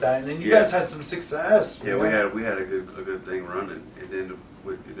Swinger in with that, and then you guys had some success. Yeah, we had a good thing running, and then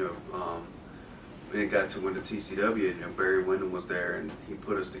when it got to when the TCW, and Barry Windham was there, and he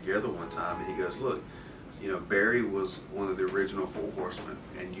put us together one time, and he goes, look, Barry was one of the original Four Horsemen,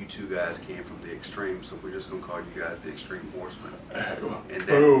 and you two guys came from the Extreme, so we're just going to call you guys the Extreme Horsemen.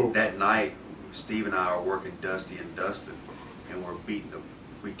 And that night, Steve and I are working Dusty and Dustin, and we're beating them.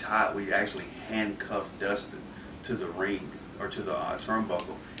 We actually handcuffed Dustin to the ring, or to the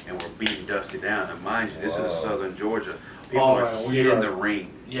turnbuckle, and we're beating Dusty down. And mind you, this is Southern Georgia. People are hitting the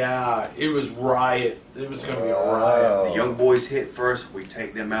ring. Yeah, it was riot. It was going to be a riot. The young boys hit first. We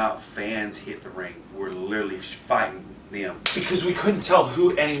take them out. Fans hit the ring. We're literally fighting them. Because we couldn't tell who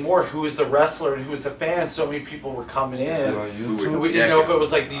was the wrestler and who was the fan. So many people were coming in. We didn't know if it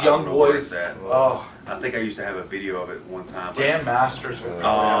was like the young boys. Oh, I think I used to have a video of it one time. Dan Masters would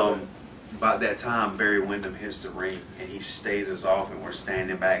about that time, Barry Windham hits the ring, and he stays us off, and we're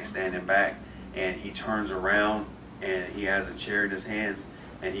standing back, and he turns around, and he has a chair in his hands,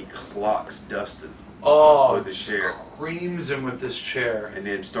 and he clocks Dustin with the chair. Creams him with this chair. And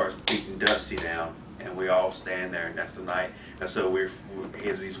then starts beating Dusty down, and we all stand there, and that's the night. And so as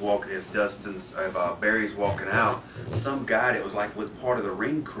Barry's walking out, some guy that was like with part of the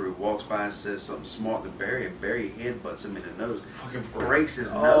ring crew walks by and says something smart to Barry, and Barry headbutts him in the nose. Fucking breaks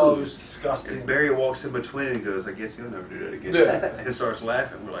his nose. nose. It was disgusting. And Barry walks in between and goes, I guess he'll never do that again. Yeah. And starts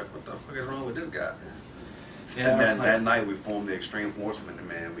laughing. We're like, what the fuck is wrong with this guy? Yeah, and that night we formed the Extreme Horsemen, and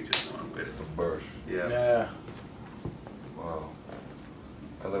man, we just went with it. The birth. Yeah. Wow.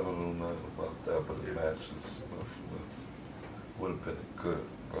 I never knew nothing about that, but the matches would have been good,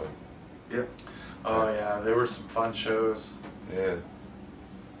 right? Yeah. Oh yeah, there were some fun shows. Yeah.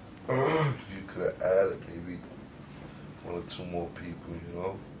 If you could have added maybe one or two more people,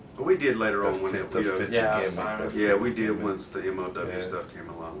 But we did later on when we did once the MLW stuff came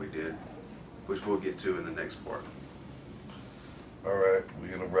along. We did, which we'll get to in the next part. All right, we're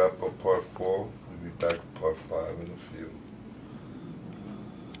gonna wrap up part 4. We'll be back with part 5 in a few.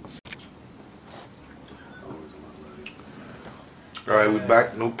 All right, we're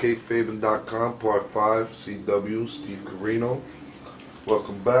back. NoKayFabin.com, part 5, CW, Steve Corino.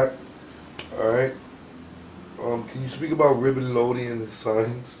 Welcome back. All right. Can you speak about Ribbon Lodi and his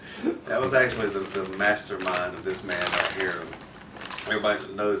sons? That was actually the mastermind of this man right here. Everybody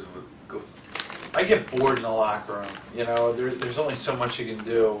that knows. I get bored in the locker room. There's only so much you can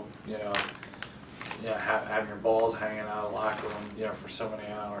do. having your balls hanging out of the locker room, for so many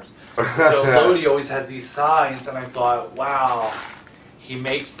hours. So Lodi always had these signs, and I thought, wow, he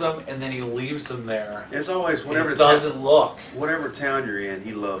makes them and then he leaves them there. It's always whatever it doesn't look. Whatever town you're in,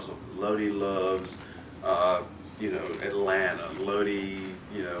 he loves them. Lodi loves, Atlanta. Lodi,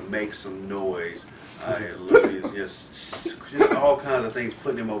 makes some noise. Lodi just all kinds of things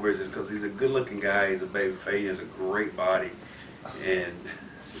putting him over just because he's a good-looking guy. He's a baby face. He has a great body, and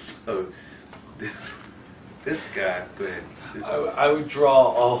so this guy. Go ahead. I would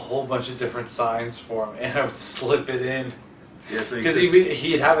draw a whole bunch of different signs for him, and I would slip it in. Yeah, so because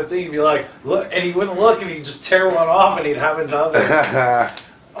he'd have a thing, he'd be like, look, and he wouldn't look, and he'd just tear one off, and he'd have another.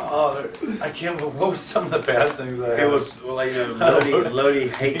 Oh, I can't remember. What was some of the bad things I had? It was, Lodi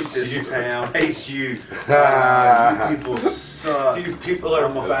hates this town, hates you. You people suck. You people are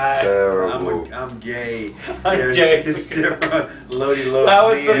fat. I'm gay. I'm gay. It's different. Lodi loves that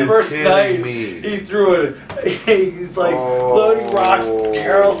was me. the first night he threw it. He's like, Lodi rocks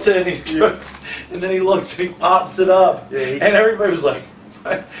Carrollton. He goes, and then he looks and he pops it up. Yeah, and everybody was like,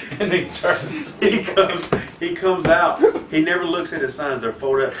 and he turns. He comes out. He never looks at his signs. They're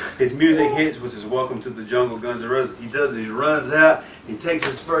folded up. His music hits, which is "Welcome to the Jungle," Guns N' Roses. He does it. He runs out. He takes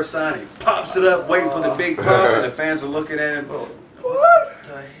his first sign. He pops it up, waiting for the big pop, and the fans are looking at him. What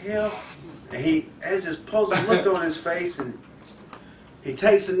the hell? And he has this puzzled look on his face, and he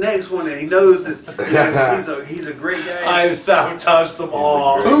takes the next one, and he knows this. He's a great guy. I've sabotaged them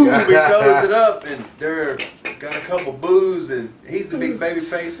all. Boom! He goes it up, and they're got a couple boos, and he's the big baby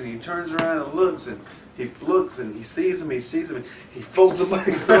face, and he turns around and looks, and he sees him, and he folds them up,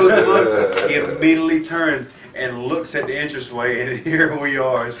 he throws them up. He immediately turns and looks at the entranceway, and here we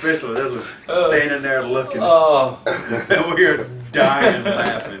are, especially this one, standing there looking, and we are dying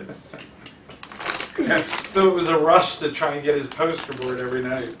laughing. So it was a rush to try and get his poster board every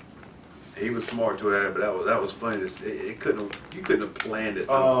night. He was smart to it, but that was funny. You couldn't have planned it.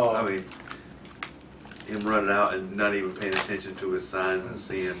 I mean, him running out and not even paying attention to his signs and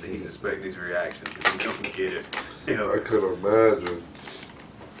seeing that he's expecting his reactions, and he don't get it. I could imagine.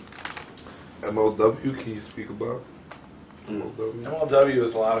 MLW, can you speak about MLW? MLW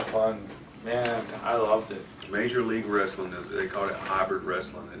was a lot of fun. Man, I loved it. Major League Wrestling, they called it hybrid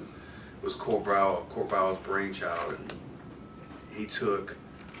wrestling, and it was Corval's brainchild, and he took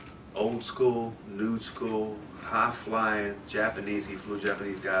old school, new school, high flying Japanese. He flew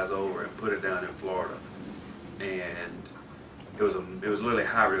Japanese guys over and put it down in Florida, and it was literally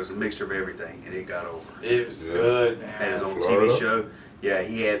hybrid. It was a mixture of everything, and it got over. It was good, man. Had his own TV show. Yeah,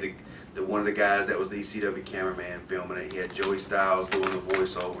 he had the one of the guys that was the ECW cameraman filming it. He had Joey Styles doing the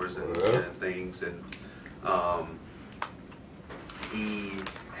voiceovers and things, and he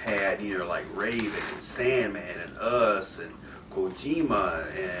had like Raven and Sandman and Us and Kojima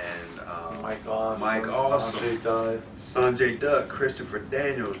and Mike Awesome, Sanjay Dutt, Christopher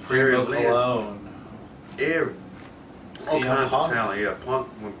Daniels, Primo Cologne, all kinds of talent. Yeah, Punk,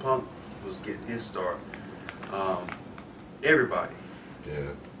 when Punk was getting his start, everybody.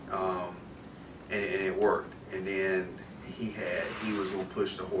 Yeah. And it worked. And then he was gonna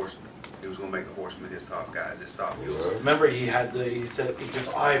push the Horsemen. He was gonna make the Horsemen his top guys, his top heels. Remember, he said,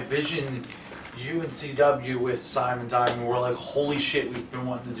 I visioned you and CW with Simon Diamond. We're like, holy shit, we've been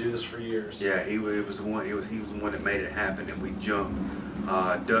wanting to do this for years. Yeah, he was the one that made it happen, and we jumped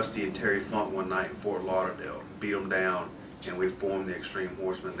Dusty and Terry Funk one night in Fort Lauderdale, beat them down, and we formed the Extreme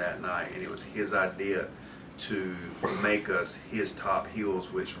Horsemen that night, and it was his idea to make us his top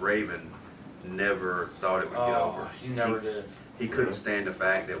heels, which Raven never thought it would get over. He never did. He couldn't stand the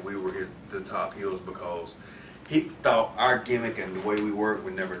fact that we were the top heels because he thought our gimmick and the way we worked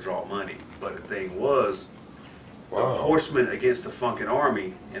would never draw money. But the thing was, the Horsemen against the Funkin'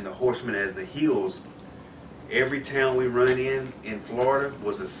 Army and the Horsemen as the heels, every town we run in Florida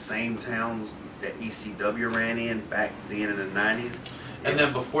was the same towns that ECW ran in back then in the 90s. And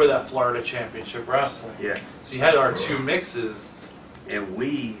then before that, Florida Championship Wrestling. Yeah. So you had our two mixes. And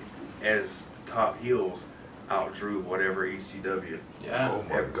we, as the top heels, outdrew whatever ECW. Yeah. Oh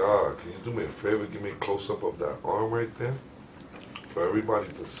my God. Can you do me a favor? Give me a close-up of that arm right there. For everybody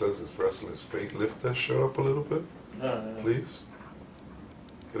that says it's wrestling is fake, lift that shirt up a little bit. Please.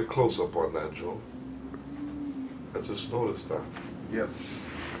 Get a close-up on that, Joe. I just noticed that. Yep.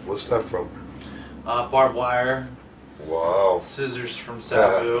 What's that from? Barbed wire. Wow. Scissors from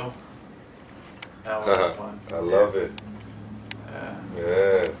Sabu. That was fun. I love it. Yeah.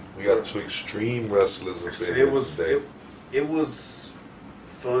 Yeah. We got two extreme wrestlers up here today. It was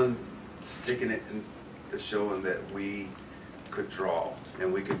fun sticking it in the showing that we could draw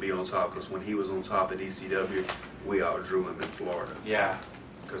and we could be on top, because when he was on top at ECW, we outdrew him in Florida. Yeah.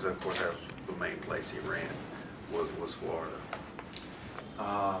 Because of course the main place he ran was Florida.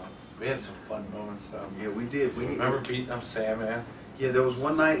 We had some fun moments though. Yeah, we did. We Remember beating up Sandman? Yeah, there was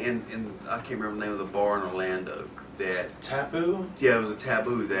one night in I can't remember the name of the bar in Orlando that Taboo? yeah, it was a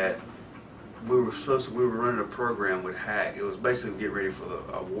Taboo that we were running a program with Hack. It was basically getting ready for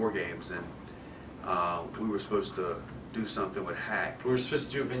the War Games, and we were supposed to do something with Hack. We were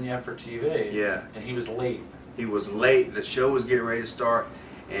supposed to do a vignette for TV. Yeah. And he was late. He was late. The show was getting ready to start,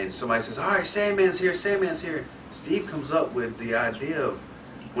 and somebody says, "All right, Sandman's here. Sandman's here." Steve comes up with the idea of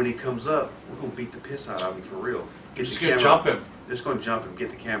when he comes up, we're gonna beat the piss out of him for real. We're just gonna jump him. Just gonna jump him. Get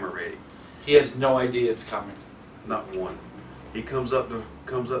the camera ready. He has no idea it's coming. Not one. He comes up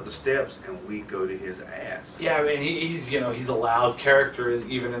the steps, and we go to his ass. Yeah, I mean, he's a loud character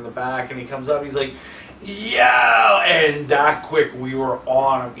even in the back, and he comes up, he's like, "Yo!" And that quick, we were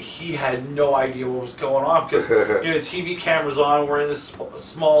on him. He had no idea what was going on because TV cameras on. We're in this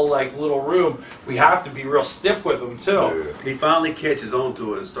small like little room. We have to be real stiff with him too. Yeah. He finally catches on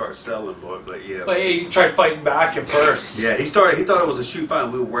to it and starts selling, boy. But yeah. But he tried fighting back at first. Yeah, he thought it was a shoot fight.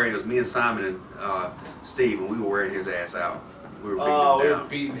 And we were wearing it was me and Simon and Steve, and we were wearing his ass out. We were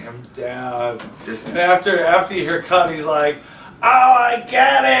beating him down. And after you hear cut, he's like, "Oh, I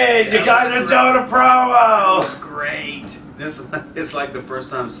get it! You guys are doing a promo!" It was great. It's like the first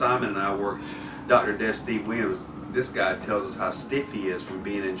time Simon and I worked Dr. Death, Steve Williams. This guy tells us how stiff he is from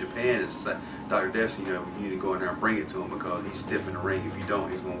being in Japan. It's like, Dr. Death, you need to go in there and bring it to him because he's stiff in the ring. If you don't,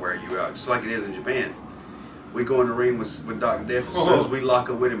 he's going to wear you out. Just like it is in Japan. We go in the ring with Dr. Death. As soon as we lock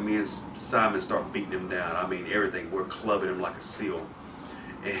up with him, me and Simon start beating him down. I mean, everything. We're clubbing him like a seal.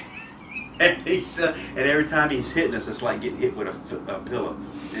 And every time he's hitting us, it's like getting hit with a pillow.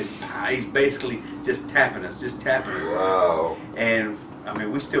 He's basically just tapping us. Wow. And, I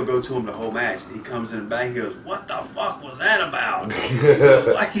mean, we still go to him the whole match. He comes in the back, he goes, "What the fuck was that about?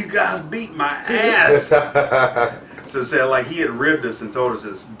 Like you guys beat my ass." So it said like he had ribbed us and told us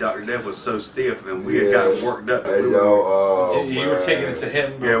that Dr. Death was so stiff, and we had gotten worked up. Hey, you were taking it to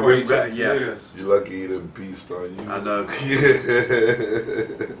him before you took it to us. You're lucky he didn't beast on you. I know. Who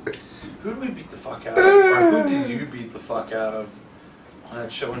did we beat the fuck out of? Or who did you beat the fuck out of on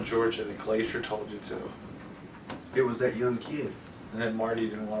that show in Georgia that Glacier told you to? It was that young kid. And then Marty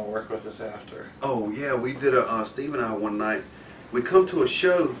didn't want to work with us after. Oh yeah, we did Steve and I one night. We come to a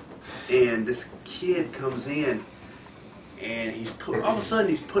show, and this kid comes in, and all of a sudden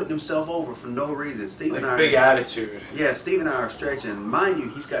he's putting himself over for no reason. Steve and I big attitude. Yeah, Steve and I are stretching. Mind you,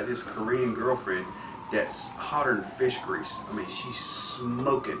 he's got this Korean girlfriend that's hotter than fish grease. I mean, she's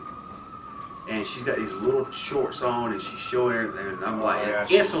smoking. And she's got these little shorts on, and she's showing everything. And I'm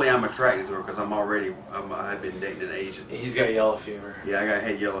instantly I'm attracted to her because I've been dating an Asian. He's got yellow fever. Yeah, I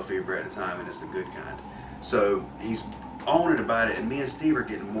had yellow fever at the time, and it's the good kind. So he's on it about it, and me and Steve are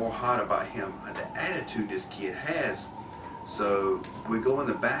getting more hot about him. The attitude this kid has. So we go in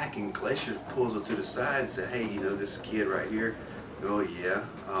the back, and Glacier pulls her to the side and said, "Hey, this kid right here." Oh yeah.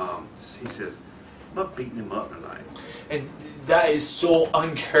 He says, "I'm beating him up tonight." And that is so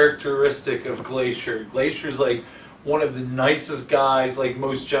uncharacteristic of Glacier. Glacier's like one of the nicest guys, like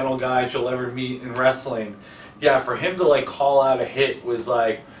most gentle guys you'll ever meet in wrestling. Yeah, for him to like call out a hit was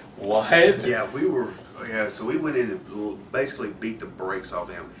like, what? Yeah, so we went in and basically beat the brakes off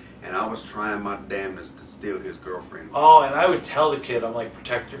him. And I was trying my damnedest to steal his girlfriend. Oh, and I would tell the kid, I'm like,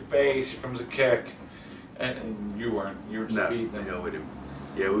 "Protect your face, here comes a kick." And you weren't. You were just beating him. No, hell with him.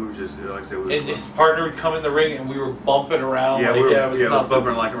 Yeah, we were just, like I said, and his partner would come in the ring, and we were bumping around. Yeah, it was nothing.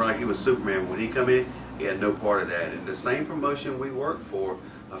 bumping like he was Superman. When he come in, he had no part of that. And the same promotion we worked for,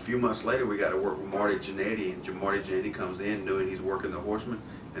 a few months later, we got to work with Marty Jannetty, and Marty Jannetty comes in knowing he's working the Horsemen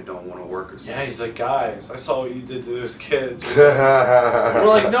and don't want to work us. Yeah, he's like, "Guys, I saw what you did to those kids." We're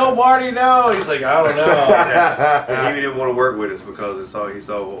like, "No, Marty, no." He's like, "I don't know." He didn't want to work with us because he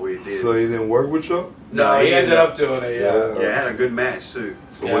saw what we did. So he didn't work with you? No, he ended up doing it. Yeah, had a good match too.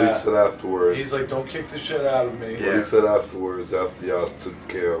 So what he said afterwards? He's like, "Don't kick the shit out of me." What he said afterwards, after y'all took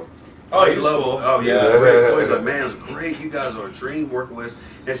care of. Oh, he was cool. Oh yeah, he's like, "Man, it was great. You guys are a dream working with us."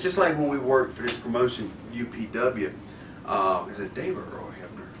 It's just like when we worked for this promotion, UPW. Is it David Earl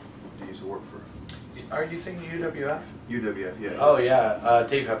Hebner? He used to work for. Are you thinking UWF? UWF, yeah. Oh yeah,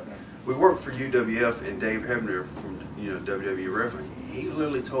 Dave Hebner. We worked for UWF, and Dave Hebner from WWE Wrestling. He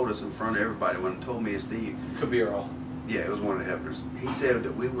literally told us in front of everybody when he told me and Steve. Could be Earl. Yeah, it was one of the Hebners. He said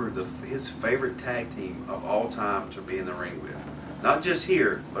that we were his favorite tag team of all time to be in the ring with. Not just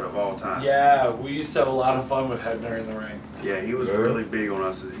here, but of all time. Yeah, we used to have a lot of fun with Hebner in the ring. Yeah, he was really big on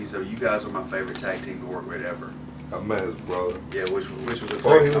us. He said, "You guys are my favorite tag team to work with ever." I met his brother. Yeah, which was a great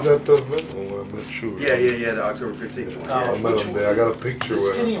Oh, he was compliment. at the event when I met you. Yeah, the October 15th one. Oh, I Yeah. met him there. I got a picture The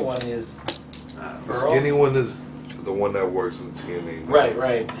with skinny him. one is The Earl? skinny one is the one that works in TNA. now.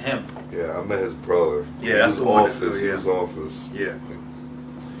 Right, him. Yeah, I met his brother. Yeah, that's he the was one that- office. yeah. He was office.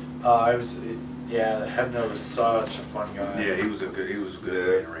 Yeah. Hebner was such a fun guy. Yeah, he was good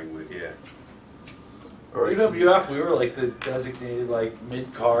Yeah. in the ring with, yeah. All right. UWF, we were like the designated like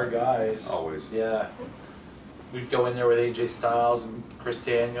mid-card guys. Always. Yeah. We'd go in there with AJ Styles and Chris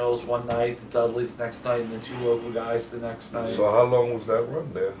Daniels one night, the Dudleys the next night, and the two local guys the next night. So how long was that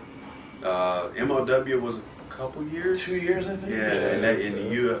run there? MLW was a couple years. 2 years, I think. Yeah, and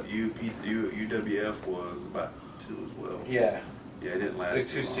UWF was about 2 as well. Yeah, Yeah, it didn't last like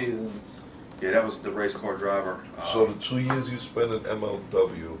too 2 long. seasons. Yeah, that was the race car driver. So the 2 years you spent in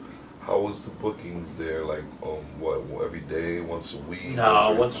MLW, how was the bookings there? Like, what, every day, once a week?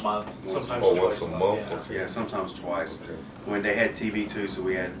 No, once a month. Sometimes Oh, twice once a month? Yeah. Okay. Yeah, sometimes twice. Okay. When they had TV too, so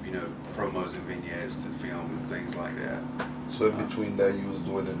we had promos and vignettes to film and things like that. So in between that, you was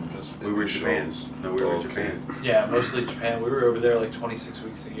doing it just We were in Japan. shows? No, we were in Okay. Japan. Yeah, mostly Japan. We were over there like 26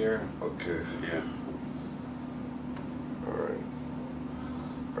 weeks a year. Okay. Yeah. All right.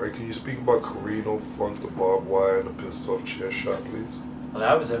 All right. Can you speak about Corino, Funk, the barbed wire, and the pissed off chair shot, please? Well,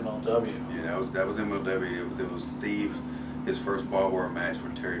 that was MLW. Yeah, that was MLW. It was Steve, his first barbed wire match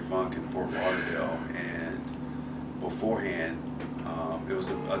with Terry Funk in Fort Lauderdale, and beforehand, it was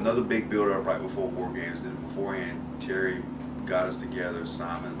another big build-up right before War Games. Then beforehand, Terry got us together,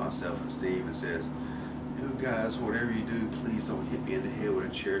 Simon, myself, and Steve, and says, "You guys, whatever you do, please don't hit me in the head with a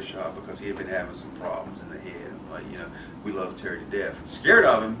chair shot," because he had been having some problems in the head. Like, we love Terry to death. Scared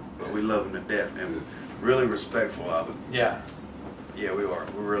of him, but we love him to death, and really respectful of him. Yeah. Yeah, we are.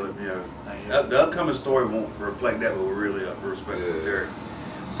 We're really, the upcoming story won't reflect that, but we're really respectful of Terry.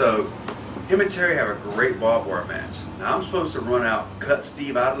 So, him and Terry have a great barbed wire match. Now, I'm supposed to run out, cut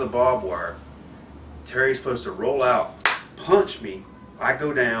Steve out of the barbed wire. Terry's supposed to roll out, punch me. I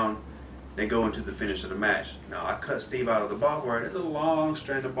go down. They go into the finish of the match. Now, I cut Steve out of the barbed wire. There's a long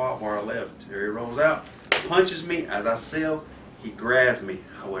strand of barbed wire left. Terry rolls out, punches me. As I sell, he grabs me.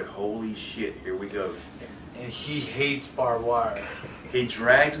 I went, holy shit, here we go. And he hates barbed wire. He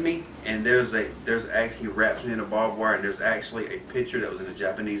drags me, and he wraps me in a barbed wire, and there's actually a picture that was in a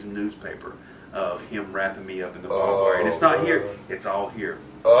Japanese newspaper of him wrapping me up in the barbed wire. And it's not here, it's all here.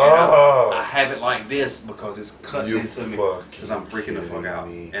 Oh. I have it like this because it's cut You into me because I'm freaking the fuck out.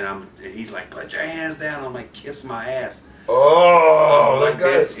 kidding me. And he's like, put your hands down. I'm like, kiss my ass. Oh, Like that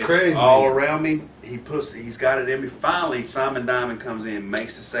guy's this, crazy. it's all around me. He's got it in me. Finally, Simon Diamond comes in,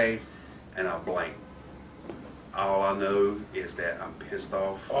 makes the save, and I blank. All I know is that I'm pissed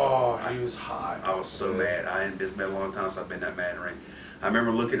off. Oh, he was hot. I was so mad. It's been a long time since I've been that mad in the ring. I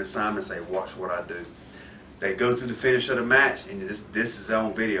remember looking at Simon and say, watch what I do. They go through the finish of the match, and this is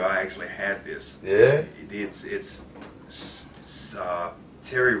on video. I actually had this. Yeah?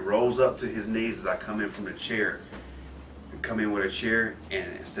 Terry rolls up to his knees as I come in from the chair. I come in with a chair,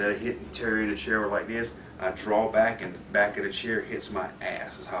 and instead of hitting Terry in the chair like this, I draw back, and the back of the chair hits my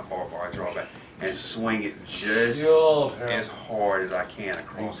ass. That's how far I draw back. And swing it just Killed him. as hard as I can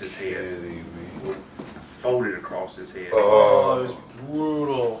across his head. Kidding me. Fold it across his head. Oh, it was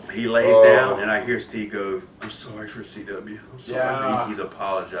brutal. He lays down, and I hear Steve go, "I'm sorry for CW. I'm sorry." Yeah. He's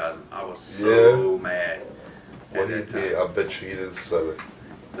apologizing. I was so mad. What at he that time. did, I bet you he didn't sell it.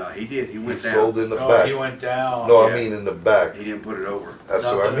 No, he did. He He went down. sold in the Oh, back. he went down. No, Yeah. I mean in the back. He didn't put it over. That's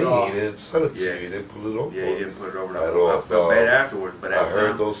what I Nothing at all. mean. He didn't sell it to Yeah. you. He didn't put it over. Yeah, he didn't put it over. At all, I felt dog. bad afterwards, but I at the heard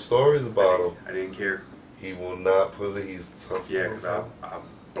time, those stories about him. I didn't care. He will not put it. He's tough. Yeah, because I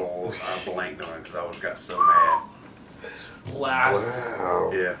blanked on it because I got so mad. Blast.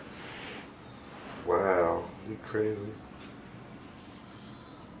 Wow. Yeah. Wow. You crazy.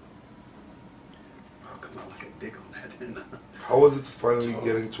 Oh, come on, like a dick on that, didn't I? How was it finally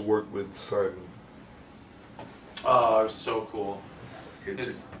getting to work with Simon? Oh, it was so cool.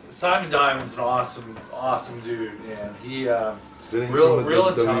 Simon Diamond's an awesome dude, man. He Didn't he real go to real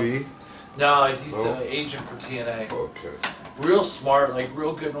WWE? intelligent. No, he's No? an agent for TNA. Okay. Real smart, like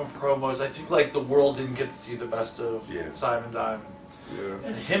real good on promos. I think like the world didn't get to see the best of Simon Diamond. Yeah.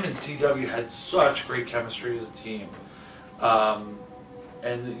 And him and CW had such great chemistry as a team. And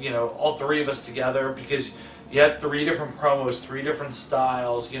all three of us together, because you had 3 different promos, 3 different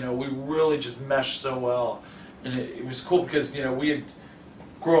styles. We really just meshed so well, and it was cool because we had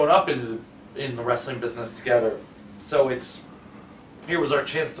grown up in the wrestling business together. So here was our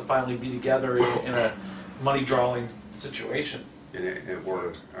chance to finally be together in a money drawing situation. And it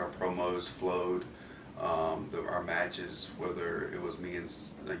worked. Our promos flowed. Our matches, whether it was me and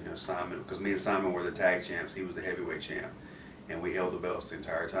Simon, because me and Simon were the tag champs, he was the heavyweight champ, and we held the belts the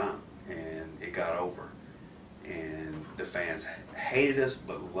entire time, and it got over, and the fans hated us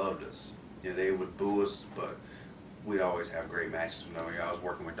but loved us. They would boo us, but we'd always have great matches. I was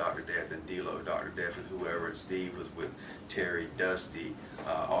working with Dr. Death and D-Lo, Dr. Death and whoever, and Steve was with Terry, Dusty.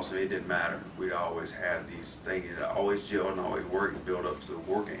 Also, it didn't matter. We'd always have these things, and always gelled and always worked and build up to the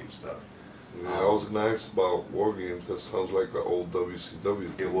War Games stuff. Yeah, I was going to ask about War Games. That sounds like an old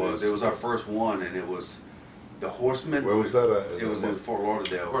WCW thing. It was. It was our first one, and it was the Horsemen. Where was that at? It was in Fort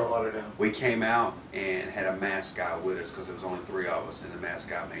Lauderdale. Fort Lauderdale. We came out and had a masked guy with us because there was only 3 of us, and the masked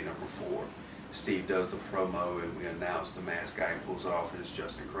guy made number 4. Steve does the promo, and we announce the masked guy and pulls off, and it's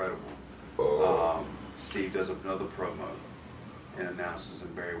just incredible. Steve does another promo and announces,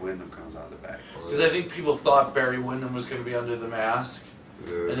 and Barry Windham comes out the back. Because I think people thought Barry Windham was going to be under the mask.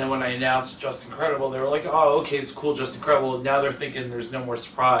 Yeah. And then when I announced Just Incredible, they were like, oh, okay, it's cool, Just Incredible. Now they're thinking there's no more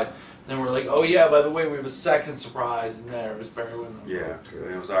surprise. And then we're like, oh, yeah, by the way, we have a second surprise. And there was Barry Windham. Yeah,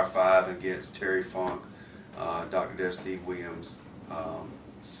 and it was our 5 against Terry Funk, Dr. Death, Steve Williams,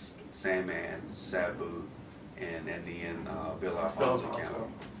 Sandman, Sabu, and in the end, Bill Alfonso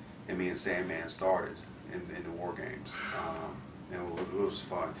counted. And me and Sandman started in the War Games. And it was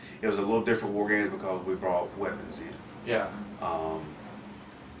fun. It was a little different War Games because we brought weapons in. Yeah.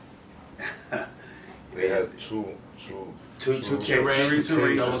 They had two rings,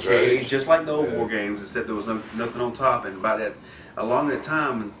 double cage, just like the old War Games, except there was nothing on top. And by that, along that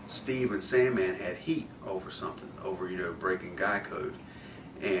time, Steve and Sandman had heat over something, over breaking guy code.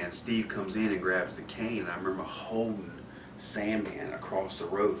 And Steve comes in and grabs the cane. And I remember holding Sandman across the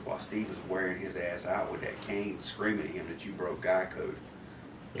road while Steve was wearing his ass out with that cane, screaming at him that you broke guy code.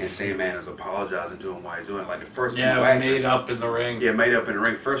 And Sandman is apologizing to him while he's doing it. Like the first few whacks. Yeah, made up in the ring. Yeah, made up in the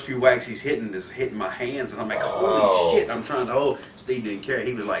ring. First few whacks he's hitting my hands, and I'm like, holy shit! I'm trying to hold. Steve didn't care.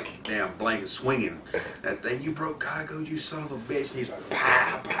 He was like, damn, blanket swinging. That thing, you broke guy code, you son of a bitch. And he's like,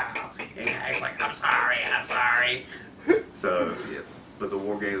 pow, pow. And he's like, I'm sorry. So yeah. But the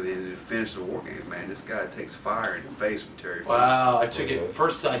War Games, to finish the War Games, man, this guy takes fire in the face from Terry Funk. Wow, I took it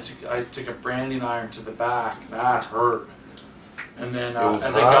first. I took a branding iron to the back. That hurt. And then as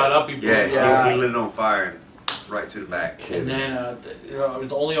I got up, he he lit it on fire and right to the back. And then I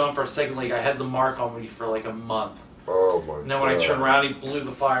was only on for a second. Like I had the mark on me for like a month. Oh my god! And then when I turned around, he blew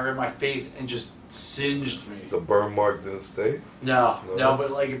the fire in my face and just singed me. The burn mark didn't stay? No, but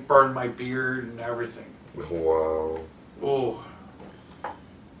like it burned my beard and everything. Wow. Oh.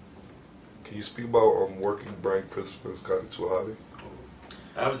 Can you speak about working Brian Christopher and Scotty Tuhati?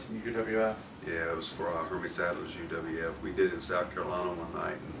 That was in UWF. Yeah, it was for Hermie Sadler's UWF. We did it in South Carolina one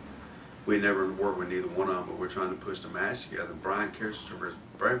night, and we never worked with neither one of them, but we're trying to push the match together. Brian Christopher's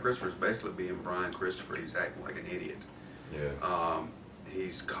basically being Brian Christopher. He's acting like an idiot. Yeah.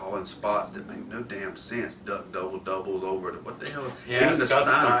 He's calling spots that make no damn sense. Duck doubles over it. What the hell? Yeah, even Scott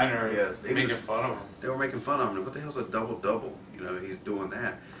Steiner. Yes, making fun of him. They were making fun of him. What the hell's a double? He's doing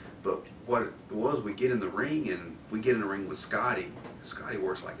that. But what it was, we get in the ring with Scotty. Scotty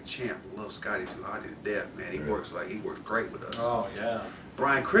works like a champ. Love Scotty Tuhati to death, man. He works great with us. Oh yeah.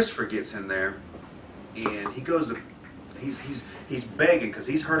 Brian Christopher gets in there, and he goes to, he's begging because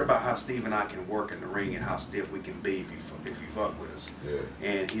he's heard about how Steve and I can work in the ring and how stiff we can be if you fuck with us. Yeah.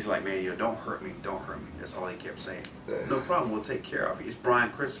 And he's like, man, don't hurt me. That's all he kept saying. No problem, we'll take care of you. It's Brian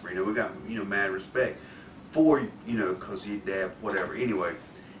Christopher. We got mad respect for because your dad, whatever. Anyway,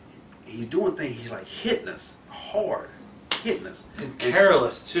 he's doing things. He's like hitting us hard. Hitting us. And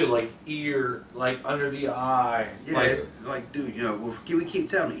careless too, like ear, like under the eye. Yeah, it's like, dude, we keep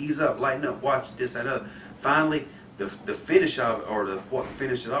telling him, ease up, lighten up, watch this, that, other. Finally, the finish of, or what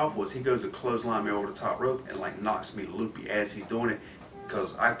finished it off was he goes to clothesline me over the top rope and like knocks me loopy as he's doing it,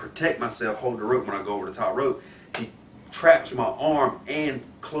 because I protect myself, hold the rope when I go over the top rope. He traps my arm and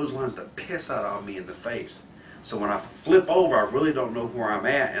clotheslines the piss out of me in the face. So when I flip over, I really don't know where I'm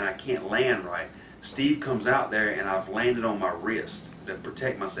at and I can't land right. Steve comes out there and I've landed on my wrist to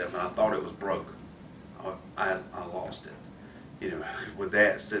protect myself, and I thought it was broke. I lost it. With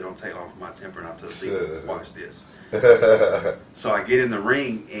that, still don't take long for my temper, and I told Steve, watch this. So I get in the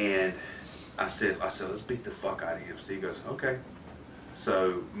ring and I said, let's beat the fuck out of him. Steve goes, okay.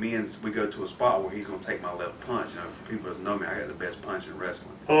 So we go to a spot where he's gonna take my left punch. For people that know me, I got the best punch in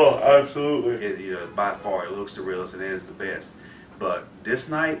wrestling. Oh, absolutely. By far, it looks the realest and it is the best. But this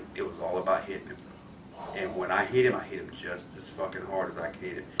night, it was all about hitting him. And when I hit him just as fucking hard as I could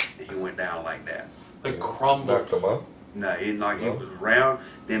hit him. And he went down like that. Like crumbled. Knocked him out? No, he was round.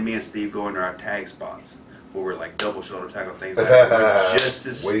 Then me and Steve go into our tag spots. where we're like double shoulder tackle things like that. We're just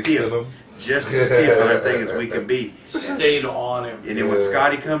as stiff, just as stiff on everything as we can be. Stayed on him. And then when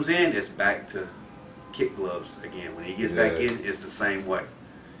Scotty comes in, it's back to kick gloves again. When he gets back in, it's the same way.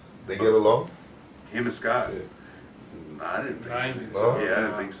 They get along? Him and Scott? Yeah. I didn't think, I didn't think so. Yeah, I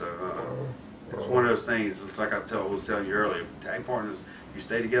didn't think so. It's one of those things. It's like I was telling you earlier. Tag partners, you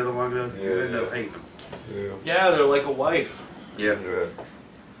stay together long enough, you end up hating them. Yeah, they're like a wife. Yeah.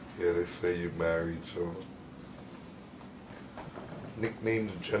 Yeah, they say you married each other.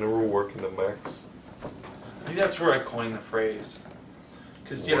 Nicknamed General working the max. I think that's where I coined the phrase.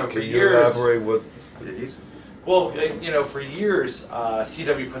 Because for Can you years, elaborate what? well, for years,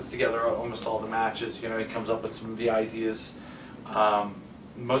 CW puts together almost all the matches. He comes up with some of the ideas,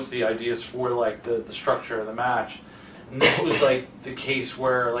 most of the ideas for like the structure of the match. And this was like the case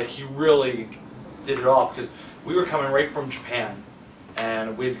where like he really did it all because we were coming right from Japan.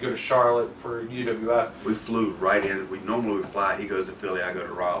 And we had to go to Charlotte for UWF. We flew right in. We normally would fly. He goes to Philly. I go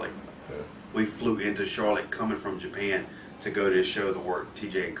to Raleigh. Yeah. We flew into Charlotte coming from Japan to go to this show to work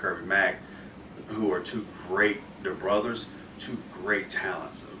TJ and Kirby Mack, who are they're brothers, two great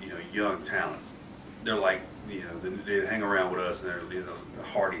talents, young talents. They're like, they hang around with us and they're, the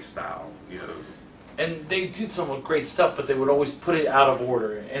Hardy style, And they did some great stuff, but they would always put it out of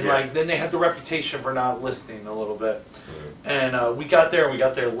order. And then they had the reputation for not listening a little bit. And we got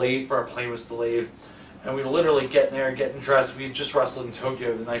there late, for our plane was delayed. And we were literally getting there, getting dressed. We had just wrestled in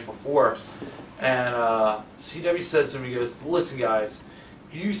Tokyo the night before. And CW says to me, he goes, listen guys,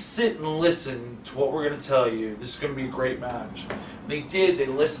 you sit and listen to what we're going to tell you. This is going to be a great match. And they did. They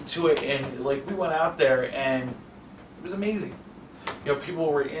listened to it. And we went out there and it was amazing.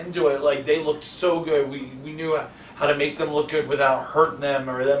 People were into it. Like, they looked so good. We knew how to make them look good without hurting them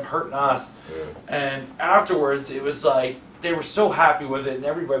or them hurting us. Yeah. And afterwards, it was like they were so happy with it, and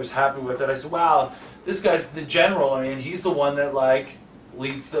everybody was happy with it. I said, "Wow, this guy's the general. I mean, he's the one that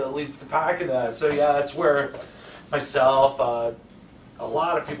leads the pack in that." So yeah, that's where myself, a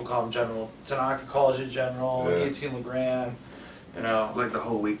lot of people call him General. Tanaka calls it General. Guillotine LeGrand. Like the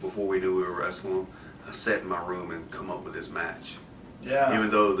whole week before we knew we were wrestling, I sat in my room and come up with this match. Yeah. Even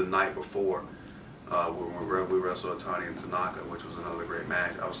though the night before, when we wrestled Otani and Tanaka, which was another great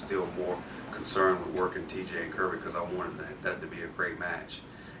match, I was still more concerned with working TJ and Kirby because I wanted that to be a great match.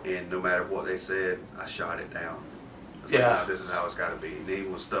 And no matter what they said, I shot it down. Like, this is how it's got to be. And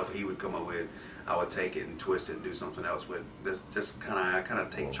even with stuff he would come up with, I would take it and twist it and do something else with. I kind of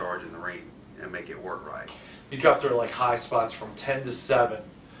take charge in the ring and make it work right. He dropped their high spots from 10 to 7.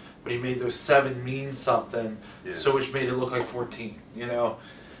 But he made those 7 mean something, so which made it look like 14.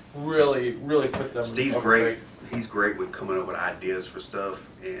 Really, really put them. Steve's great. He's great with coming up with ideas for stuff,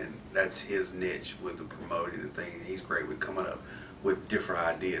 and that's his niche with the promoting and things. He's great with coming up with different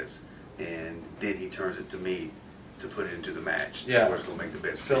ideas, and then he turns it to me to put it into the match. Yeah, where it's gonna make the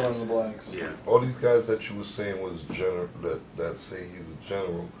best fill sense. in the blanks. Yeah. All these guys that you were saying was general that say he's a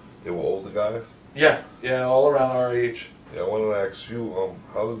general. They were older guys. Yeah, all around our age. Yeah, I wanted to ask you,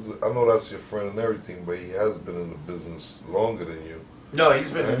 how does it, I know that's your friend and everything, but he has been in the business longer than you. No,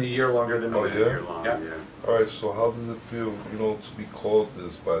 he's been in a year longer than me. Oh, yeah? A year longer, Yeah. All right, so how does it feel, to be called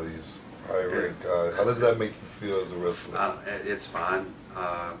this by these high-ranked guys? How does that make you feel as a wrestler? It's fine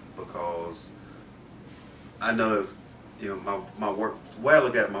because I know if my work, the way I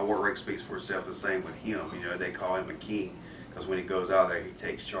look at it, my work rate speaks for itself. The same with him. They call him a king because when he goes out there, he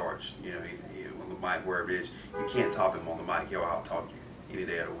takes charge. He on the mic, wherever it is, you can't top him on the mic. He'll out-talk you any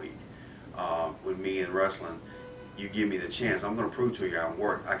day of the week. With me in wrestling, you give me the chance, I'm going to prove to you I can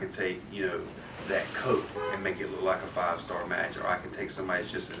work. I can take, that coat and make it look like a 5-star match, or I can take somebody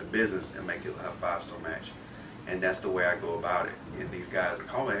that's just in the business and make it a 5-star match. And that's the way I go about it. And these guys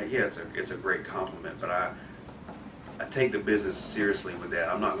call me, yeah, it's a great compliment, but I take the business seriously with that.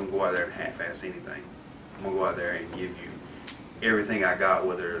 I'm not going to go out there and half-ass anything. I'm going to go out there and give you everything I got,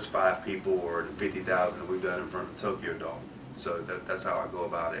 whether it's 5 people or the 50,000 that we've done in front of the Tokyo Dome. So that's how I go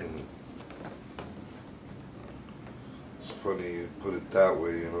about it. It's funny you put it that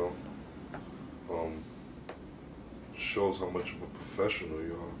way, shows how much of a professional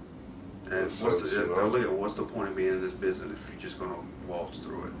you are. And what's the point of being in this business if you're just going to waltz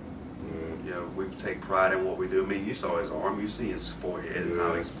through it? We take pride in what we do. I mean, you saw his arm, you see his forehead and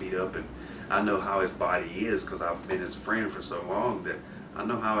how he's beat up, and I know how his body is because I've been his friend for so long that I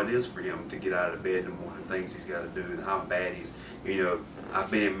know how it is for him to get out of bed in the morning, things he's got to do, and how bad he's. I've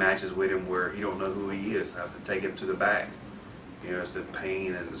been in matches with him where he don't know who he is. I have to take him to the back. It's the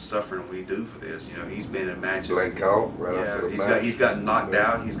pain and the suffering we do for this. He's been in matches. Blank out right after the match. He's gotten knocked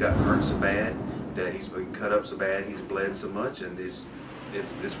out. He's gotten hurt so bad that he's been cut up so bad. He's bled so much, and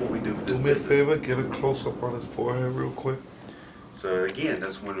it's what we do for this Do me a business. favor, get a close up on his forehead real quick. So again,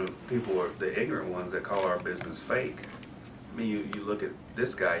 that's when the people are the ignorant ones that call our business fake. I mean, you look at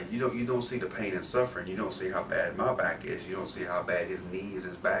this guy, you don't see the pain and suffering. You don't see how bad my back is. You don't see how bad his knees,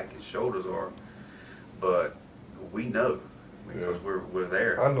 his back, his shoulders are. But we know because we're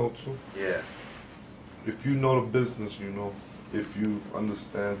there. I know too. Yeah. If you know the business, you know. If you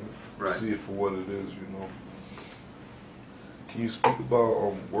understand it, Right. see it for what it is, you know. Can you speak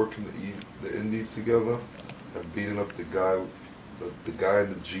about working the indies together and beating up the guy in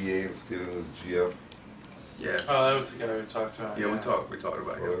the GA and stealing his GF? Yeah. Oh, that was the guy we talked about. Yeah, we talked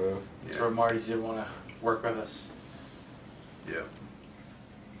about him. That's where Marty didn't want to work with us. Yeah.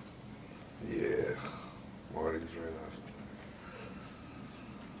 Yeah. Marty's right after.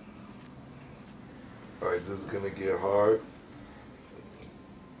 Alright, this is gonna get hard.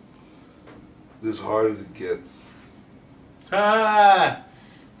 This hard as it gets. Ah!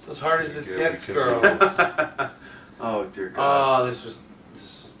 It's as hard as it Yeah, gets, we can girls. do this. Oh dear God. Oh, this was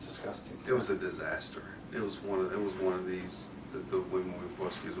disgusting. It was a disaster. It was one of these the women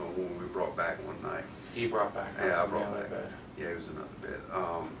we brought back one night. He brought back. Yeah, I on the brought other back. bed. Yeah, it was another bed.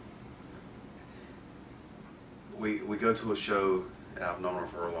 We go to a show, and I've known her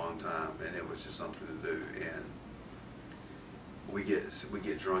for a long time, and it was just something to do. And we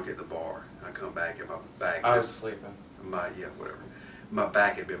get drunk at the bar. I come back and my back. I was sleeping. Whatever. My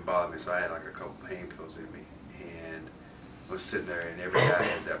back had been bothering me, so I had like a couple pain pills in me, and I was sitting there, and every guy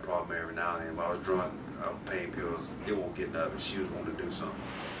has that problem every now and then. When I was drunk, pain pills, it won't get up, and she was wanting to do something.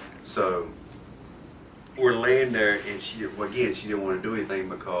 So we're laying there, and she didn't want to do anything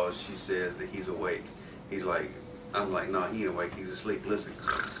because she says that he's awake. He's like, I'm like, no, he ain't awake. He's asleep. Listen,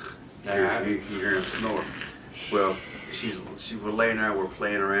 you hear him snore. Well, we're laying there, we're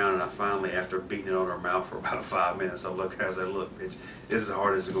playing around, and I finally, after beating it on her mouth for about 5 minutes, I look at her and I said, look, bitch, this is as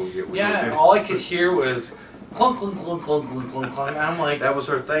hard as it's gonna get. Yeah, all I could hear was clunk, clunk, clunk, clunk, clunk, clunk, clunk. And I'm like, that was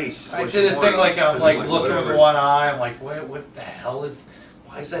her thing. I did the thing like I'm like looking with one eye. I'm like, what the hell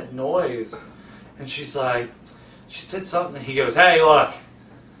why is that noise? And she's like, she said something. And he goes, hey, look,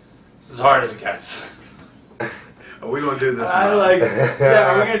 this is as hard as it gets. Are we gonna do this? I like,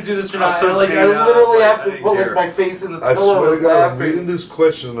 yeah, we're gonna do this or not. so I pained out, literally I was have like, to put I like didn't my care. face in the I pillow. swear to God, I'm laughing. reading this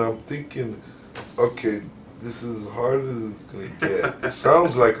question and I'm thinking, okay, this is as hard as it's gonna get. It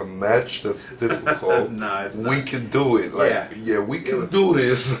sounds like a match that's difficult. No, it's We not. can do it. Like, yeah, we can do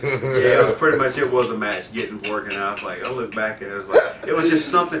this. Yeah, it was pretty much, it was a match, working out. I was like, I look back and it was like, it was just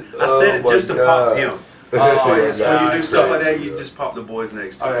something, I said it Oh, just my to pop God. him. Oh, When God, you do stuff like that, crazy, you just pop the boys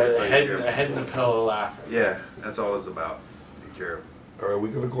next to All you. right, That's how you care. head in the pillow laughing. Yeah, that's all it's about. Take care of it. All right,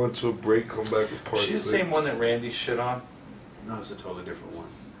 we're gonna go into a break. Come back with part She's the 6. same one that Randy shit on. No, it's a totally different one.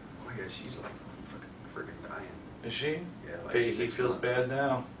 Oh yeah, she's like freaking dying. Is she? Yeah, like But he 6 feels months. bad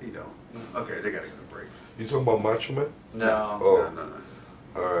now. He don't. Okay, they gotta go to break. You talking about Macho Man? No. Oh.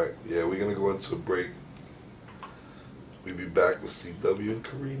 No. All right, yeah, we're gonna go into a break. We'll be back with CW and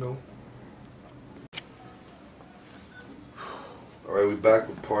Corino. All right, we're back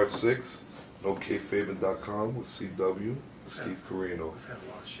with part 6. NoKFabin.com with CW, Steve Corino. We've had a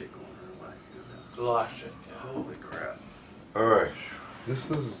lot of shit going on. Like, A lot of shit. Yeah. holy crap. All right,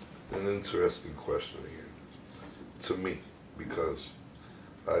 this is an interesting question here to me because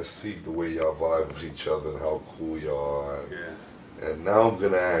I see the way y'all vibe with each other and how cool y'all are. Yeah. And now I'm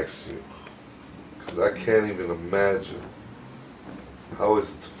gonna ask you, because I can't even imagine how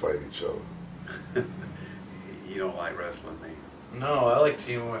is it to fight each other. You don't like wrestling me. No, I like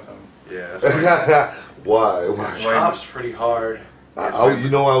teaming with him. Yeah, that's right. Why? Chop's pretty hard. You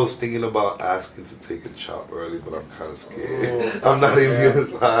know, I was thinking about asking to take a chop early, but I'm kind of scared. I'm not even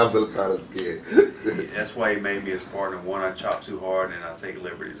gonna lie, I feel kind of scared. That's why he made me his partner. One, I chop too hard, and I take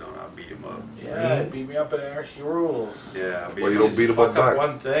liberties on. I beat him up. Yeah, beat me up at Anarchy Rules. Yeah, I beat Well, you him don't beat him Fuck up back.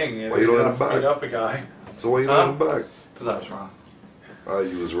 one thing. Why you don't hit him Beat back? up a guy. So why you not him back? Because I was wrong.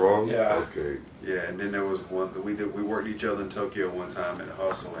 You was wrong? Yeah. Okay. Yeah, and then there was one that we worked each other in Tokyo one time at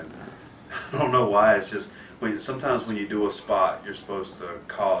Hustle, and I don't know why. It's just sometimes when you do a spot, you're supposed to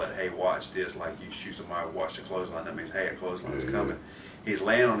call it, "Hey, watch this." Like you shoot somebody, watch the clothesline. That means, "Hey, a clothesline is coming." He's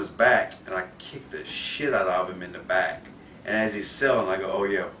laying on his back, and I kicked the shit out of him in the back. And as he's selling, I go, "Oh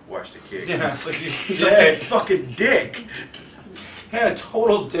yeah, watch the kick." Yeah, it's like He's like a fucking dick. Yeah, a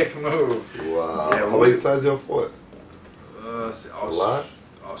total dick move. Wow. Yeah, How many times y'all fought? A lot?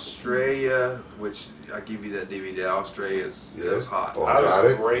 Australia, which I give you that DVD. Australia's it was hot. Oh, That was got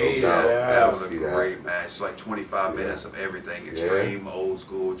it? great, No doubt. yeah. That was a See that. great match. Like 25 minutes of everything. Extreme, old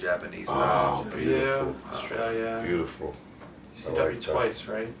school, Japanese Oh, style. beautiful. Australia. Beautiful. CW I like that. twice,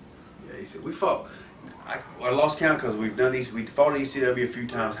 right? Yeah, he said we fought. I lost count because we've done these. We fought in ECW a few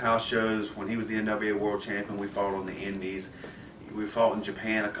times, house shows. When he was the NWA World Champion, we fought on the Indies. We fought in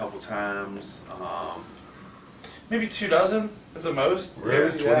Japan a couple times. Maybe 24 at the most.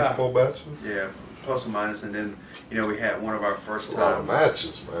 Really? 24 matches? Yeah, plus or minus. And then, we had one of our first That's a lot of times.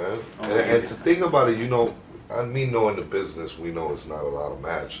 matches, man. Oh, And to think about it, me knowing the business, we know it's not a lot of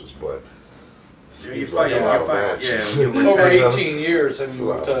matches, but You seems fight, like a you lot of fight, matches. yeah. Over 18 years, It's a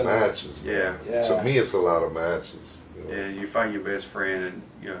lot of matches, man. Yeah. To me, it's a lot of matches. And you find your best friend,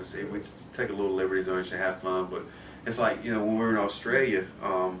 and see, we take a little liberties on it and have fun. But it's like when we were in Australia,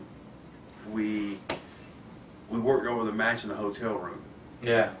 we worked over the match in the hotel room.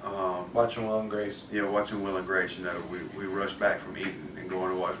 Yeah. Watching Will and Grace. Yeah, watching Will and Grace. We rushed back from eating and going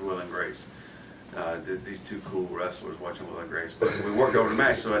to watch Will and Grace. These two cool wrestlers watching Will and Grace. But we worked over the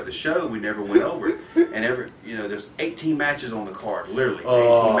match, so at the show we never went over it. And there's 18 matches on the card, literally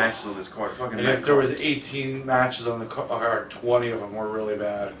 18 matches on this card. Fucking. And if there was 18 matches on the card, 20 of them were really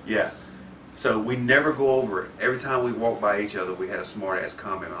bad. Yeah. So we never go over it. Every time we walk by each other, we had a smart ass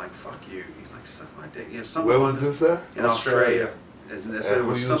comment like "fuck you." He's like, "Suck my dick." Where was this at? In Australia. And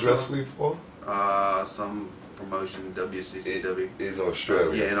who you was wrestling for? Some promotion, WCCW. In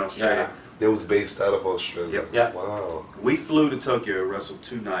Australia. Yeah, in Australia. It was based out of Australia. Yep. Yeah. Wow. We flew to Tokyo, wrestled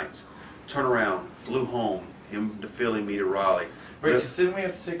 2 nights, turned around, flew home. Him to Philly, me to Raleigh. Wait, because didn't we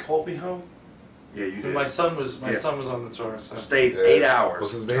have to take Colby home? Yeah, you did. My son was on the tour. So. Stayed 8 hours.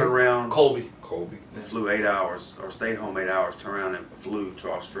 What's his name? Turned around. Colby. Flew 8 hours, or stayed home 8 hours. Turned around and flew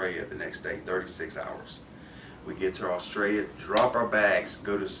to Australia the next day, 36 hours. We get to Australia, drop our bags,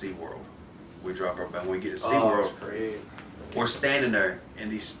 go to SeaWorld. We drop our bags. When we get to SeaWorld, great. we're standing there,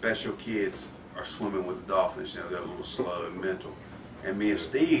 and these special kids are swimming with the dolphins. They're a little slow and mental. And me and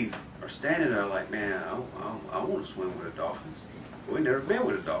Steve are standing there like, man, I want to swim with the dolphins. We've never been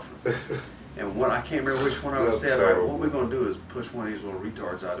with the dolphins. And I can't remember which one I was saying. Like, what we're going to do is push one of these little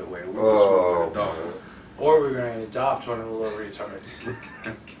retards out of the way, and we're going to swim with the dolphins. Or we're going to adopt one of the little retards.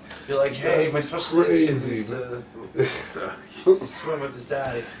 Be like, hey, my special needs kid needs to swim with his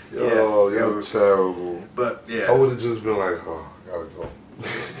daddy. Yo, you're terrible. But yeah, I would have just been like, oh, I gotta go.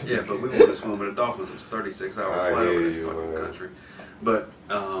 Yeah, but we wanted to swim with the dolphins. It was 36 hours flight over the fucking country. But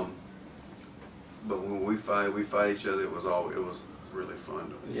when we fight each other. It was really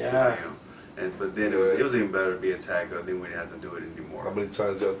fun. Yeah. But then it was even better to be a tagger. Then we didn't have to do it anymore. How many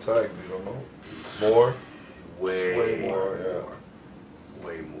times y'all tagged? You don't know. More. Way more. Yeah.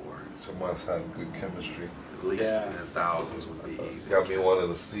 Way more. So must have good chemistry. At least in the thousands would be easy. Got me wanting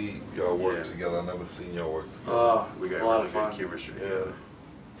to see y'all work together. I never seen y'all work together. Oh, we got a lot really of fun. good chemistry together.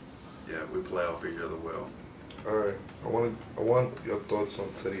 Yeah, we play off each other well. All right, I want your thoughts on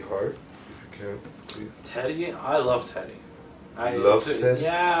Teddy Hart, if you can, please. Teddy, I love Teddy. Teddy?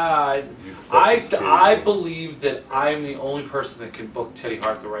 Yeah, I believe that I'm the only person that can book Teddy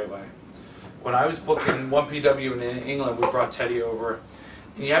Hart the right way. When I was booking 1PW in England, we brought Teddy over,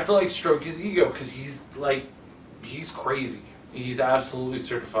 and you have to stroke his ego because he's crazy. He's absolutely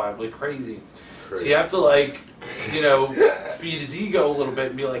certifiably crazy. So you have to feed his ego a little bit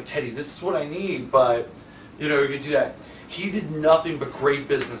and be like, Teddy, this is what I need, but you can do that. He did nothing but great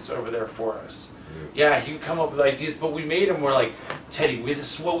business over there for us. Yeah, he would come up with ideas, but we made him. We're like, Teddy,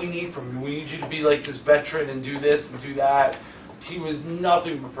 this is what we need from you. We need you to be like this veteran and do this and do that. He was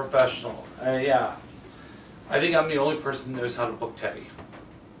nothing but professional. Yeah, I think I'm the only person that knows how to book Teddy.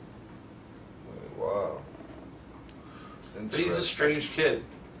 Wow. But he's a strange kid.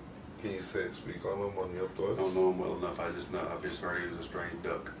 Can you speak on him, on your thoughts? I don't know him well enough. I've just heard he was a strange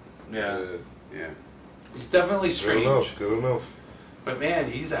duck. Yeah. Yeah. He's definitely strange. Good enough. But man,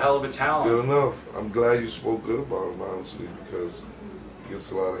 he's a hell of a talent. Good enough. I'm glad you spoke good about him, honestly, because he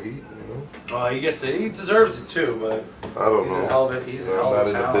gets a lot of heat, Oh, he gets it. He deserves it too, but I don't know. He's a hell of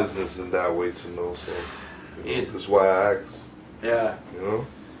a talent. I'm not in the business in that way to know, so that's why I asked. Yeah.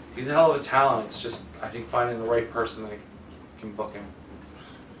 He's a hell of a talent. It's just, I think, finding the right person that can book him.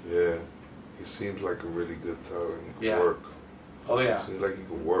 Yeah. He seems like a really good talent. He can work. Oh, yeah. Seems like he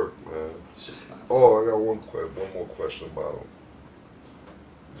can work, man. It's just nuts. Oh, I got one more question about him.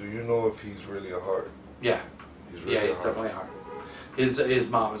 Do you know if he's really a Hart? Yeah. He's definitely a Hart. His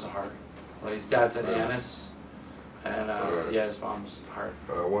mom is a Hart. Well, his dad's an Annis. And, his mom's a Hart.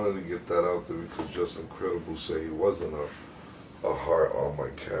 I wanted to get that out there because Justin Credible said he wasn't a Hart on my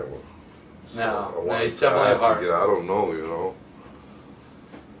camera. So he's definitely a Hart. I don't know,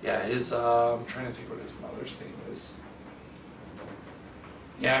 Yeah, I'm trying to think what his mother's name is.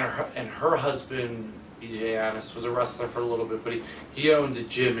 Yeah, and her husband, BJ Annis, was a wrestler for a little bit, but he owned a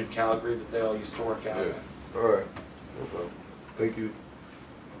gym in Calgary that they all used to work out at. All right. Okay. Thank you.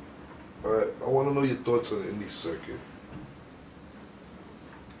 All right, I want to know your thoughts on the indie circuit.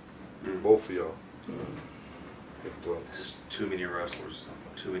 Both of y'all. Your thoughts. There's too many wrestlers,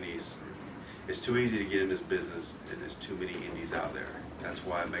 too many. It's too easy to get in this business, and there's too many indies out there. That's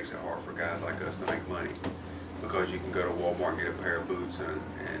why it makes it hard for guys like us to make money. Because you can go to Walmart and get a pair of boots and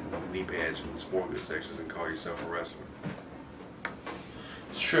knee pads from the sport goods sections and call yourself a wrestler.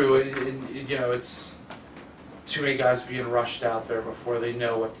 It's true. You know, it's too many guys being rushed out there before they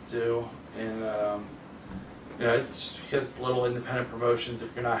know what to do, and you know, it's because little independent promotions.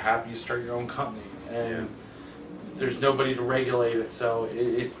 If you're not happy, you start your own company, and there's nobody to regulate it, so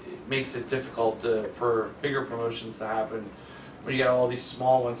it makes it difficult for bigger promotions to happen. When you got all these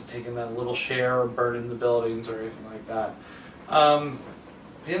small ones taking that little share and burning the buildings or anything like that. The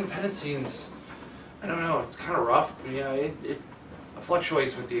independent scene's, I don't know, it's kind of rough. Yeah, it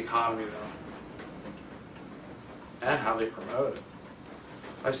fluctuates with the economy though, and how they promote it.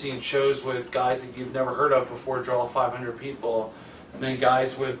 I've seen shows with guys that you've never heard of before draw 500 people, and then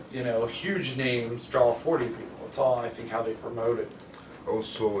guys with, you know, huge names draw 40 people. It's all, I think, how they promote it.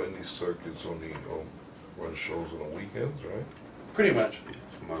 Also, indie circuits only run shows on the weekends, right? Pretty much.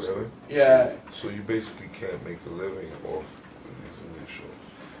 For most of Really? them. Yeah. So you basically can't make a living off these indie shows.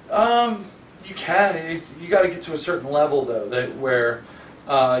 You can. You got to get to a certain level though, that where you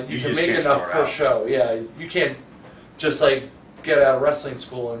can just make can't enough start per out. show. Yeah, you can't just like get out of wrestling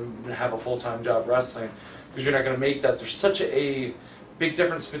school and have a full-time job wrestling, because you're not going to make that. There's such a big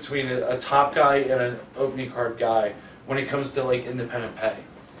difference between a top guy and an opening card guy when it comes to like independent pay.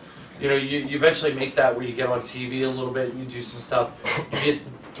 You know, you eventually make that where you get on TV a little bit, you do some stuff, you get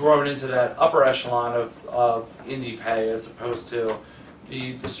thrown into that upper echelon of indie pay, as opposed to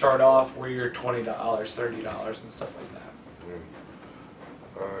the start off where you're $20, $30 and stuff like that.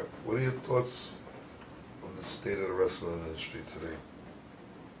 Yeah. All right. What are your thoughts of the state of the wrestling industry today?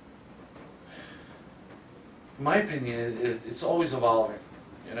 In my opinion, it's always evolving.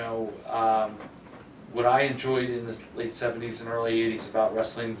 You know, what I enjoyed in the late 70s and early 80s about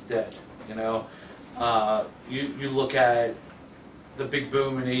wrestling's dead. You know, you look at the big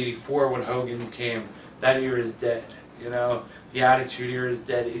boom in '84 when Hogan came. That era is dead. You know, the Attitude Era is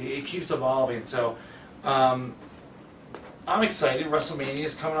dead. It keeps evolving. So I'm excited. WrestleMania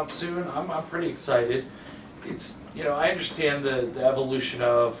is coming up soon. I'm pretty excited. It's, you know, I understand the evolution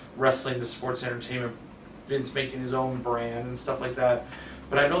of wrestling to sports entertainment, Vince making his own brand and stuff like that.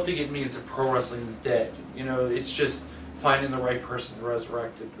 But I don't think it means that pro wrestling is dead. You know, it's just finding the right person to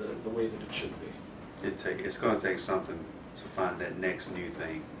resurrect it the way that it should be. It's going to take something to find that next new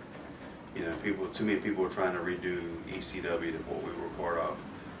thing. You know, too many people are trying to redo ECW to what we were part of.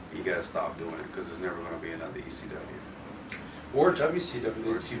 You got to stop doing it, because there's never going to be another ECW. Or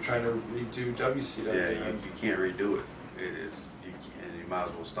WCW. They keep trying to redo WCW. Yeah, you can't redo it. And you might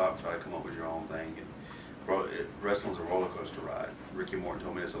as well stop, try to come up with your own thing. And wrestling's a roller coaster ride. Ricky Morton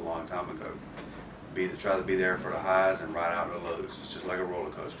told me this a long time ago. Try to be there for the highs and ride out the lows. It's just like a roller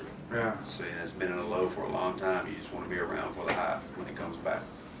coaster. Yeah. So it's been in a low for a long time. You just want to be around for the high when it comes back.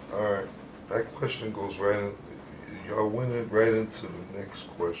 All right. That question goes y'all went right into the next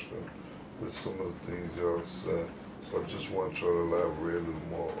question with some of the things y'all said. So I just want y'all to elaborate a little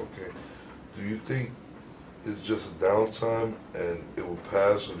more, okay? Do you think it's just a downtime and it will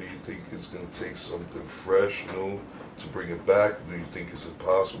pass, or do you think it's going to take something fresh, new, to bring it back? Do you think it's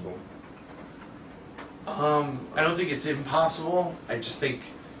impossible? I don't think it's impossible. I just think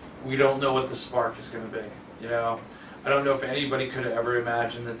we don't know what the spark is going to be. You know, I don't know if anybody could have ever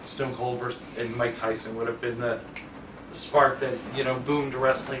imagined that Stone Cold and Mike Tyson would have been the spark that, you know, boomed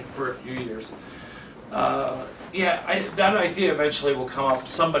wrestling for a few years. That idea eventually will come up.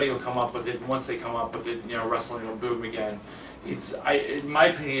 Somebody will come up with it. And once they come up with it, you know, wrestling will boom again. In my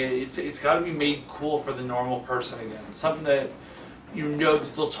opinion, it's got to be made cool for the normal person again. Something that you know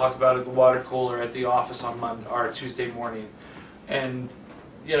that they'll talk about at the water cooler at the office on Monday or Tuesday morning, and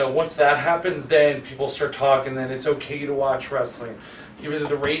you know, once that happens, then people start talking. Then it's okay to watch wrestling, even though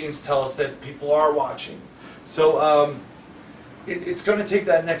the ratings tell us that people are watching. So it's going to take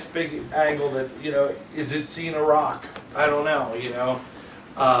that next big angle. That, you know, is it seeing a Rock? I don't know. You know,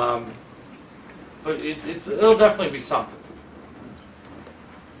 but it'll definitely be something.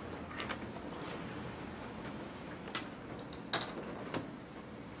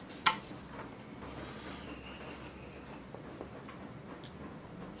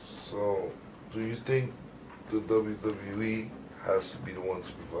 So, do you think the WWE has to be the one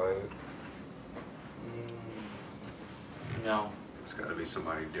to provide it? No. It's got to be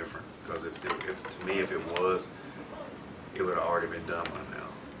somebody different, because if to me, if it was, it would have already been done by now,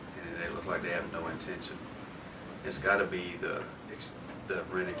 and it looks like they have no intention. It's got to be the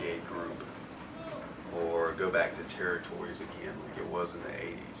renegade group, go back to territories again like it was in the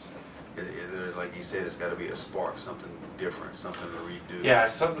 80s. Like you said, it's got to be a spark, something different, something to redo. Yeah,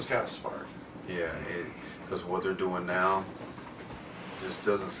 something's got to spark. Yeah, because what they're doing now just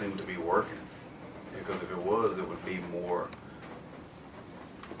doesn't seem to be working. Because if it was, it would be more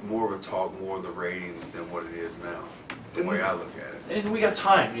of a talk, more of the ratings than what it is now. The way I look at it. And we got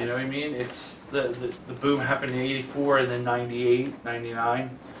time, you know what I mean? It's the boom happened in 84 and then 98,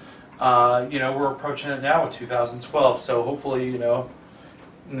 99. You know, we're approaching it now with 2012, so hopefully, you know,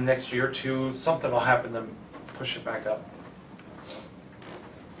 in the next year or two, something will happen to push it back up.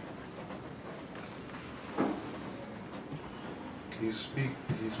 Can you speak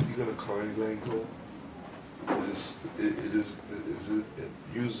on the Carney lingo? Is it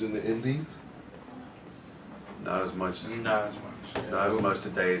used in the Indies? Not as much. Not as much. Not as much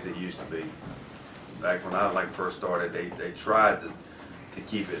today as it used to be. Back when I first started, they tried to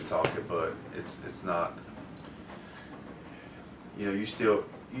keep it talking, but it's not. You know, you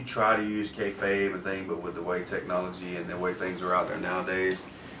try to use kayfabe and thing, but with the way technology and the way things are out there nowadays,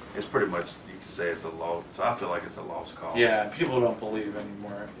 it's pretty much, you can say it's a lost. So I feel like it's a lost cause. Yeah, people don't believe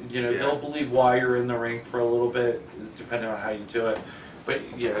anymore. You know, Yeah. they'll believe while you're in the ring for a little bit, depending on how you do it. But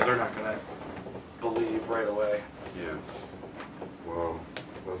yeah, they're not gonna believe right away. Yeah. Wow,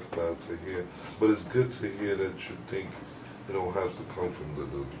 that's bad to hear. But it's good to hear that you think it don't have to come from the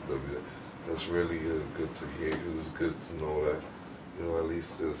WWE. That's really good to hear, because it's good to know that, you know, at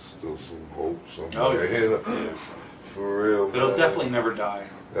least there's still some hope somewhere. Oh, yeah. You know? For real, It'll man. definitely never die.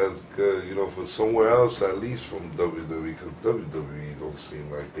 That's good, you know, for somewhere else, at least from WWE, because WWE don't seem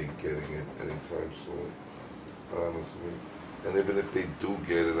like they're getting it anytime soon, honestly. And even if they do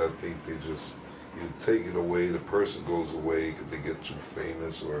get it, I think they just either take it away, the person goes away because they get too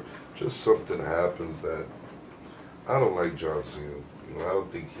famous, or just something happens that, I don't like John Cena. You know, I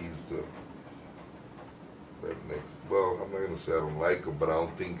don't think he's that next, well, I'm not going to say I don't like him, but I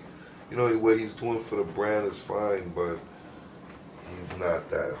don't think, you know, what he's doing for the brand is fine, but he's not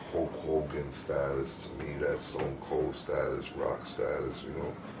that Hulk Hogan status to me, that Stone Cold status, Rock status, you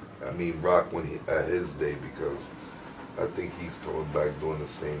know. I mean, Rock when at his day, because I think he's coming back doing the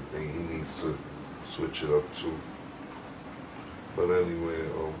same thing. He needs to switch it up too. But anyway,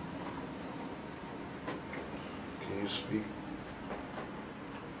 can you speak?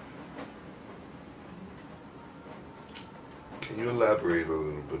 Can you elaborate a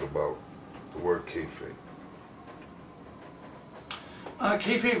little bit about the word kayfabe?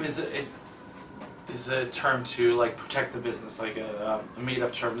 Kayfabe is a term to like protect the business, like a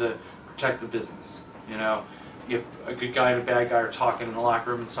made-up term to protect the business. You know, if a good guy and a bad guy are talking in the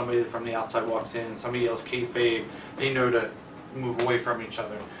locker room, and somebody from the outside walks in, and somebody yells kayfabe, they know to move away from each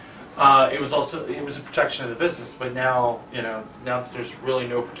other. It was a protection of the business, but now, you know, now that there's really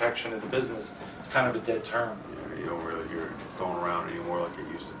no protection of the business, it's kind of a dead term. Yeah, you don't really hear it thrown around anymore like it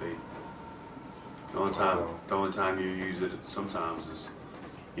used to be. The only time you use it sometimes is,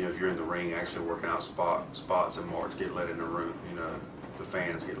 you know, if you're in the ring actually working out spots and marks get let in the room, you know, the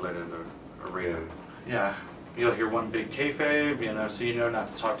fans get let in the arena. Yeah, you'll hear one big kayfabe, you know, so you know not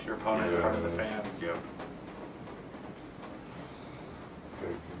to talk to your opponent in front of the fans. Yep.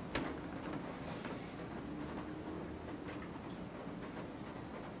 Thank you.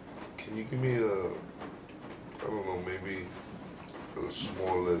 Can you give me I don't know, maybe a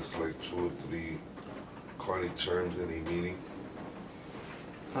small list, like 2 or 3 Carney terms, any meaning?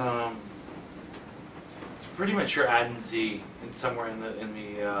 It's pretty much your ad and Z, and somewhere in the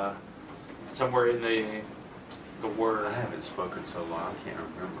word. I haven't spoken so long, I can't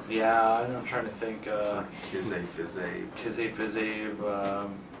remember. Yeah, I'm trying to think. Kizabe, Fizabe, Kizabe, Fizabe,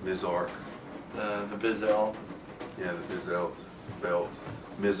 Mizark. the Bizel, Yeah, the Bizelt, Belt,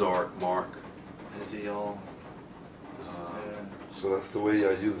 Mizark, Mark. Bizel. So that's the way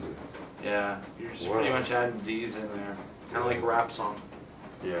y'all use it? Yeah, you're just Wow. pretty much adding Z's in there. Kind of like a rap song.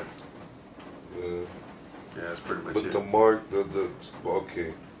 Yeah, Yeah. yeah, that's pretty much But it. the mark,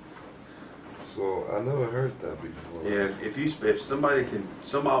 okay. So I never heard that before. Yeah, if some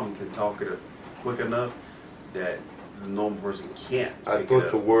of them can talk it quick enough that the normal person can't. I pick thought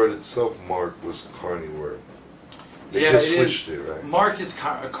it the up. word itself, mark, was Carney word. They Yeah, just it is. switched it, right? Mark is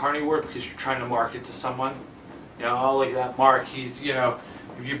a Carney word because you're trying to market to someone. You know, oh, look at that Mark. He's, you know,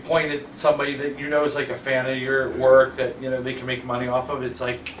 if you point at somebody that you know is like a fan of your work that, you know, they can make money off of, it's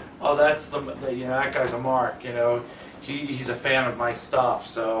like, oh, that's you know, that guy's a Mark. You know, he's a fan of my stuff.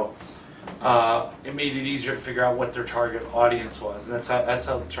 So it made it easier to figure out what their target audience was, and that's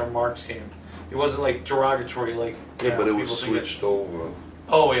how the term Marks came. It wasn't like derogatory, like Yeah, but it people was think switched over.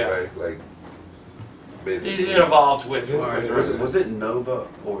 Oh yeah. Right, like basically. It evolved with it. Yeah. All right, was it Nova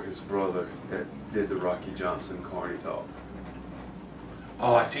or his brother that did the Rocky Johnson Carney talk?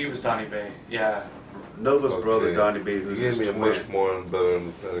 Oh, I think it was Donnie Bay. Yeah. Nova's Okay. brother, Donnie B, You who's gave his me a twin. much more better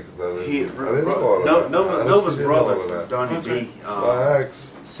understanding because He, I didn't know all of that. Nova's I honestly didn't know all brother, of that. Donnie That's B, right. So I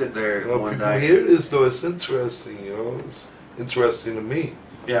asked. sit there You know, one people day. hear this though, it's interesting, you know, it's interesting to me.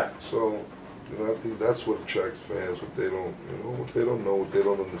 Yeah. So, you know, I think that's what attracts fans, what they don't, you know, what they don't know, what they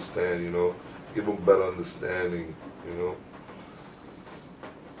don't understand, you know, give them better understanding, you know,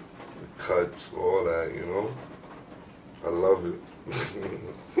 the cuts, all that, you know. I love it.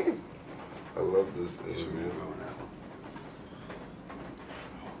 I love this That's where interview. we're going now.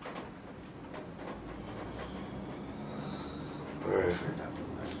 All right. Save that for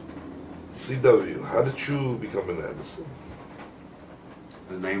the next one. CW, how did you become an Anderson?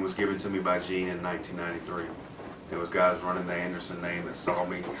 The name was given to me by Gene in 1993. There was guys running the Anderson name that saw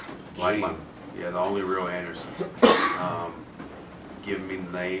me. Gene. The only real Anderson. Giving me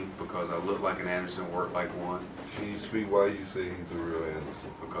the name because I look like an Anderson, work like one, Can you speak why you say he's a real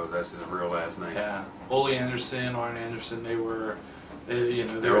Anderson? because that's his real last name. Yeah. Ole Anderson, Arn Anderson, they were, you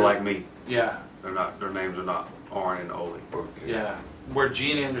know, They were like me. Yeah. They're not. Their names are not Arn and Ole. Okay. Yeah. Where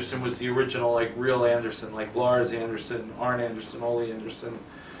Gene Anderson was the original, like, real Anderson, like Lars Anderson, Arn Anderson, Ole Anderson.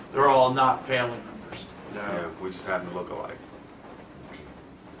 They're all not family members. You know? Yeah, we just happen to look alike.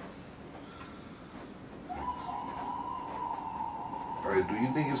 All right, do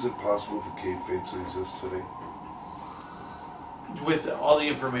you think it's impossible for kayfabe to exist today? With all the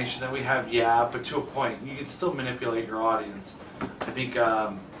information that we have, yeah, but to a point, you can still manipulate your audience. I think you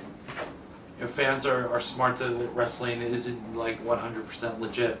know, fans are smart that wrestling isn't like 100%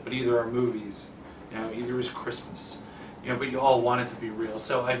 legit, but either are movies, you know, either is Christmas, you know, but you all want it to be real.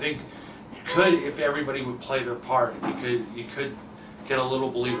 So I think you could, if everybody would play their part, you could get a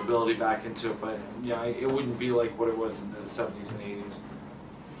little believability back into it, but yeah, it wouldn't be like what it was in the 70s and 80s.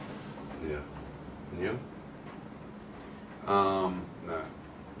 Yeah. And you? No,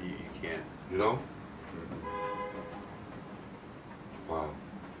 you can't. You know? Wow.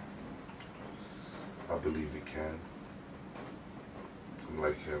 I believe he can. I'm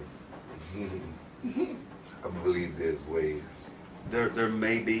like him. I believe there's ways. There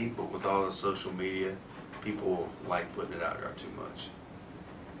may be, but with all the social media, people like putting it out there too much.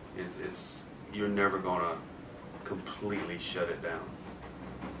 It's you're never gonna completely shut it down.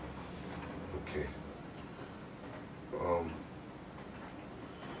 Okay.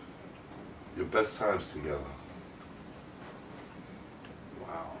 Your best times together.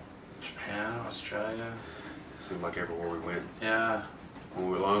 Wow. Japan, Australia, Seemed like everywhere we went, yeah. as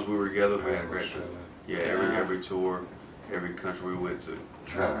long as we were together, we had a great Australia. time. Yeah, Yeah. every tour, every country we went to.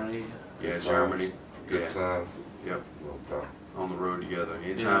 Germany. Yeah, Good Germany. times. Good Yeah. times. Yep. No doubt. On the road together.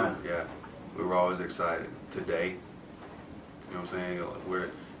 Anytime, yeah. We were always excited. Today, you know what I'm saying? Like, we're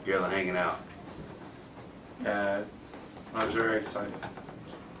together hanging out. Yeah, I was very excited.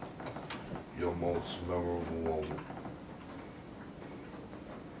 Your most memorable moment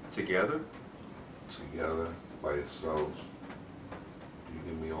Together? together by yourselves. You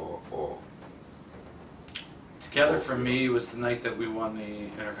give me all. Together for me was the night that we won the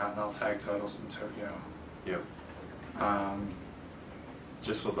Intercontinental Tag titles in Tokyo. Yep.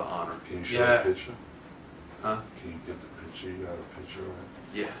 Just for the honor. Can you show Yeah. the picture? Huh? Can you get the picture? You got a picture,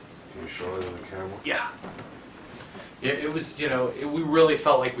 right? Yeah. Can you show it in the camera? Yeah. Yeah, it was, you know, we really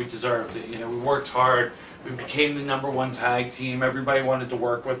felt like we deserved it. You know, we worked hard. We became the #1 tag team. Everybody wanted to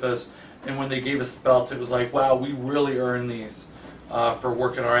work with us. And when they gave us the belts, it was like, wow, we really earned these for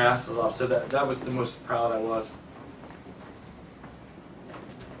working our asses off. So that was the most proud I was.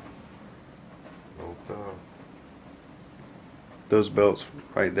 No doubt. Those belts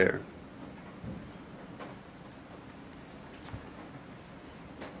right there.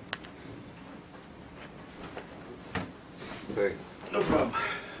 Thanks. No problem.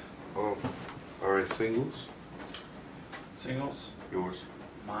 All right, singles. Singles? Yours.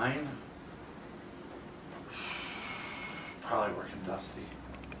 Mine? Probably working Dusty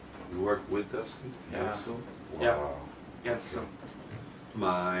You work with Dusty? Yeah. Against him? Yeah. Wow. against him.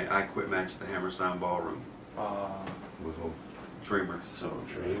 My I Quit match at the Hammerstein Ballroom. With whom? Dreamer. So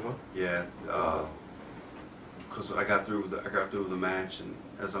great. Dreamer? Yeah. Because I got through with the match, and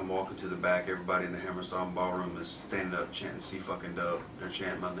as I'm walking to the back, everybody in the Hammerstein Ballroom is standing up chanting "C fucking dub." They're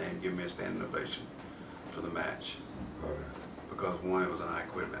chanting my name, giving me a standing ovation for the match. All right. Because one, it was an I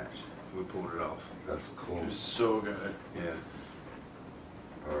Quit match. We pulled it off. That's cool. It was so good. Yeah.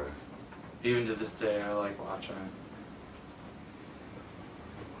 All right. Even to this day, I like watching it.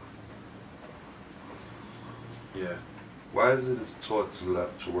 Yeah. Why is it taught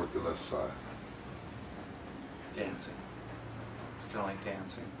to work the left side? dancing. It's kind of like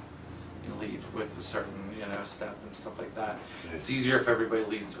dancing. You lead with a certain, step and stuff like that. It's easier if everybody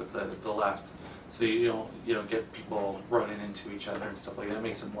leads with the left, so you don't get people running into each other and stuff like that. It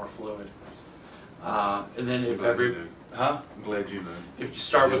makes it more fluid. And then if I'm glad you know. if you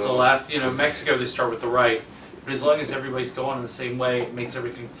start with the left, Mexico they start with the right, but as long as everybody's going in the same way, it makes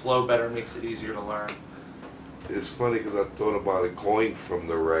everything flow better, and makes it easier to learn. It's funny because I thought about it going from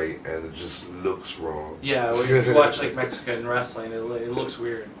the right, and it just looks wrong. Yeah, when you watch like Mexican wrestling, it looks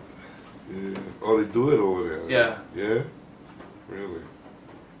weird. Yeah. Oh, they do it over there. Yeah. Yeah. Really.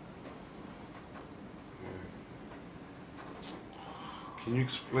 Yeah. Can you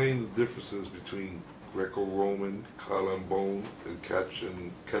explain the differences between Greco-Roman, collar and bone, and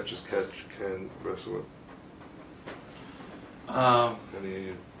catch-as-catch-can wrestling?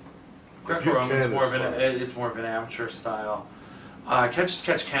 Greco-Roman is more of an amateur style.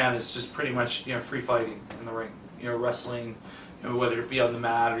 Catch-as-catch-can is just pretty much free fighting in the ring. Wrestling, whether it be on the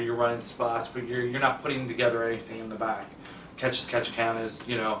mat or you're running spots, but you're not putting together anything in the back. Catch-as-catch-can is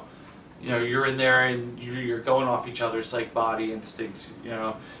you're in there and you're going off each other's like body instincts.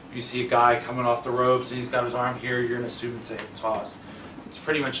 If you see a guy coming off the ropes and he's got his arm here, you're gonna assume it's a hip toss. It's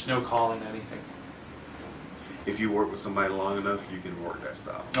pretty much no calling anything. If you work with somebody long enough, you can work that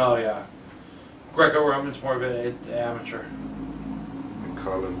style. Oh yeah, Greco-Roman's more of an amateur. And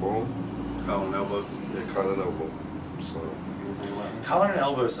collar and bone? Collar and elbow? Yeah, collar and elbow. So, Collar and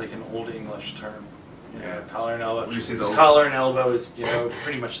elbow is like an old English term. Yeah. Collar and elbow. When you see Because the- collar and elbow is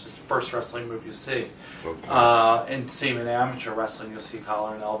pretty much the first wrestling move you see. okay. And same in amateur wrestling, you'll see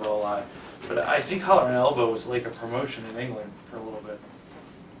collar and elbow a lot. But I think collar and elbow was like a promotion in England for a little bit.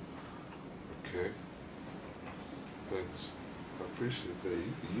 Okay. Thanks. I appreciate that.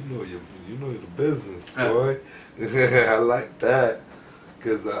 You know the business, boy. I like that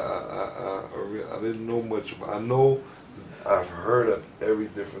because I didn't know much. I know I've heard of every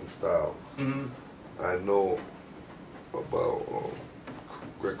different style. Mm-hmm. I know about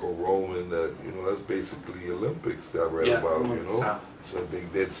Greco-Roman that that's basically Olympics that I read about. Olympic style. So they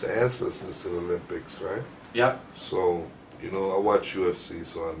did ancestors to the Olympics, right? Yep. So I watch UFC,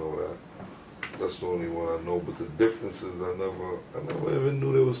 so I know that. That's the only one I know. But the differences, I never even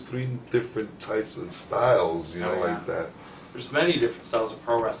knew there was 3 different types of styles, like that. There's many different styles of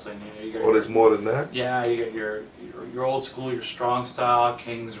pro wrestling. You got There's more than that? Yeah, you got your old school, your strong style,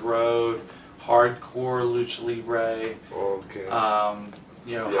 King's Road, hardcore, lucha libre. Okay.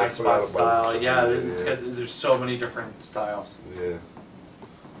 High spot style. Yeah, there's so many different styles. Yeah.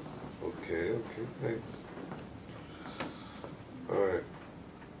 Okay, thanks. Alright.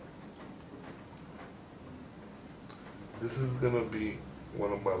 This is going to be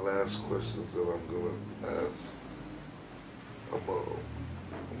one of my last questions that I'm going to ask. I'm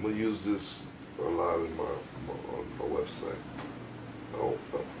going to use this a lot on my website.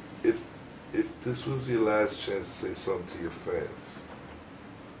 If this was your last chance to say something to your fans,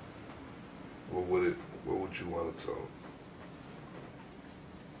 what would you want to tell them?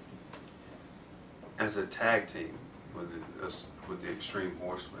 As a tag team with the Extreme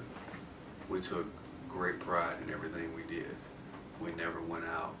Horsemen, we took great pride in everything we did. We never went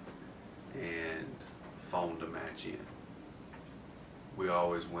out and phoned a match in. We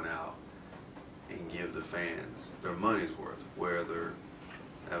always went out and give the fans their money's worth, whether,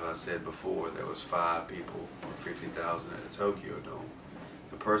 as I said before, there was 5 people or 50,000 at the Tokyo Dome.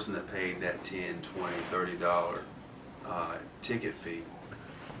 The person that paid that $10, $20, $30 ticket fee,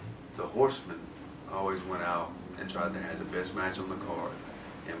 the Horsemen always went out and tried to have the best match on the card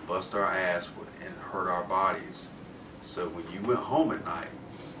and bust our ass and hurt our bodies. So when you went home at night,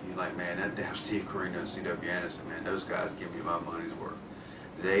 you're like, man, that damn Steve Corino and C.W. Anderson, man, those guys give me my money's worth.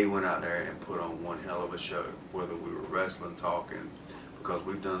 They went out there and put on one hell of a show, whether we were wrestling, talking, because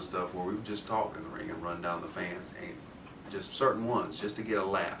we've done stuff where we've just talked in the ring and run down the fans, and just certain ones, just to get a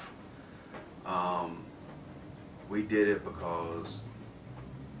laugh. We did it because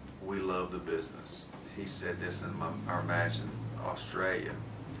we love the business. He said this in our match in Australia.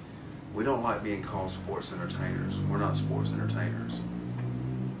 We don't like being called sports entertainers. We're not sports entertainers.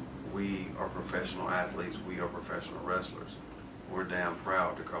 We are professional athletes. We are professional wrestlers. We're damn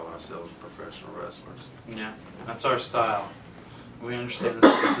proud to call ourselves professional wrestlers. Yeah, that's our style. We understand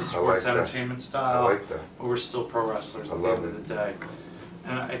the sports like entertainment style, I like that. but we're still pro wrestlers I at the love end of it. the day.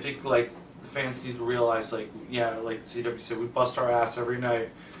 And I think the fans need to realize, like CW said, we bust our ass every night,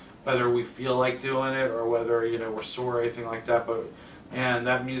 whether we feel like doing it or whether we're sore or anything like that. But man,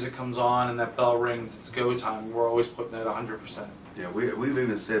 that music comes on and that bell rings, it's go time. We're always putting it 100%. Yeah, we've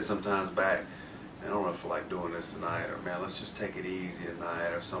even said sometimes back, I don't know if I feel like doing this tonight, or man, let's just take it easy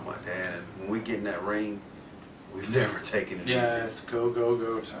tonight, or something like that. And when we get in that ring, we've never taken it Yeah, easy. it's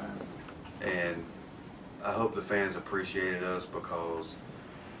go time. And I hope the fans appreciated us because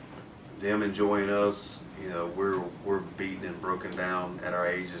them enjoying us, you know, we're beaten and broken down at our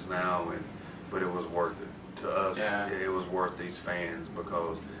ages now, but it was worth it. To us, Yeah. it was worth these fans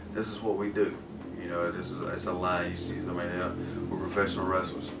because this is what we do. You know, it's a line you see. I mean, we're professional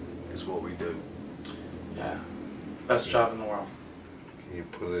wrestlers. It's what we do. Yeah, best job in the world. Can you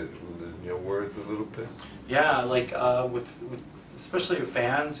put it in your words a little bit? Yeah, like with especially with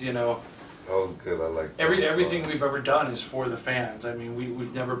fans, you know. That was good. I like that. Everything we've ever done is for the fans. I mean,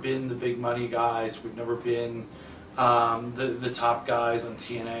 we've never been the big money guys. We've never been the top guys on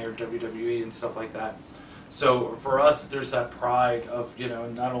TNA or WWE and stuff like that. So for us, there's that pride of, you know,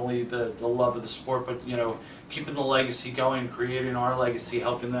 not only the love of the sport, but, you know, keeping the legacy going, creating our legacy,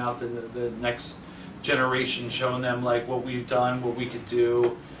 helping out the next generation, showing them like what we've done, what we could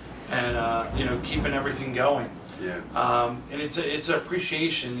do, and you know, keeping everything going. Yeah. And it's an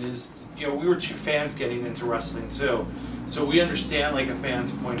appreciation. Is, you know, we were two fans getting into wrestling too, so we understand like a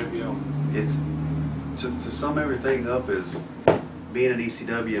fan's point of view. It's to sum everything up is being at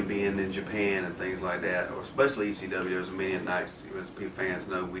ECW and being in Japan and things like that, or especially ECW. There's many nights as fans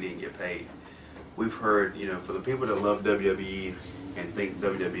know we didn't get paid. We've heard, you know, for the people that love WWE and think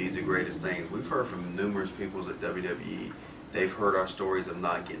WWE is the greatest things, we've heard from numerous people at WWE. They've heard our stories of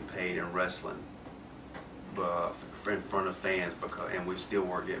not getting paid in wrestling, but in front of fans, and we still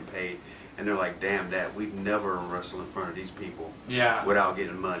weren't getting paid. And they're like, "Damn, that we'd never wrestle in front of these people Yeah. without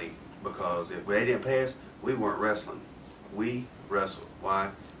getting money, because if they didn't pay us, we weren't wrestling. We wrestle. Why?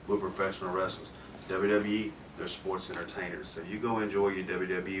 We're professional wrestlers. WWE, they're sports entertainers. So you go enjoy your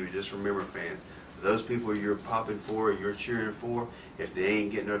WWE, but just remember, fans, those people you're popping for, you're cheering for, if they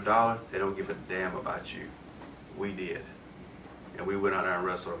ain't getting their dollar, they don't give a damn about you. We did. And we went out there and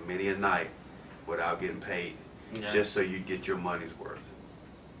wrestled many a night without getting paid, just so you'd get your money's worth.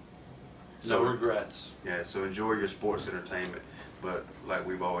 No regrets. Yeah, so enjoy your sports entertainment. But like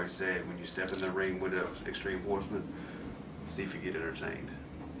we've always said, when you step in the ring with the Extreme Horsemen, see if you get entertained.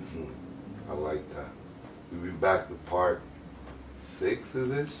 I like that. We'll be back with part 6,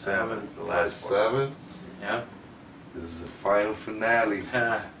 is it? 7, the Part last part. 7. Yeah. This is the final finale.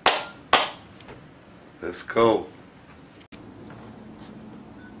 Let's go.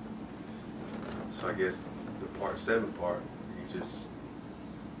 So I guess the part 7 part, you just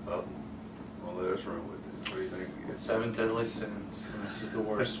up. Well, let us run with it. What do you think? It's 7 deadly sins. This is the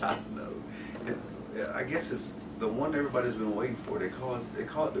worst I one. know. I guess it's the one everybody's been waiting for. They call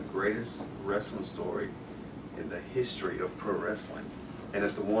it the greatest wrestling story in the history of pro wrestling, and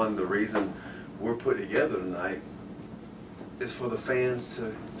it's the reason we're put together tonight is for the fans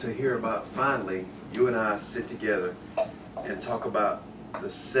to hear about. Finally, you and I sit together and talk about the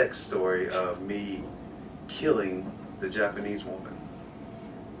sex story of me killing the Japanese woman.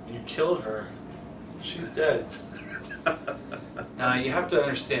 You killed her. She's dead. Now, you have to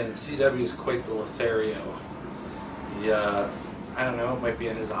understand that CW is quite the Lothario. Yeah, I don't know, it might be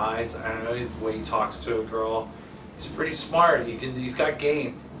in his eyes. I don't know, the way he talks to a girl. He's pretty smart. He's got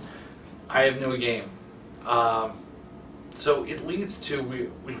game. I have no game. So it leads to, we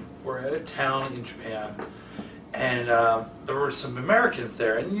were at a town in Japan, and there were some Americans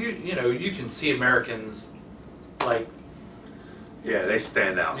there. And you know, you can see Americans, like... Yeah, they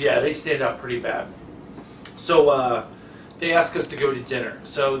stand out. Yeah, they stand out pretty bad. So they asked us to go to dinner.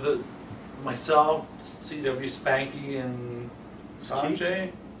 So myself, CW, Spanky, and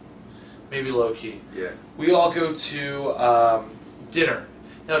Sanjay, maybe Low-Key. Yeah. We all go to dinner.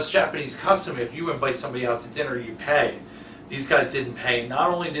 Now, it's Japanese custom. If you invite somebody out to dinner, you pay. These guys didn't pay.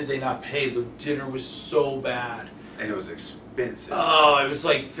 Not only did they not pay, the dinner was so bad. And it was expensive. Oh, it was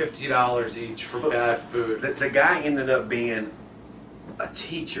like $50 each for bad food. The guy ended up being a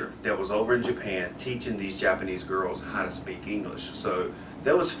teacher that was over in Japan teaching these Japanese girls how to speak English. So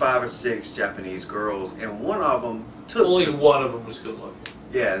there was 5 or 6 Japanese girls, and one of them took Only to me. one of them was good looking.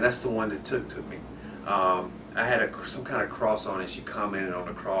 Yeah, and that's the one that took to me. I had some kind of cross on it. She commented on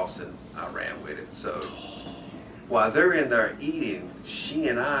the cross, and I ran with it. So while they're in there eating, she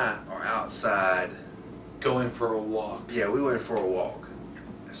and I are outside. Going for a walk. Yeah, we went for a walk.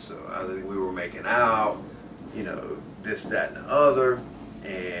 So I think we were making out, you know, this, that, and the other,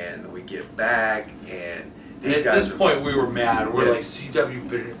 and we get back, and these At guys this point, we were mad. We're Yeah. like,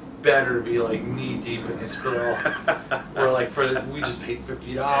 CW better be like knee deep in this girl. We're like, we just paid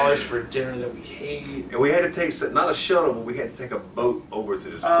 $50 for a dinner that we hate. And we had to take not a shuttle, but we had to take a boat over to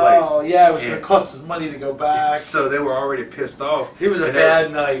this place. Oh yeah, it was going And to cost us money to go back. So they were already pissed off. It was a And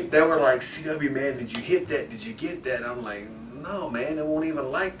bad night. They were like, CW man, did you hit that? Did you get that? And I'm like, no, man, it won't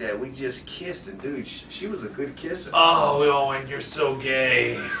even like that. We just kissed, and dude, she was a good kisser. Oh, Owen, you're so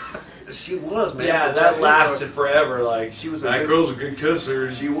gay. She was, man. Yeah, that lasted forever. Like, she was that girl's a good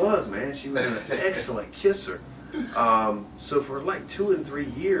kisser. She was, man. She was an excellent kisser. So for like 2 and 3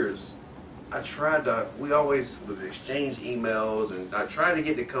 years, I tried to. We always would exchange emails, and I tried to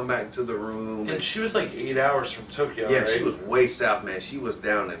get to come back to the room. And she was like 8 hours from Tokyo. Yeah, right? she was way south, man. She was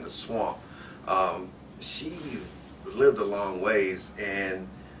down in the swamp. She lived a long ways, and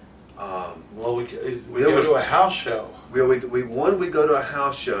well, we go to a house show. We go to a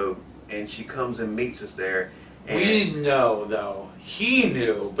house show, and she comes and meets us there. And We didn't know though. He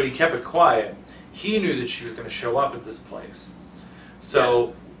knew, but he kept it quiet. He knew that she was going to show up at this place.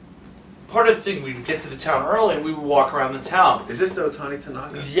 So part of the thing, we'd get to the town early, and we would walk around the town. Is this the Otani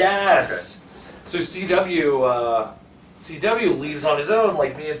Tanaka? Yes. Okay. So CW leaves on his own.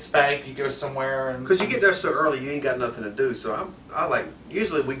 Like me and Spank, you go somewhere, and because you get there so early, you ain't got nothing to do. So I like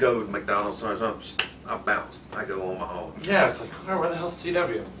usually we go to McDonald's. So I bounce. I go on my own. Yeah, it's like, where the hell's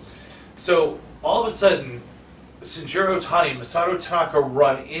CW? So all of a sudden, Shinjiro Otani and Masato Tanaka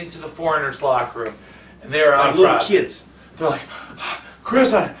run into the foreigners' locker room, and they're Like little kids. They're like,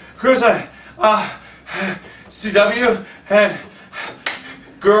 Kurosan, CW, and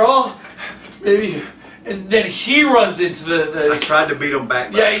girl, maybe. And then he runs into the I tried to beat him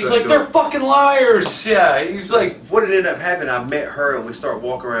back. Yeah, he's like, they're fucking liars. Yeah, he's like. What ended up happening, I met her, and we start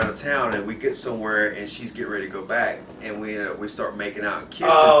walking around the town, and we get somewhere, and she's getting ready to go back, and we start making out and kissing.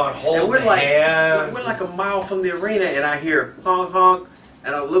 Oh, and holding we're like, hands. We're like a mile from the arena, and I hear honk honk,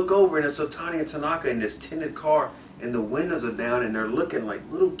 and I look over, and it's Otani and Tanaka in this tinted car, and the windows are down, and they're looking like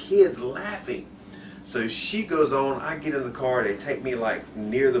little kids laughing. So she goes on, I get in the car, they take me like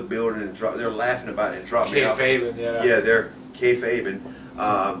near the building and drop. They're laughing about it and drop me off. Kayfabing, yeah. Yeah, they're kayfabing.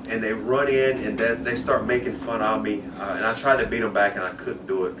 And they run in and they start making fun of me. And I tried to beat them back and I couldn't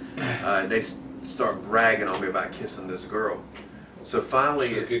do it. They start bragging on me about kissing this girl. So finally...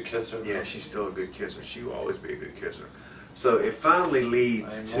 She's a good kisser. Yeah, she's still a good kisser. She will always be a good kisser. So it finally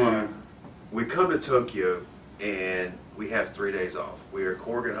leads to... We come to Tokyo and we have 3 days off. We are at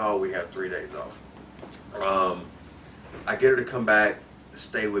Corgan Hall, we have 3 days off. I get her to come back,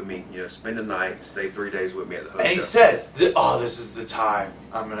 stay with me, spend the night, stay 3 days with me at the hotel. And he says, this is the time.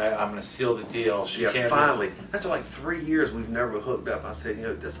 I'm gonna seal the deal. She can't finally. After like 3 years, we've never hooked up. I said,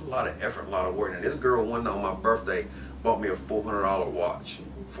 that's a lot of effort, a lot of work. And this girl, one night on my birthday, bought me a $400 watch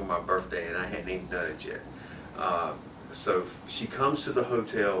for my birthday, and I hadn't even done it yet. So she comes to the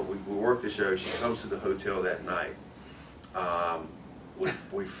hotel. We work the show. She comes to the hotel that night.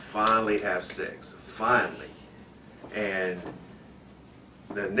 We finally have sex. Finally. And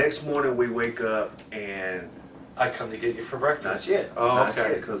the next morning we wake up and... I come to get you for breakfast. Not yet. Oh, not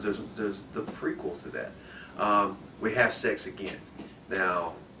okay. yet, because there's the prequel to that. We have sex again.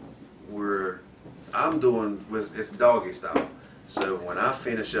 Now, it's doggy style. So when I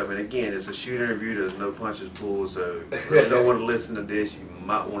finish up, and again, it's a shoot interview, there's no punches pulled, so if you don't want to listen to this, you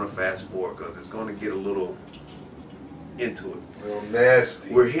might want to fast forward, because it's going to get a little into it. A little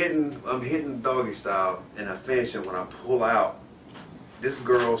nasty. I'm hitting doggy style, and I finish, and when I pull out, this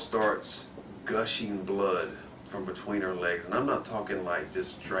girl starts gushing blood from between her legs. And I'm not talking like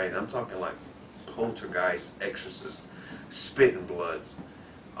just drain, I'm talking like poltergeist, exorcist, spitting blood.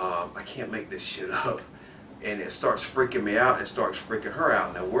 I can't make this shit up. And it starts freaking me out and starts freaking her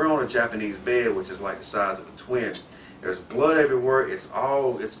out. Now we're on a Japanese bed, which is like the size of a twin. There's blood everywhere. It's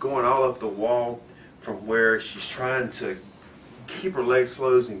going all up the wall from where she's trying to keep her legs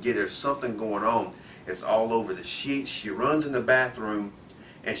closed and there's something going on. It's all over the sheets. She runs in the bathroom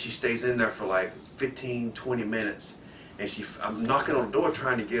and she stays in there for like 15, 20 minutes. And I'm knocking on the door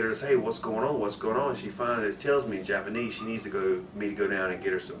trying to get her to say, hey, what's going on? What's going on? She finally tells me in Japanese she needs me to go down and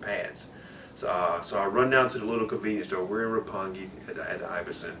get her some pads. So I run down to the little convenience store. We're in Roppongi at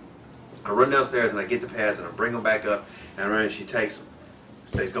Iverson. I run downstairs and I get the pads and I bring them back up and I run and she takes them.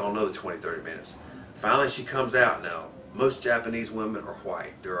 Stays gone another 20, 30 minutes. Finally she comes out now. Most Japanese women are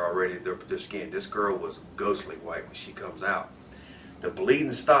white. Their skin. This girl was ghostly white when she comes out. The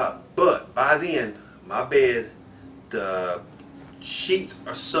bleeding stopped, but by then, my bed, the sheets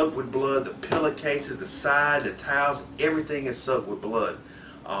are soaked with blood, the pillowcases, the side, the towels, everything is soaked with blood.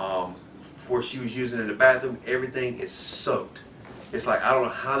 Before she was using it in the bathroom, everything is soaked. It's like, I don't know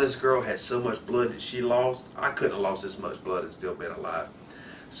how this girl had so much blood that she lost. I couldn't have lost this much blood and still been alive.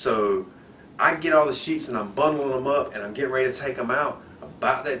 So I get all the sheets and I'm bundling them up and I'm getting ready to take them out.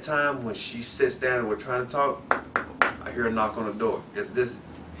 About that time when she sits down and we're trying to talk, I hear a knock on the door.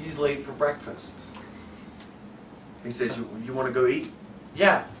 He's late for breakfast. He says, you want to go eat?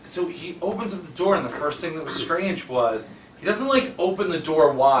 Yeah, so he opens up the door and the first thing that was strange was He doesn't like open the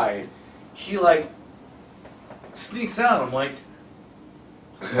door wide. He like sneaks out. I'm like,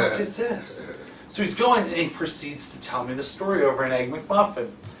 what the fuck is this? So he's going and he proceeds to tell me the story over an Egg McMuffin.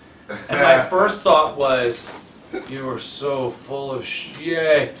 And my first thought was, you are so full of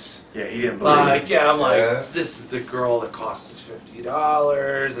shit. Yeah, he didn't believe it. Yeah, I'm like, this is the girl that cost us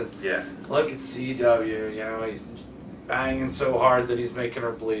 $50. And Yeah. look at CW, you know, he's banging so hard that he's making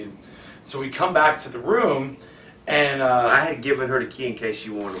her bleed. So we come back to the room, and I had given her the key in case she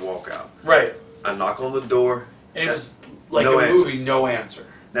wanted to walk out. right. I knock on the door. And it was like no a answer. movie, no answer.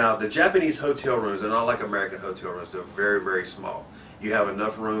 Now, the Japanese hotel rooms are not like American hotel rooms. They're very, very small. You have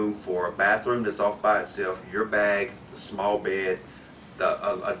enough room for a bathroom that's off by itself, your bag, a small bed,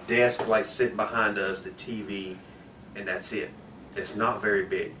 a desk like sitting behind us, the TV, and that's it. It's not very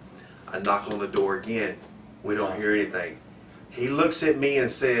big. I knock on the door again. We don't hear anything. He looks at me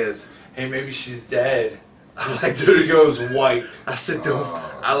and says, Hey, maybe she's dead. I'm like, Dude dude, goes white. I said, dude,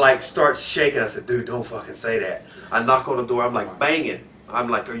 I like start shaking. I said, dude, don't fucking say that. I knock on the door. I'm like banging. I'm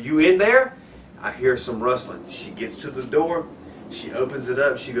like, are you in there? I hear some rustling. She gets to the door. She opens it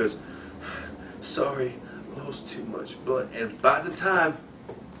up. She goes, sorry, lost too much blood. And by the time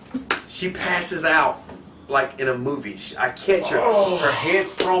she passes out, like in a movie, I catch her. Her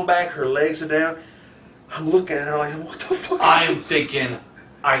head's thrown back. Her legs are down. I'm looking at her like, what the fuck? I am thinking,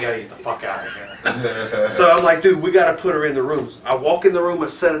 I gotta get the fuck out of here. So I'm like, dude, we gotta put her in the rooms. I walk in the room, I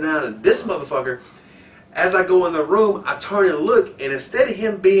set her down, and this motherfucker, as I go in the room, I turn and look, and instead of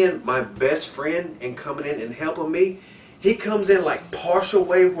him being my best friend and coming in and helping me, he comes in like partial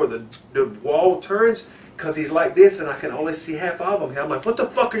way where the wall turns, because he's like this, and I can only see half of him. I'm like, what the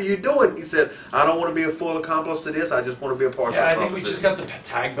fuck are you doing? He said, I don't want to be a full accomplice to this, I just want to be a partial Yeah, I accomplice. think we just got the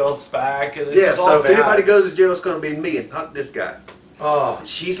tag belts back. And this Yeah, is all so if bad. anybody goes to jail, it's going to be me and not this guy. Oh,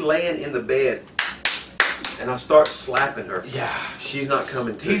 She's laying in the bed, and I start slapping her. yeah. She's not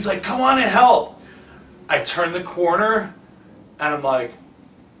coming to. He's like, come on and help. I turn the corner, and I'm like,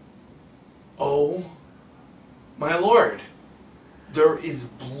 oh, my Lord. There is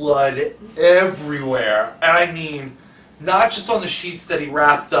blood everywhere. And I mean, not just on the sheets that he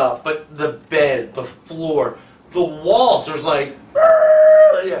wrapped up, but the bed, the floor, the walls. There's like,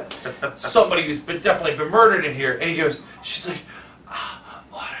 yeah. Somebody who's definitely been murdered in here. And he goes, she's like,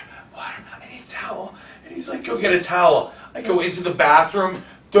 water, I need a towel. And he's like, go get a towel. I go into the bathroom.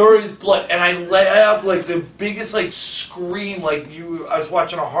 There is blood, and I let out like the biggest like scream, like I was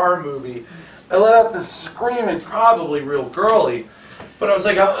watching a horror movie. I let out this scream. It's probably real girly, but I was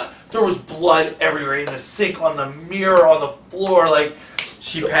like, there was blood everywhere in the sink, on the mirror, on the floor. Like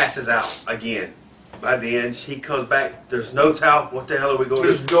She passes out again. By the end, he comes back. There's no towel. What the hell are we going to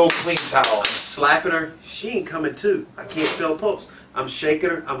do? there's no clean towel. Slapping her. She ain't coming to. I can't feel a pulse. I'm shaking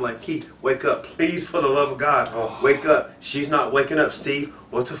her. I'm like, Keith, wake up. Please, for the love of God, wake up. She's not waking up, Steve.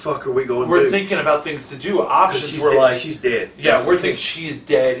 What the fuck are we going to do? We're thinking about things to do. Options. she's We're dead. like, She's dead. yeah, we're thinking she's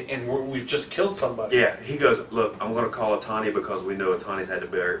dead, and we've just killed somebody. Yeah, he goes, look, I'm going to call Atani because we know Atani's had to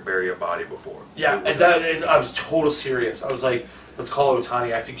bury a body before. Yeah, and I was total serious. I was like, let's call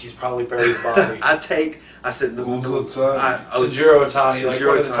Otani. I think he's probably buried the body. I said, no, Who's Otani? Shinjiro Otani, like Shinjiro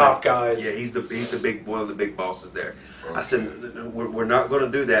one of the Otani. top guys. Yeah, he's the big one of the big bosses there. Okay. I said, no, we're not going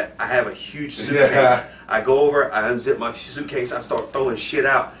to do that. I have a huge suitcase. Yeah. I go over, I unzip my suitcase, I start throwing shit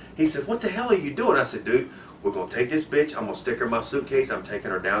out. He said, what the hell are you doing? I said, dude, we're going to take this bitch, I'm going to stick her in my suitcase, I'm taking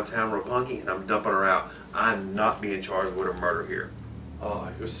her downtown Roppongi, and I'm dumping her out. I'm not being charged with a murder here. Oh,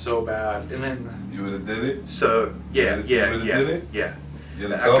 it was so bad. And then You would have did it? So, yeah. Did it? Yeah. You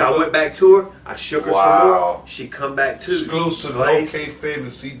would've I dumped went her? back to her, I shook her some Wow. more, she come back too. Exclusive, no Place. kayfabe, and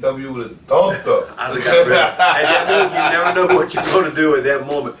CW would have dumped her. I got rid of- at that moment, you never know what you're going to do at that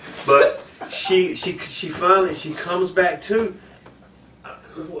moment. But she finally comes back to.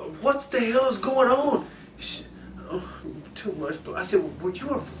 What the hell is going on? Too much blood. I said, were you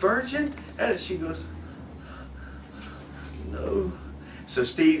a virgin? And she goes, no. So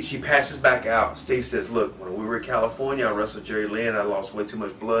Steve, she passes back out. Steve says, look, when we were in California, I wrestled Jerry Lynn. I lost way too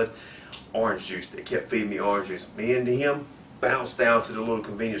much blood. Orange juice. They kept feeding me orange juice. Me and him bounce down to the little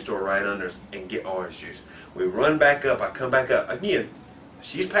convenience store right under us and get orange juice. We run back up. I come back up. Again,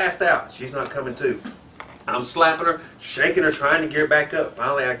 she's passed out. She's not coming to. I'm slapping her, shaking her, trying to get her back up.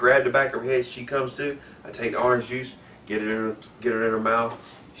 Finally, I grab the back of her head. She comes to. I take the orange juice, get her in her mouth.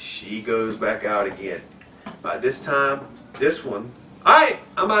 She goes back out again. By this time, this one, all right,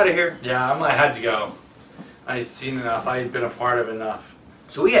 I'm out of here. yeah, I had to go. I had seen enough. I had been a part of enough.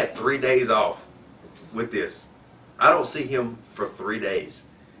 So we had 3 days off with this. I don't see him for 3 days.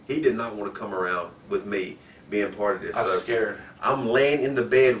 He did not want to come around with me being part of this. I was So scared. I'm laying in the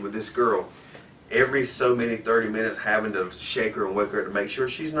bed with this girl. every so many 30 minutes having to shake her and wake her to make sure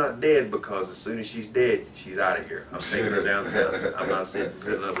she's not dead, because as soon as she's dead, she's out of here. I'm taking her downtown. I'm not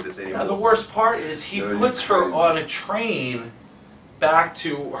putting up with this anymore. Now, the worst part is he puts her on a train back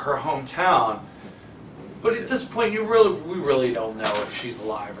to her hometown. But at this point, we really don't know if she's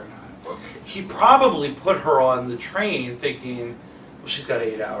alive or not. He probably put her on the train thinking, well, she's got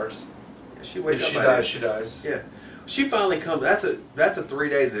 8 hours. If she dies, she dies. Yeah. She finally comes, after 3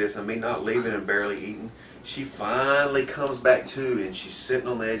 days of this, and me not leaving and barely eating, she finally comes back to, and she's sitting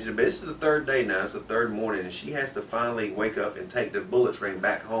on the edge of the bed. This is the third day now, it's the third morning, and she has to finally wake up and take the bullet train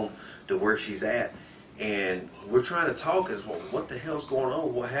back home to where she's at. And we're trying to talk as well, what the hell's going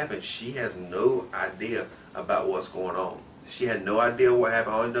on? What happened? She has no idea about what's going on. She had no idea what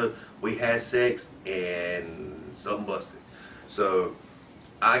happened. All I know, we had sex and something busted. So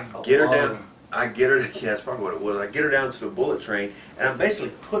I get her down. Yeah, that's probably what it was. I get her down to the bullet train, and I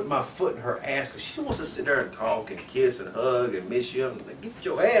basically put my foot in her ass because she wants to sit there and talk and kiss and hug and miss you. I'm like, get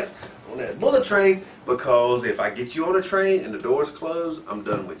your ass on that bullet train, because if I get you on a train and the door's closed, I'm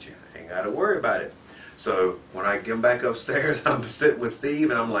done with you. Ain't got to worry about it. So when I get back upstairs, I'm sitting with Steve,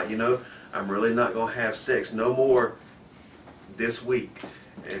 and I'm like, you know, I'm really not going to have sex no more this week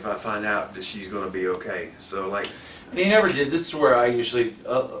if I find out that she's going to be okay. So, like... And he never did. This is where I usually...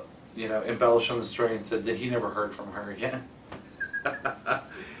 embellish on the story and said that he never heard from her again.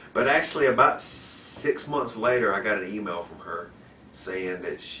 But actually, about 6 months later, I got an email from her saying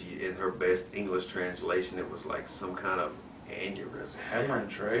that she, in her best English translation, it was like some kind of aneurysm.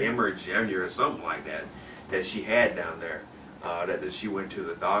 Hemorrhage, right? Hemorrhage, aneurysm, something like that, that she had down there. That she went to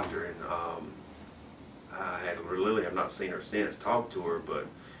the doctor, and I have not seen her since, talked to her, but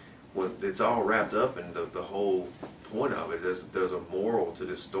it's all wrapped up in the whole point of it. There's a moral to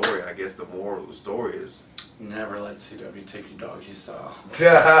this story. I guess the moral of the story is never let CW take you doggy style.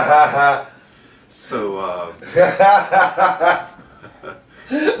 So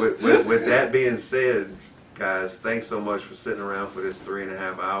with that being said, guys, thanks so much for sitting around for this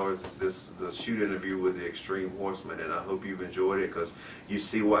 3.5 hours. This is the shoot interview with the Extreme Horsemen, and I hope you've enjoyed it, because you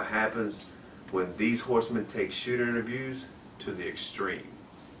see what happens when these horsemen take shoot interviews to the extreme.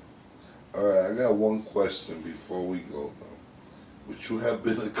 Alright, I got one question before we go, though. Would you have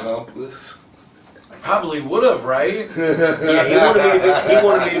been accomplice? I probably would have, right? Yeah, he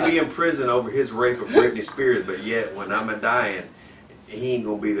wanted me to be in prison over his rape of Britney Spears, but yet when I'm dying, he ain't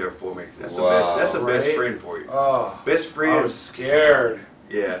gonna be there for me. That's the best friend for you. Oh, best friend. I was scared.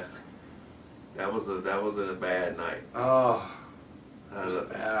 Yeah, that was a bad night. Oh, that was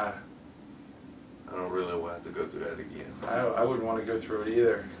bad. I don't really want to have to go through that again. I wouldn't want to go through it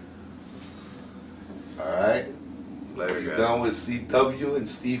either. Alright. Later, We're guys. done with CW and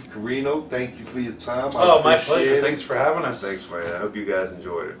Steve Corino. Thank you for your time. Oh, my pleasure. Thanks for having us. Thanks, man. I hope you guys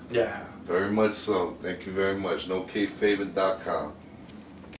enjoyed it. Yeah. Very much so. Thank you very much. NoKFavorite.com.